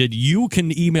happy that you did. You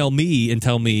can email me and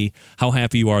tell me how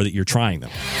happy you are that you're trying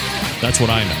them. That's what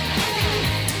I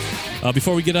know.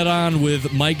 Before we get it on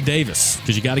with Mike Davis,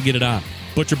 because you got to get it on.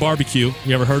 Butcher Barbecue,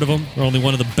 you ever heard of them? They're only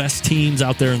one of the best teams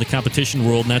out there in the competition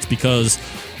world, and that's because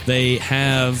they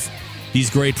have these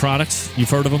great products. You've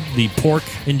heard of them, the pork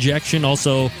injection,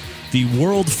 also the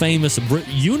world-famous,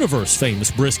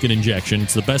 universe-famous brisket injection.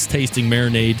 It's the best-tasting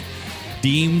marinade,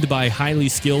 deemed by highly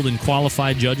skilled and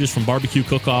qualified judges from Barbecue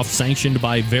Cook-Off, sanctioned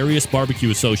by various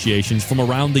barbecue associations from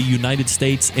around the United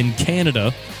States and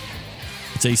Canada.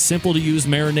 It's a simple-to-use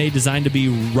marinade designed to be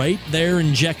right there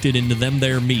injected into them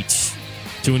there meats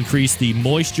to increase the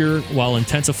moisture while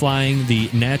intensifying the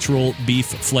natural beef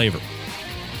flavor.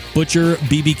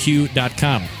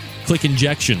 ButcherBBQ.com. Click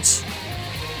injections.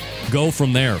 Go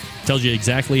from there. Tells you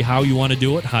exactly how you want to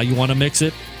do it, how you want to mix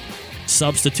it,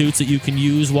 substitutes that you can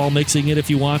use while mixing it if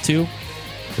you want to.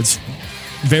 It's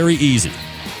very easy.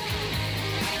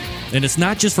 And it's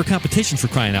not just for competition, for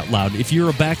crying out loud. If you're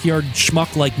a backyard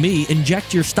schmuck like me,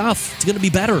 inject your stuff. It's going to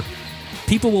be better.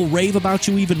 people will rave about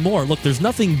you even more. Look, there's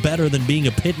nothing better than being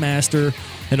a pitmaster,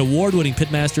 an award-winning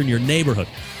pitmaster in your neighborhood.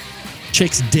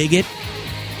 Chicks dig it.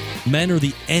 Men are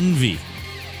the envy.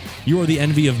 You are the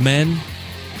envy of men.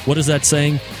 What is that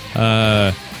saying?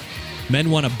 Men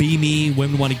want to be me,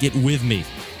 women want to get with me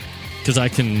because I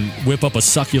can whip up a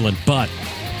succulent butt.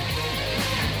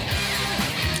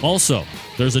 Also,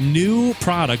 there's a new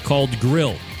product called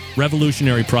Grill.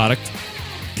 Revolutionary product.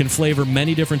 Can flavor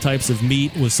many different types of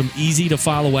meat with some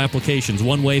easy-to-follow applications.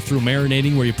 One way through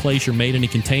marinating, where you place your meat in a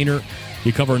container.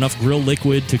 You cover enough grill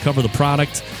liquid to cover the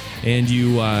product, and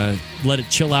you let it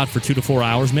chill out for 2 to 4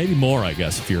 hours, maybe more, I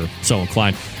guess, if you're so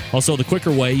inclined. Also, the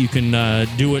quicker way, you can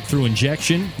do it through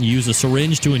injection. You use a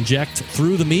syringe to inject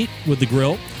through the meat with the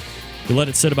grill. You let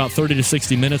it sit about 30 to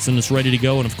 60 minutes, and it's ready to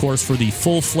go. And, of course, for the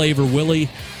full flavor Willie,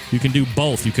 you can do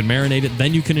both. You can marinate it,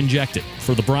 then you can inject it.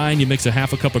 For the brine, you mix a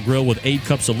half a cup of grill with 8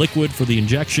 cups of liquid. For the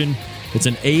injection, it's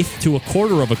an eighth to a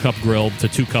quarter of a cup grilled to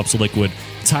 2 cups of liquid.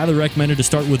 It's highly recommended to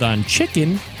start with on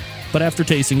chicken, but after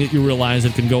tasting it, you realize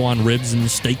it can go on ribs and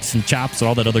steaks and chops and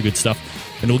all that other good stuff.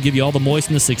 And it will give you all the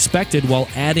moistness expected while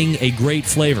adding a great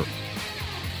flavor.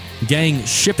 Gang,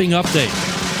 shipping update.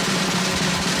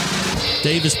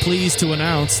 Dave is pleased to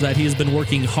announce that he has been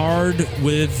working hard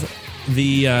with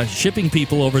the shipping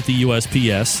people over at the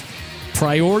USPS.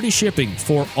 Priority shipping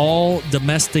for all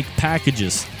domestic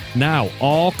packages. Now,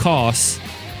 all costs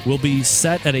will be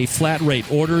set at a flat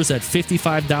rate. Orders at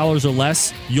 $55 or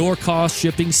less. Your cost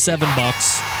shipping $7.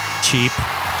 Cheap.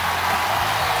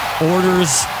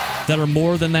 Orders that are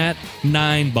more than that,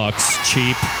 $9.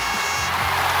 Cheap.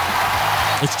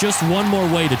 It's just one more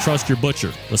way to trust your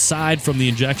butcher. Aside from the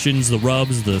injections, the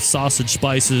rubs, the sausage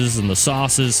spices, and the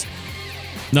sauces.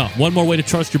 No, one more way to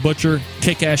trust your butcher.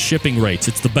 Kick-ass shipping rates.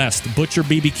 It's the best.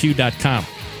 ButcherBBQ.com.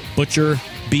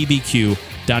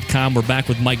 ButcherBBQ.com. We're back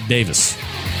with Mike Davis.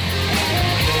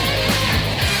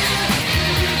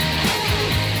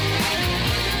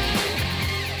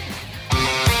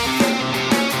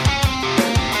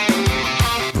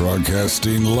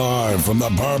 Broadcasting live from the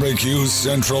Barbecue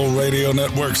Central Radio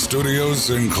Network studios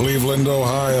in Cleveland,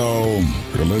 Ohio.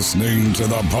 You're listening to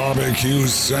the Barbecue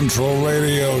Central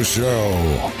Radio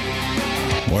Show.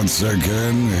 Once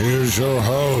again, here's your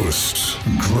host,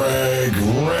 Greg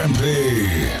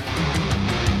Rempe.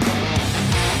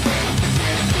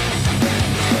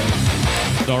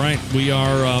 All right, we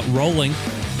are rolling,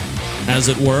 as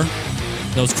it were.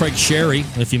 That was Craig Sherry,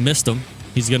 if you missed him.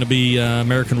 He's going to be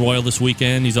American Royal this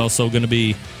weekend. He's also going to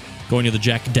be going to the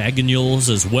Jack Daniels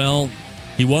as well.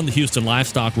 He won the Houston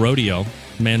Livestock Rodeo.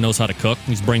 Man knows how to cook.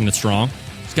 He's bringing it strong.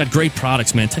 He's got great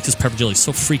products, man. Texas Pepper Jelly is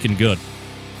so freaking good.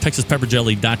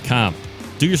 TexasPepperJelly.com.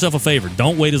 Do yourself a favor.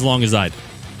 Don't wait as long as I did.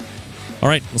 All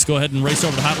right, let's go ahead and race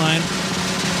over the hotline.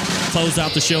 Close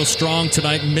out the show strong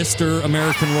tonight. Mr.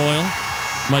 American Royal,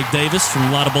 Mike Davis from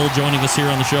Lotta Bull joining us here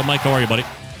on the show. Mike, how are you, buddy?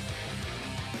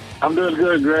 I'm doing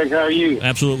good, Greg. How are you?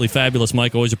 Absolutely fabulous,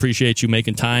 Mike. Always appreciate you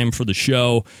making time for the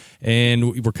show.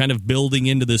 And we're kind of building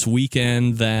into this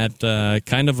weekend that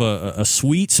kind of a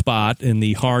sweet spot in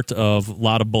the heart of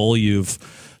Lotta Bull. You've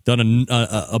done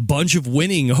a bunch of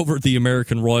winning over at the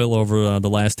American Royal over the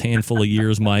last handful of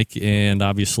years, Mike, and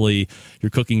obviously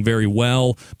you're cooking very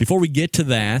well. Before we get to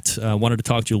that, I wanted to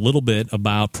talk to you a little bit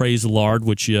about Praise the Lard,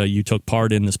 which you took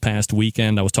part in this past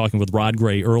weekend. I was talking with Rod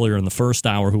Gray earlier in the first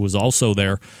hour, who was also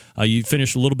there. You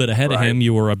finished a little bit ahead of him.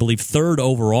 You were, I believe, third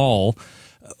overall.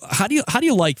 How do you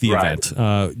like the event?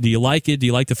 Do you like it? Do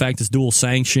you like the fact it's dual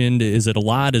sanctioned? Is it a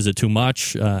lot? Is it too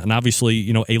much? And obviously,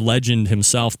 you know, a legend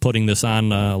himself putting this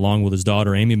on along with his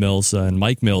daughter Amy Mills and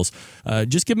Mike Mills.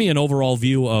 Just give me an overall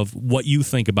view of what you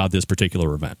think about this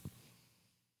particular event.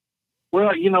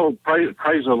 Well, you know,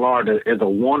 Praise the Lord is a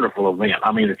wonderful event.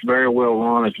 I mean, it's very well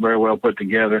run. It's very well put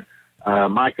together.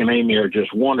 Mike and Amy are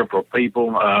just wonderful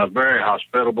people, very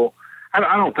hospitable.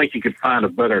 I don't think you could find a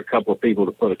better couple of people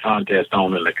to put a contest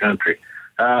on in the country.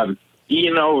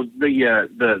 You know,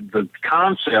 the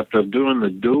concept of doing the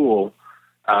duel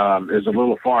is a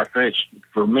little far-fetched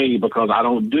for me because I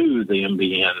don't do the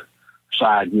MBN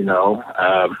side, you know.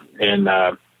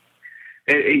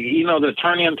 You know, the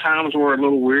turn-in times were a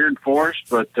little weird for us,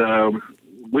 but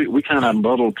we kind of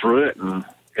muddled through it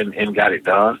and got it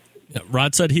done.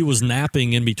 Rod said he was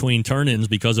napping in between turn-ins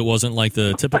because it wasn't like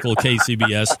the typical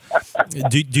KCBS.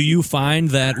 Do you find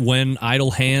that when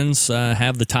idle hands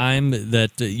have the time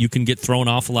that you can get thrown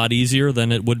off a lot easier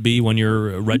than it would be when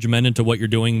you're regimented to what you're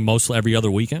doing mostly every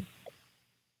other weekend?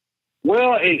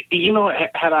 Well, you know,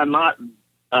 had I not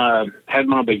had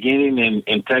my beginning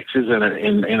in Texas in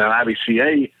an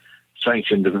IBCA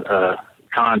sanctioned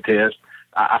contest,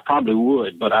 I probably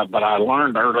would. But I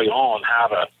learned early on how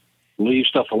to leave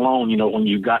stuff alone, when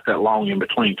you've got that long in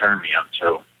between turn in.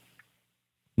 So,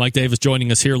 Mike Davis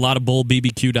joining us here.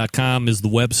 LottaBullBBQ.com is the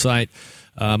website.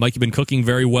 Mike, you've been cooking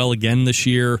very well again this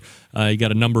year. You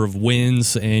got a number of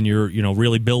wins, and you're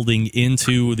really building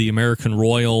into the American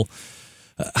Royal.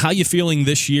 How you feeling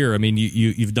this year? I mean,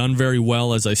 you've done very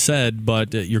well, as I said,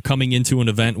 but you're coming into an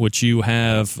event which you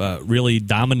have really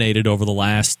dominated over the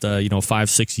last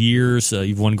 5-6 years.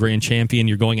 You've won Grand Champion.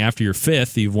 You're going after your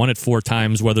 5th. You've won it 4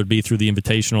 times, whether it be through the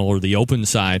Invitational or the Open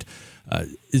side.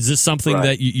 Is this something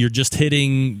that you're just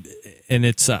hitting, and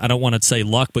it's I don't want to say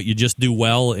luck, but you just do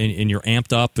well, and you're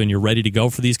amped up and you're ready to go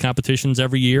for these competitions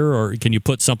every year, or can you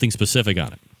put something specific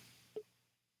on it?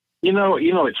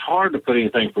 It's hard to put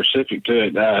anything specific to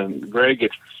it, Greg.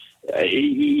 It's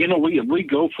we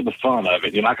go for the fun of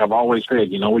it. Like I've always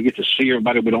said, we get to see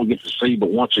everybody we don't get to see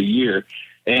but once a year,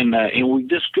 and we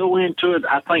just go into it,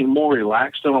 I think, more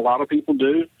relaxed than a lot of people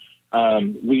do.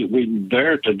 We're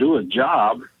there to do a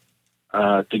job,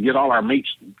 to get all our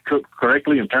meats cooked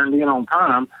correctly and turned in on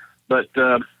time. But,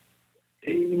 for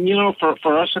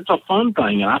us, it's a fun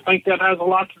thing, and I think that has a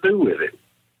lot to do with it.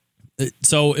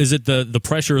 So is it the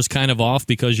pressure is kind of off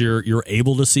because you're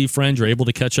able to see friends, you're able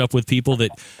to catch up with people, that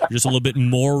you're just a little bit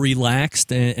more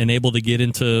relaxed and able to get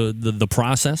into the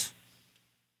process?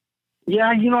 Yeah,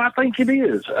 I think it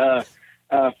is. For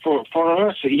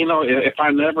us, if I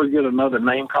never get another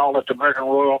name call at the American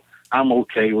Royal, I'm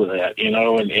okay with that,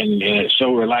 and it's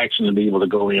so relaxing to be able to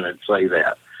go in and say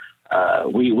that.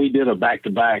 We did a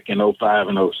back-to-back in 05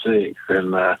 and 06,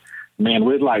 and man,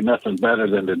 we'd like nothing better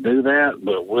than to do that,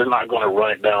 but we're not going to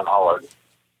run it down hard.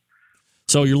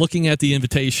 So you're looking at the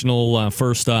Invitational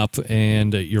first up,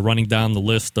 and you're running down the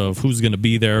list of who's going to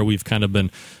be there. We've kind of been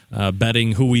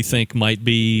betting who we think might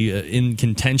be in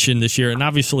contention this year, and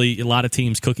obviously a lot of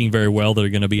teams cooking very well that are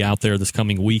going to be out there this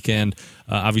coming weekend.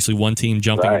 Obviously one team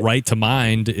jumping right to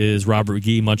mind is Robert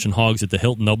McGee, Munchin Hogs at the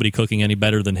Hilton. Nobody cooking any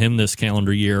better than him this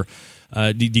calendar year.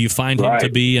 Do you find him to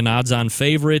be an odds-on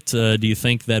favorite? Do you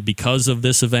think that because of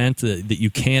this event that you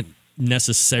can't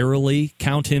necessarily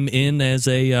count him in as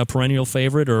a perennial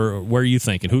favorite, or where are you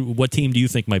thinking? What team do you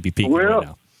think might be peaking right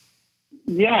now?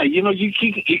 Yeah, you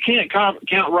can't count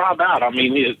Rob out. I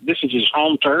mean, this is his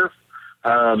home turf,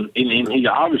 and he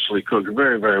obviously cooked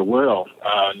very, very well,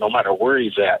 no matter where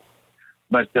he's at.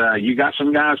 But you got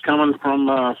some guys coming from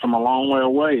a long way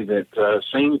away that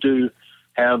seem to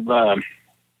have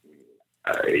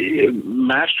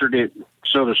mastered it,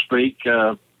 so to speak,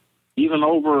 even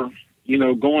over,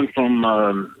 going from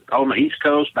on the East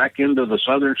Coast back into the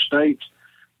southern states,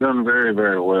 done very,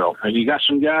 very well. And you got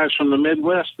some guys from the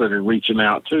Midwest that are reaching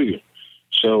out to you.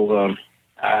 So,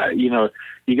 you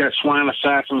got Swine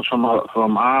Assassins from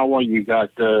Iowa. You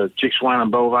got Chick Swine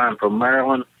and Bovine from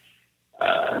Maryland.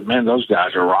 Man, those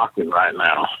guys are rocking right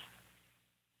now.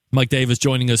 Mike Davis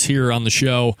joining us here on the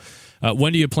show.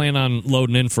 When do you plan on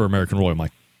loading in for American Royal,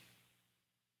 Mike?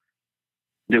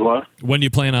 Do what? When do you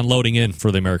plan on loading in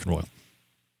for the American Royal?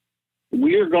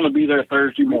 We are going to be there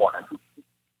Thursday morning.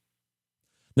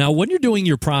 Now, when you're doing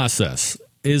your process,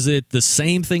 is it the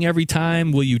same thing every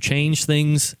time? Will you change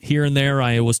things here and there?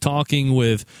 I was talking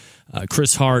with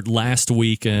Chris Hart last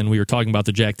week, and we were talking about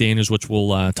the Jack Daniels, which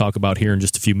we'll talk about here in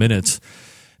just a few minutes.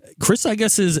 Chris, I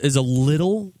guess, is a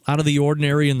little out of the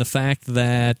ordinary in the fact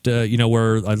that,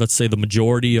 where, let's say, the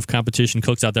majority of competition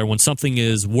cooks out there, when something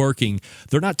is working,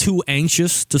 they're not too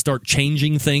anxious to start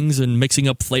changing things and mixing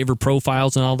up flavor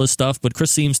profiles and all this stuff. But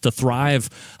Chris seems to thrive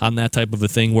on that type of a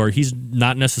thing where he's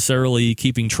not necessarily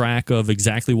keeping track of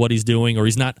exactly what he's doing, or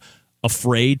he's not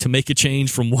afraid to make a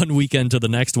change from one weekend to the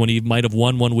next when he might have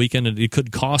won one weekend and it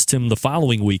could cost him the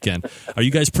following weekend. Are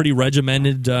you guys pretty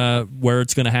regimented where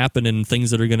it's going to happen and things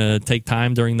that are going to take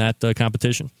time during that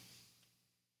competition?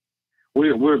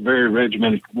 We're very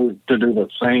regimented to do the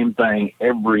same thing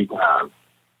every time.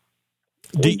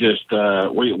 We can't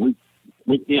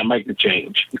make the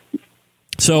change.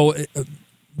 So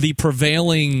the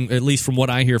prevailing, at least from what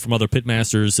I hear from other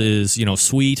pitmasters, is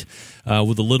sweet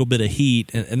with a little bit of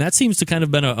heat, and that seems to kind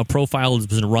of been a profile that's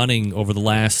been running over the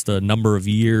last number of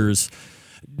years.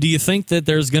 Do you think that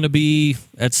there's going to be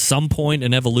at some point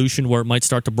an evolution where it might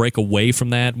start to break away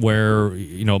from that, where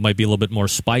it might be a little bit more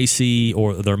spicy,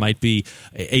 or there might be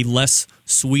a less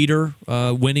sweeter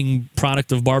winning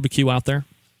product of barbecue out there?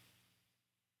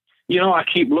 I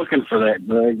keep looking for that,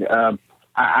 Greg.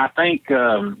 I think,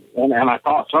 and I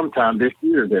thought sometime this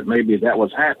year that maybe that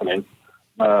was happening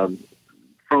from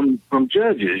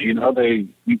judges. You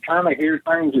kind of hear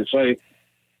things that say,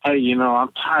 "Hey,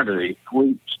 I'm tired of these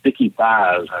sweet, sticky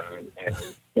thighs and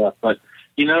stuff." But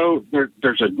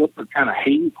there's a different kind of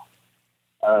heat,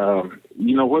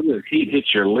 Whether the heat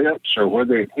hits your lips or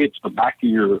whether it hits the back of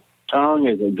your tongue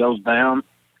as it goes down,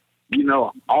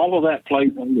 all of that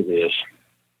plays into this.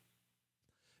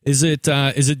 Is it,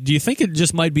 do you think it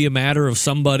just might be a matter of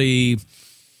somebody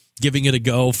giving it a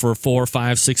go for 4,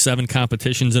 5, 6, 7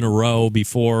 competitions in a row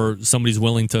before somebody's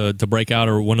willing to break out,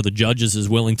 or one of the judges is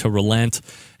willing to relent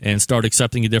and start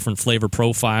accepting a different flavor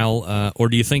profile? Or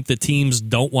do you think that teams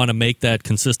don't want to make that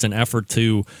consistent effort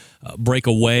to break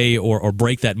away or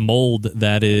break that mold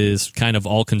that is kind of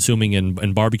all-consuming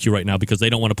in barbecue right now because they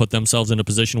don't want to put themselves in a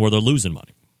position where they're losing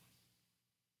money?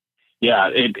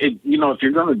 Yeah, if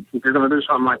you're gonna do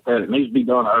something like that, it needs to be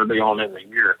done early on in the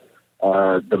year.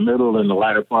 The middle and the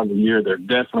latter part of the year, they're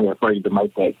definitely afraid to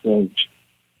make that change.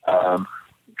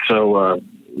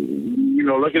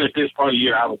 Looking at this part of the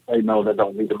year, I would say no, they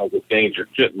don't need to make a change or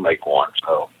shouldn't make one.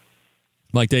 So,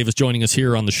 Mike Davis joining us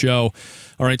here on the show.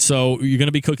 All right, so you're going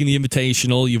to be cooking the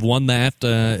Invitational. You've won that,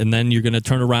 and then you're going to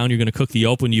turn around. You're going to cook the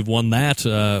Open. You've won that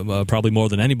probably more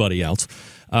than anybody else.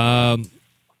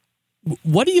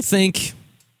 What do you think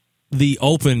the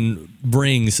Open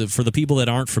brings for the people that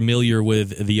aren't familiar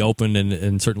with the Open,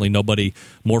 and certainly nobody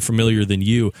more familiar than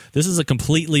you? This is a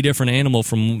completely different animal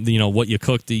from what you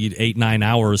cooked the 8-9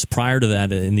 hours prior to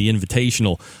that in the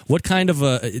Invitational. What kind of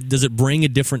does it bring a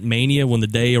different mania when the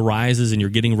day arises and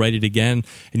you're getting ready to again,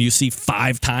 and you see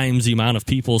 5 times the amount of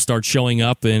people start showing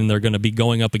up and they're going to be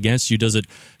going up against you? Does it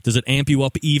amp you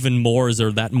up even more? Is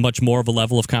there that much more of a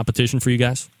level of competition for you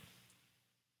guys?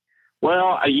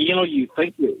 Well, you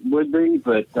think it would be,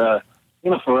 but,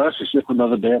 for us, it's just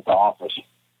another day at the office.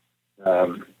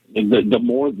 The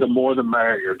more the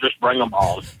merrier. Just bring them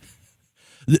on.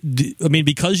 I mean,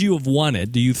 because you have won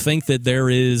it, do you think that there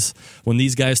is, when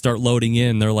these guys start loading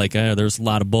in, they're like, there's a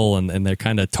lot of bull, and they're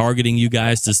kind of targeting you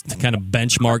guys to kind of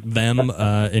benchmark them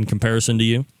in comparison to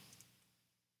you?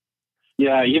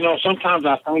 Yeah, sometimes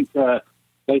I think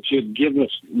they should give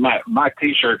us my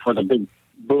T-shirt for the big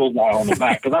bullseye on the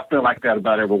back, because I feel like that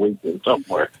about every weekend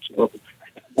somewhere. So.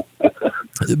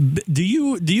 Do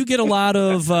you get a lot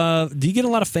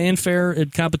of fanfare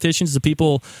at competitions? Do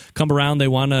people come around, they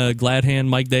want to glad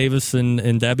hand Mike Davis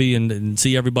and Debbie and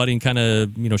see everybody and kind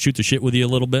of shoot the shit with you a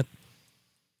little bit?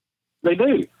 They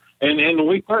do, and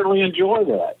we certainly enjoy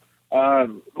that.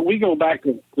 We go back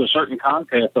to certain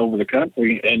contests over the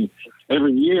country, and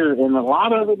every year, and a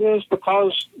lot of it is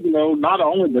because, not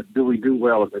only do we do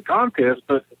well at the contest,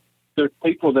 but there's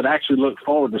people that actually look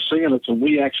forward to seeing us, and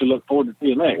we actually look forward to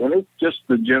seeing that. And it's just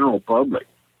the general public.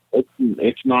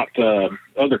 It's not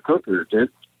other cookers.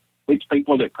 It's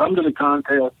people that come to the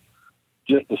contest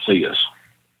just to see us.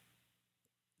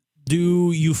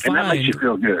 Do you find... And that makes you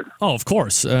feel good. Oh, of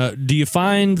course. Do you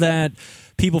find that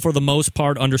people, for the most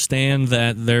part, understand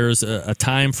that there's a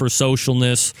time for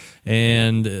socialness,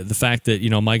 and the fact that,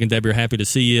 Mike and Debbie are happy to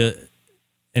see you,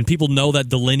 and people know that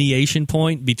delineation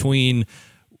point between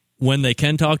when they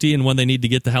can talk to you and when they need to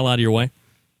get the hell out of your way?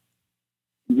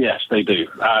 Yes, they do.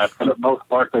 For the most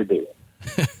part, they do.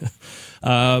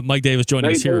 Mike Davis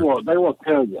joining us here. They will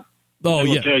tell you. Oh,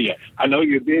 yeah. Tell you, I know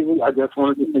you're busy. I just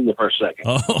wanted to see you for a second.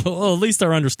 Oh, well, at least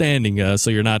they're understanding, so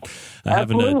you're not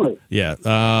having to. Yeah.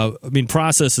 I mean,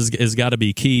 process has got to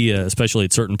be key, especially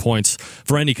at certain points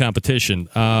for any competition.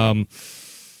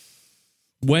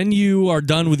 When you are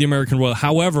done with the American Royal,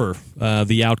 however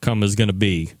the outcome is going to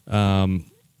be,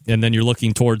 and then you're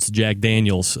looking towards Jack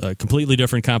Daniels, completely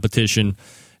different competition.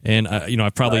 And,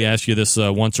 I've probably asked you this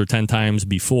once or 10 times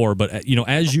before, but,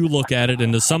 as you look at it,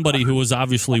 and as somebody who has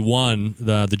obviously won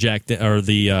the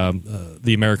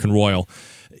American Royal,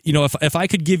 if I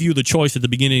could give you the choice at the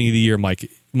beginning of the year, Mike,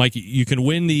 you can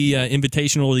win the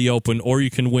Invitational or the Open, or you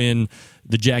can win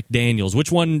the Jack Daniels.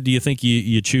 Which one do you think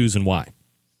you choose, and why?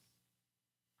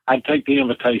 I'd take the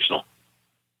Invitational.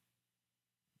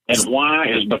 And why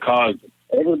is because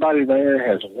everybody there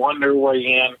has won their way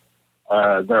in.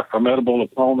 They're formidable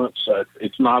opponents.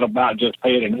 It's not about just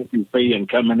paying an entry fee and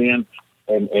coming in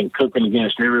and cooking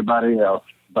against everybody else.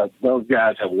 But those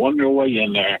guys have won their way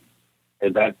in there,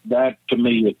 and that to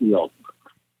me is the ultimate.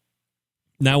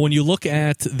 Now, when you look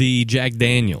at the Jack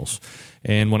Daniels,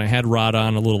 and when I had Rod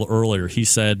on a little earlier, he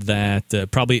said that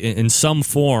probably in some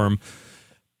form,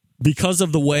 because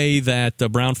of the way that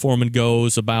Brown-Forman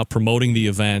goes about promoting the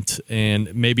event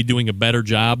and maybe doing a better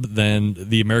job than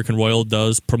the American Royal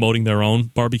does promoting their own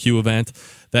barbecue event,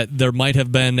 that there might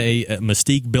have been a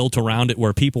mystique built around it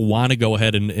where people want to go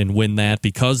ahead and win that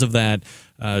because of that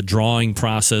drawing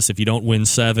process. If you don't win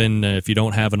 7, if you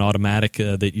don't have an automatic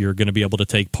that you're going to be able to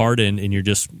take part in, and you're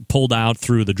just pulled out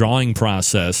through the drawing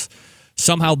process,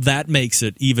 somehow that makes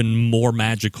it even more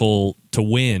magical to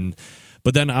win.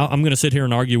 But then I'm going to sit here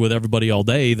and argue with everybody all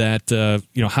day that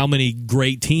how many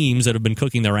great teams that have been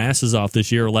cooking their asses off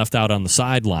this year are left out on the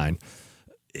sideline.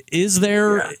 Is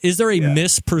there a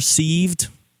misperceived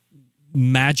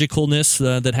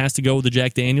magicalness that has to go with the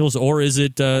Jack Daniels, or is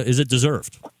it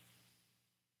deserved?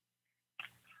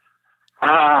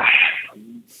 I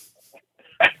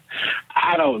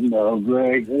don't know,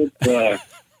 Greg.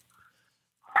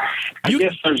 I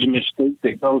guess there's a mystique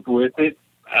that goes with it.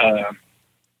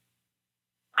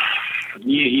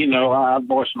 I've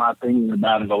voiced my opinion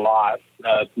about it a lot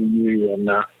to you, and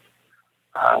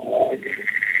I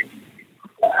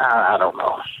don't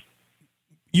know.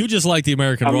 You just like the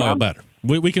American Royal better.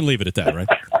 We can leave it at that, right?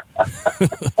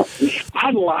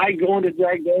 I like going to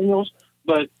Jack Daniels,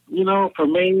 but, for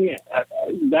me,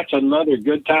 that's another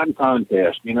good time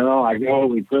contest. I go,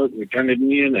 we cook, we turn it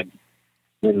in, and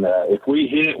if we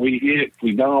hit, we hit. If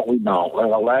we don't, we don't.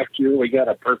 Last year, we got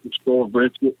a perfect score of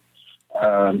brisket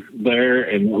there,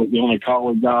 and it was the only call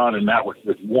we got, and that was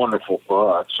just wonderful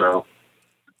for us. So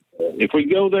if we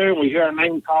go there and we hear our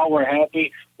name call, we're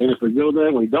happy. And if we go there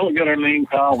and we don't get our name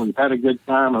call, we've had a good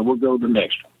time, and we'll go to the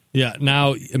next one. Yeah.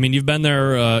 Now, you've been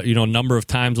there, a number of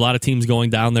times. A lot of teams going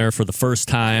down there for the first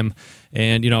time,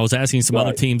 and I was asking some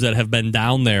other teams that have been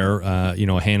down there, a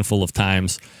handful of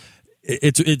times.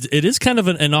 It is kind of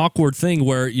an awkward thing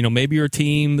where maybe you're a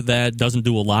team that doesn't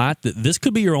do a lot. This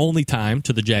could be your only time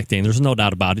to the Jack Daniels. There's no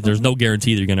doubt about it. There's no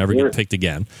guarantee that you're going to ever get picked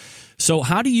again. So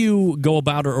how do you go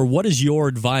about it, or what is your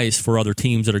advice for other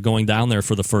teams that are going down there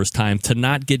for the first time to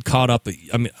not get caught up?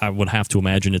 I would have to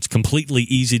imagine it's completely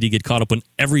easy to get caught up in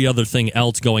every other thing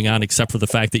else going on except for the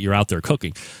fact that you're out there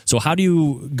cooking. So how do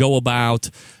you go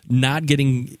about not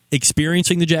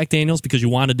experiencing the Jack Daniels because you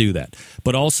want to do that,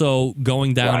 but also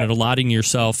going down and allotting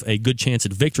yourself a good chance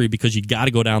at victory because you got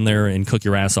to go down there and cook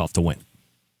your ass off to win?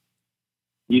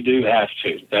 You do have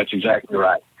to. That's exactly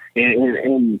right.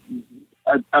 And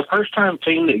a first-time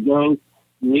team that goes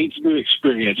needs to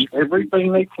experience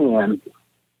everything they can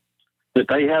that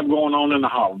they have going on in the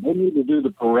hall. They need to do the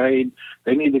parade.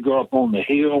 They need to go up on the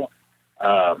hill,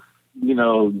 go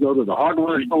to the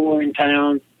hardware store in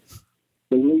town.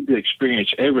 They need to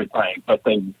experience everything, but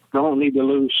they don't need to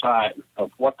lose sight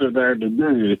of what they're there to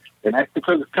do, and that's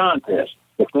because of contest.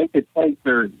 If they could take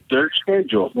their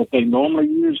schedule that they normally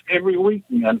use every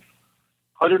weekend,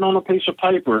 put it on a piece of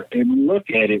paper and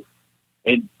look at it,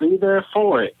 and be there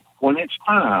for it when it's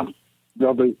time,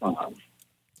 they'll be fine.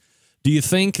 Do you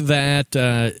think that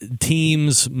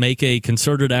teams make a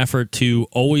concerted effort to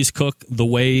always cook the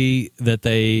way that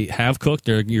they have cooked?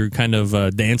 You're kind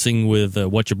of dancing with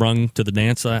what you brung to the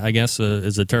dance, I guess,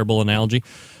 is a terrible analogy.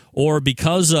 Or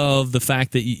because of the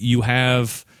fact that you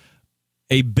have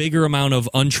a bigger amount of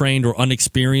untrained or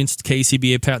unexperienced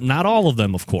KCBA palates, not all of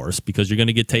them, of course, because you're going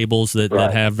to get tables that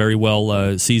have very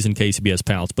well seasoned KCBS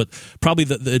palates, but probably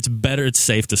it's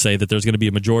safe to say that there's going to be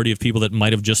a majority of people that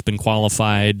might have just been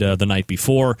qualified the night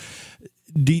before.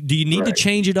 Do you need to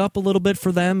change it up a little bit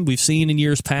for them? We've seen in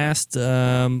years past,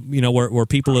 where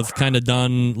people have kind of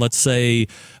done, let's say,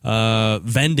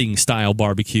 vending style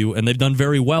barbecue, and they've done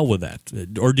very well with that.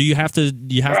 Or do you have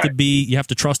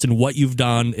to trust in what you've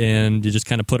done, and you just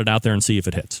kind of put it out there and see if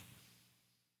it hits?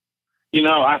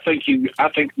 I think you've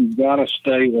got to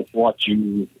stay with what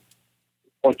you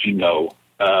know.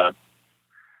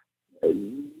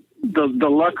 The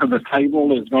luck of the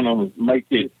table is going to make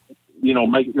it.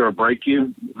 Make you or break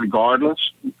you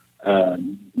regardless.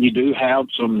 You do have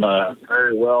some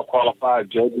very well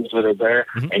qualified judges that are there,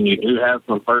 and you do have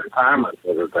some first timers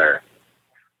that are there.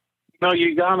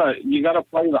 You gotta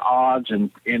play the odds and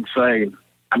say,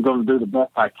 I'm going to do the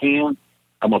best I can.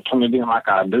 I'm going to turn it in like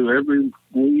I do every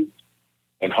week,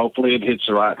 and hopefully it hits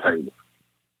the right table.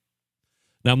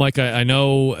 Now, Mike, I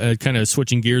know, kind of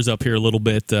switching gears up here a little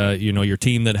bit, your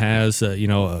team that has, a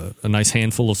nice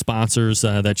handful of sponsors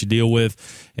that you deal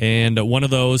with. And one of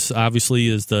those, obviously,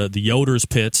 is the Yoder's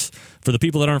Pits. For the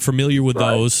people that aren't familiar with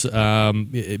those,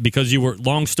 because you were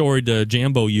long-storied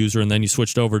Jambo user and then you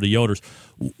switched over to Yoder's,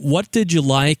 what did you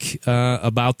like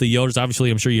about the Yoder's? Obviously,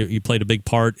 I'm sure you played a big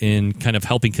part in kind of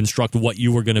helping construct what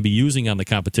you were going to be using on the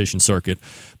competition circuit.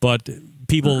 But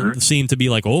people seem to be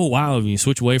like, oh, wow, you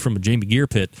switch away from a Jamie Gear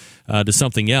pit to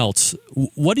something else.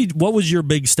 What was your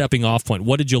big stepping off point?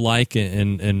 What did you like,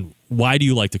 and why do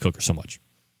you like the cooker so much?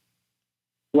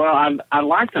 Well, I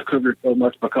like the cooker so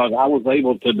much because I was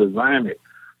able to design it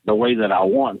the way that I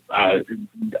want. I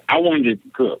wanted it to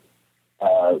cook.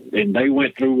 And they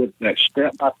went through with that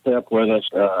step-by-step with us.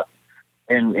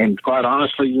 And quite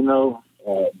honestly, Joe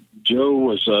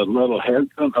was a little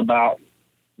hesitant about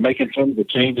making some of the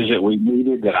changes that we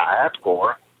needed that I asked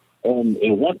for. And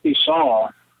once he saw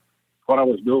what I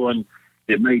was doing.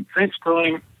 It made sense to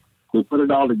him. We put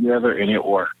it all together, and it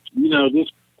worked. You know,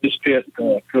 this pit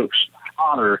cooks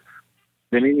hotter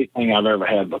than anything I've ever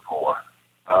had before.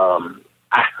 I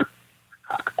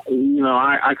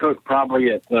cook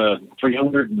probably at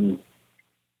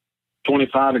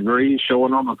 325 degrees,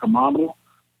 showing on the thermometer,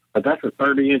 but that's a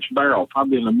 30-inch barrel.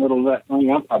 Probably in the middle of that thing,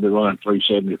 I'm probably running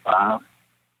 375.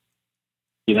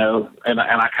 You know, and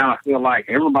I kind of feel like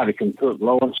everybody can cook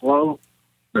low and slow,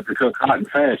 but to cook hot and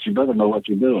fast, you better know what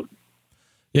you're doing.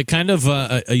 Yeah, kind of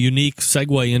a unique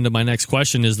segue into my next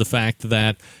question is the fact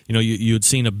that, you know, you had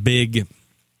seen a big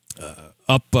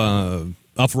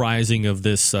uprising of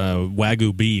this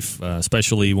Wagyu beef,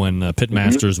 especially when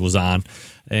Pitmasters was on,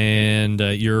 and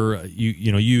you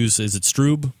use, is it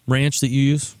Strub Ranch that you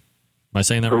use? Am I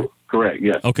saying that right? Correct.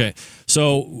 Yes. Okay.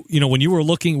 So, you know, when you were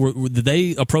looking, did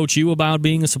they approach you about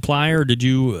being a supplier? Did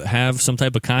you have some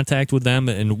type of contact with them,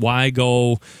 and why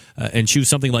go and choose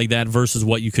something like that versus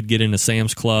what you could get in a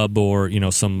Sam's Club or, you know,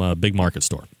 some big market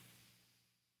store?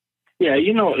 Yeah,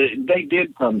 you know, they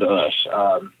did come to us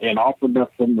and offered us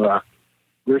some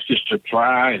brisket to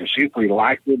try and see if we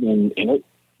liked it. And it,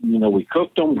 you know, we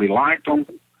cooked them. We liked them.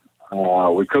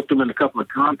 We cooked them in a couple of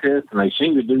contests, and they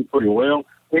seemed to do pretty well.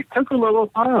 It took a little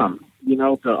time, you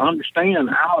know, to understand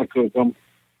how to cook them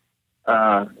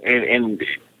and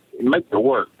make it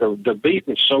work. The beef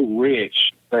is so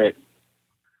rich that,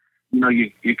 you know,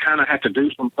 you kind of have to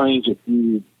do some things that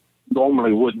you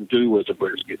normally wouldn't do with a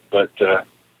brisket. But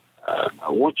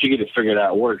once you get it figured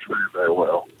out, it works very, very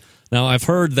well. Now, I've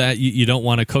heard that you don't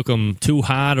want to cook them too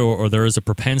hot, or there is a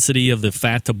propensity of the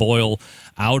fat to boil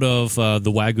out of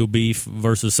the Wagyu beef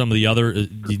versus some of the other.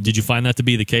 Did you find that to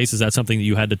be the case? Is that something that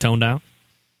you had to tone down?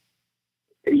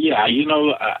 Yeah, you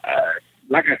know,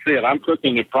 like I said, I'm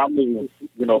cooking it probably,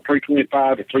 you know,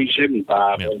 325 to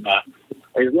 375. Yeah. And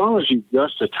as long as you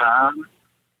adjust the time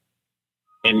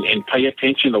and pay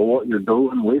attention to what you're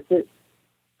doing with it,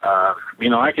 you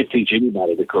know, I could teach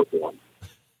anybody to cook one.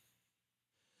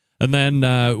 And then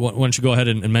why don't you go ahead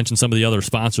and mention some of the other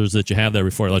sponsors that you have there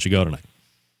before I let you go tonight?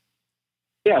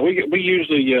 Yeah, we use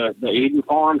the Eden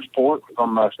Farms pork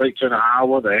from State Center,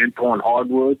 Iowa, the Anthorn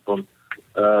Hardwood from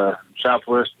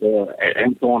Southwest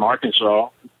Anthorn, Arkansas,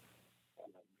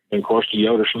 and, of course, the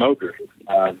Yoder Smoker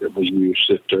that we use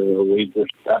that we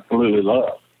just absolutely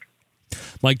love.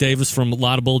 Mike Davis from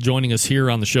Laudable joining us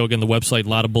here on the show. Again, the website,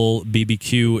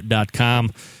 laudablebbq.com.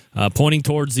 Pointing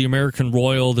towards the American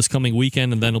Royal this coming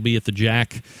weekend, and then it'll be at the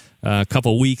Jack a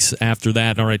couple weeks after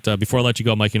that. All right, before I let you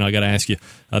go, Mike, you know, I got to ask you,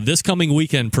 this coming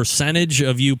weekend, percentage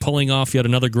of you pulling off yet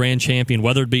another grand champion,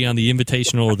 whether it be on the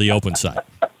Invitational or the Open side?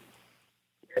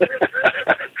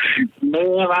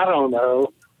 Man, I don't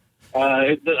know.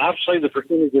 I'd say the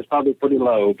percentage is probably pretty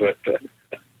low, but...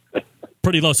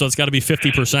 Pretty low, so it's got to be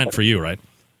 50% for you, right?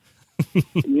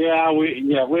 Yeah,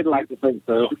 we'd like to think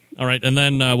so. All right, and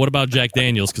then what about Jack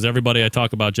Daniels? Because everybody I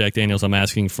talk about Jack Daniels, I'm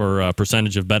asking for a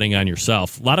percentage of betting on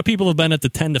yourself. A lot of people have been at the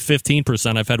 10 to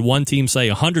 15%. I've had one team say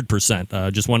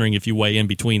 100%. Just wondering if you weigh in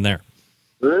between there.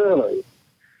 Really?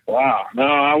 Wow. No,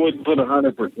 I wouldn't put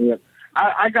 100%.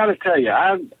 I got to tell you,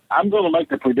 I'm going to make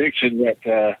the prediction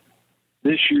that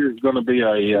this year is going to be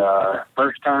a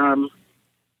first-time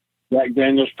Jack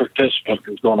Daniels participant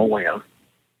is going to win.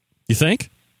 You think?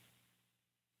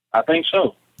 I think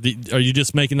so. Are you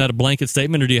just making that a blanket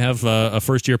statement, or do you have a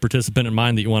first-year participant in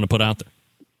mind that you want to put out there?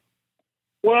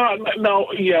 Well,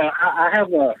 no, yeah, I have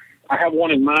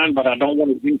one in mind, but I don't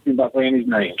want to jinx him by saying his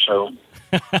name. So,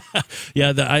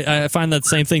 yeah, I find that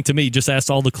same thing to me. Just ask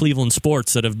all the Cleveland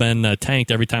sports that have been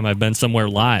tanked every time I've been somewhere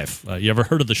live. You ever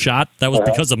heard of The Shot? That was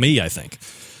because of me, I think.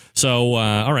 So,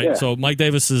 all right. Yeah. So Mike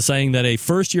Davis is saying that a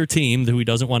first-year team who he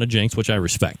doesn't want to jinx, which I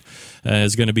respect,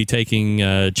 is going to be taking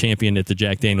champion at the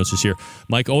Jack Daniels this year.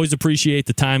 Mike, always appreciate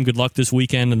the time. Good luck this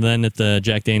weekend, and then at the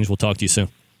Jack Daniels, we'll talk to you soon.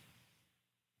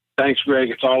 Thanks, Greg.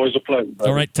 It's always a pleasure, buddy.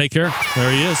 All right. Take care.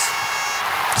 There he is.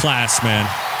 Class, man.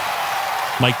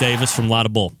 Mike Davis from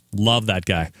Laudable. Love that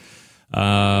guy.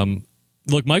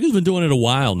 Look, Mike has been doing it a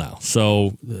while now,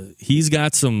 so he's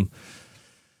got some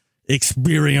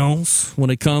experience when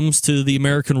it comes to the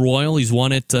American Royal. He's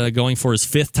won it going for his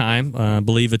fifth time. I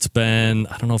believe it's been,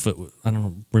 I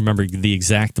don't remember the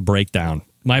exact breakdown.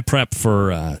 My prep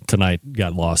for tonight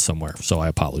got lost somewhere, so I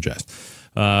apologize.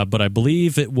 But I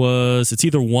believe it's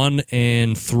either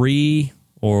 1-3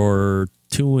 or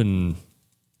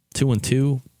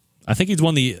 2-2. I think he's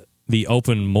won the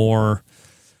Open more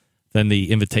than the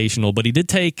Invitational, but he did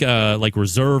take like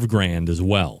Reserve Grand as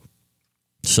well.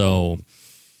 So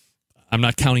I'm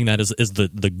not counting that as the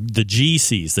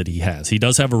GCs that he has. He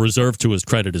does have a reserve to his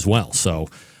credit as well. So,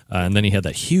 and then he had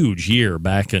that huge year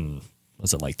back in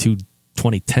was it like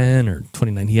 2010 or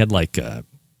 2009? He had like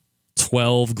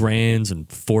 12 grands and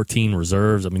 14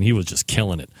 reserves. I mean, he was just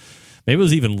killing it. Maybe it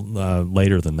was even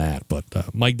later than that. But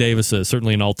Mike Davis is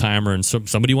certainly an all-timer and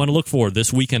somebody you want to look for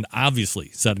this weekend, obviously.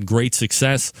 He's had great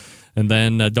success. And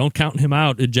then don't count him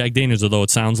out at Jack Daniels, although it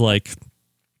sounds like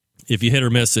if you hit or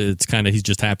miss, it's kind of he's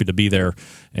just happy to be there,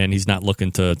 and he's not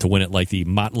looking to win it like the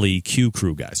Motley Q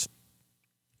Crew guys.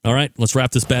 All right, let's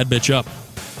wrap this bad bitch up.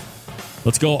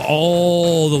 Let's go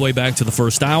all the way back to the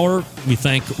first hour. We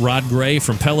thank Rod Gray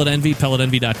from Pellet Envy,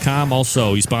 pelletenvy.com.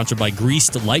 Also, he's sponsored by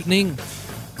Greased Lightning,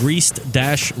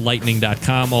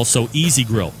 greased-lightning.com. Also, Easy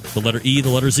Grill, the letter E, the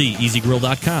letter Z,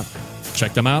 easygrill.com.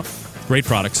 Check them out. Great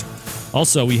products.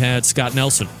 Also, we had Scott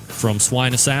Nelson from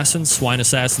Swine Assassins,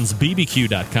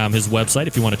 swineassassinsbbq.com, his website.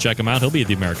 If you want to check him out, he'll be at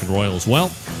the American Royal as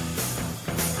well.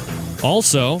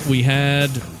 Also, we had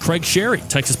Craig Sherry,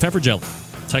 Texas Pepper Jelly,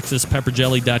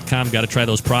 texaspepperjelly.com. Got to try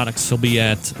those products. He'll be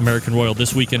at American Royal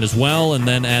this weekend as well, and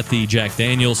then at the Jack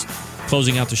Daniels.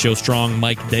 Closing out the show strong,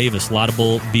 Mike Davis,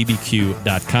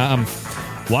 laudablebbq.com.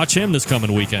 Watch him this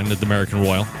coming weekend at the American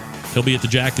Royal. He'll be at the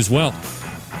Jack as well.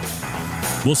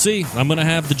 We'll see. I'm going to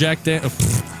have the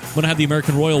the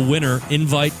American Royal winner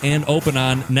invite and open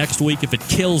on next week if it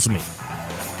kills me.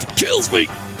 If it kills me.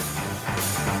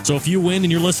 So if you win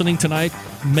and you're listening tonight,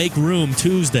 make room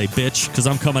Tuesday, bitch, because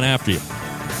I'm coming after you.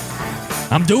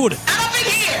 I'm doing it. I've been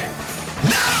here.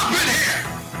 Now I've been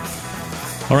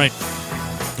here. All right.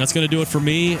 That's going to do it for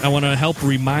me. I want to help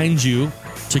remind you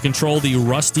to control the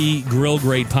rusty grill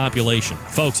grade population.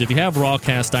 Folks, if you have raw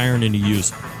cast iron and you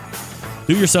use it,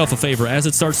 do yourself a favor. As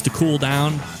it starts to cool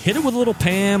down, hit it with a little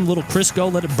Pam, little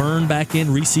Crisco, let it burn back in,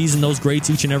 reseason those grates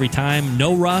each and every time.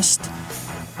 No rust.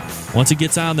 Once it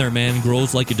gets on there, man, it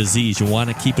grows like a disease. You want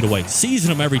to keep it away. Season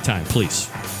them every time, please.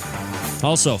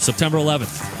 Also, September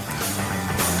 11th,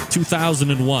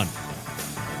 2001.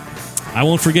 I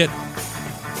won't forget.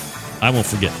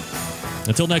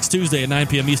 Until next Tuesday at 9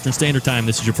 p.m. Eastern Standard Time,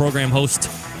 this is your program host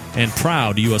and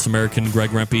proud U.S. American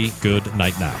Greg Rempe. Good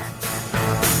night now.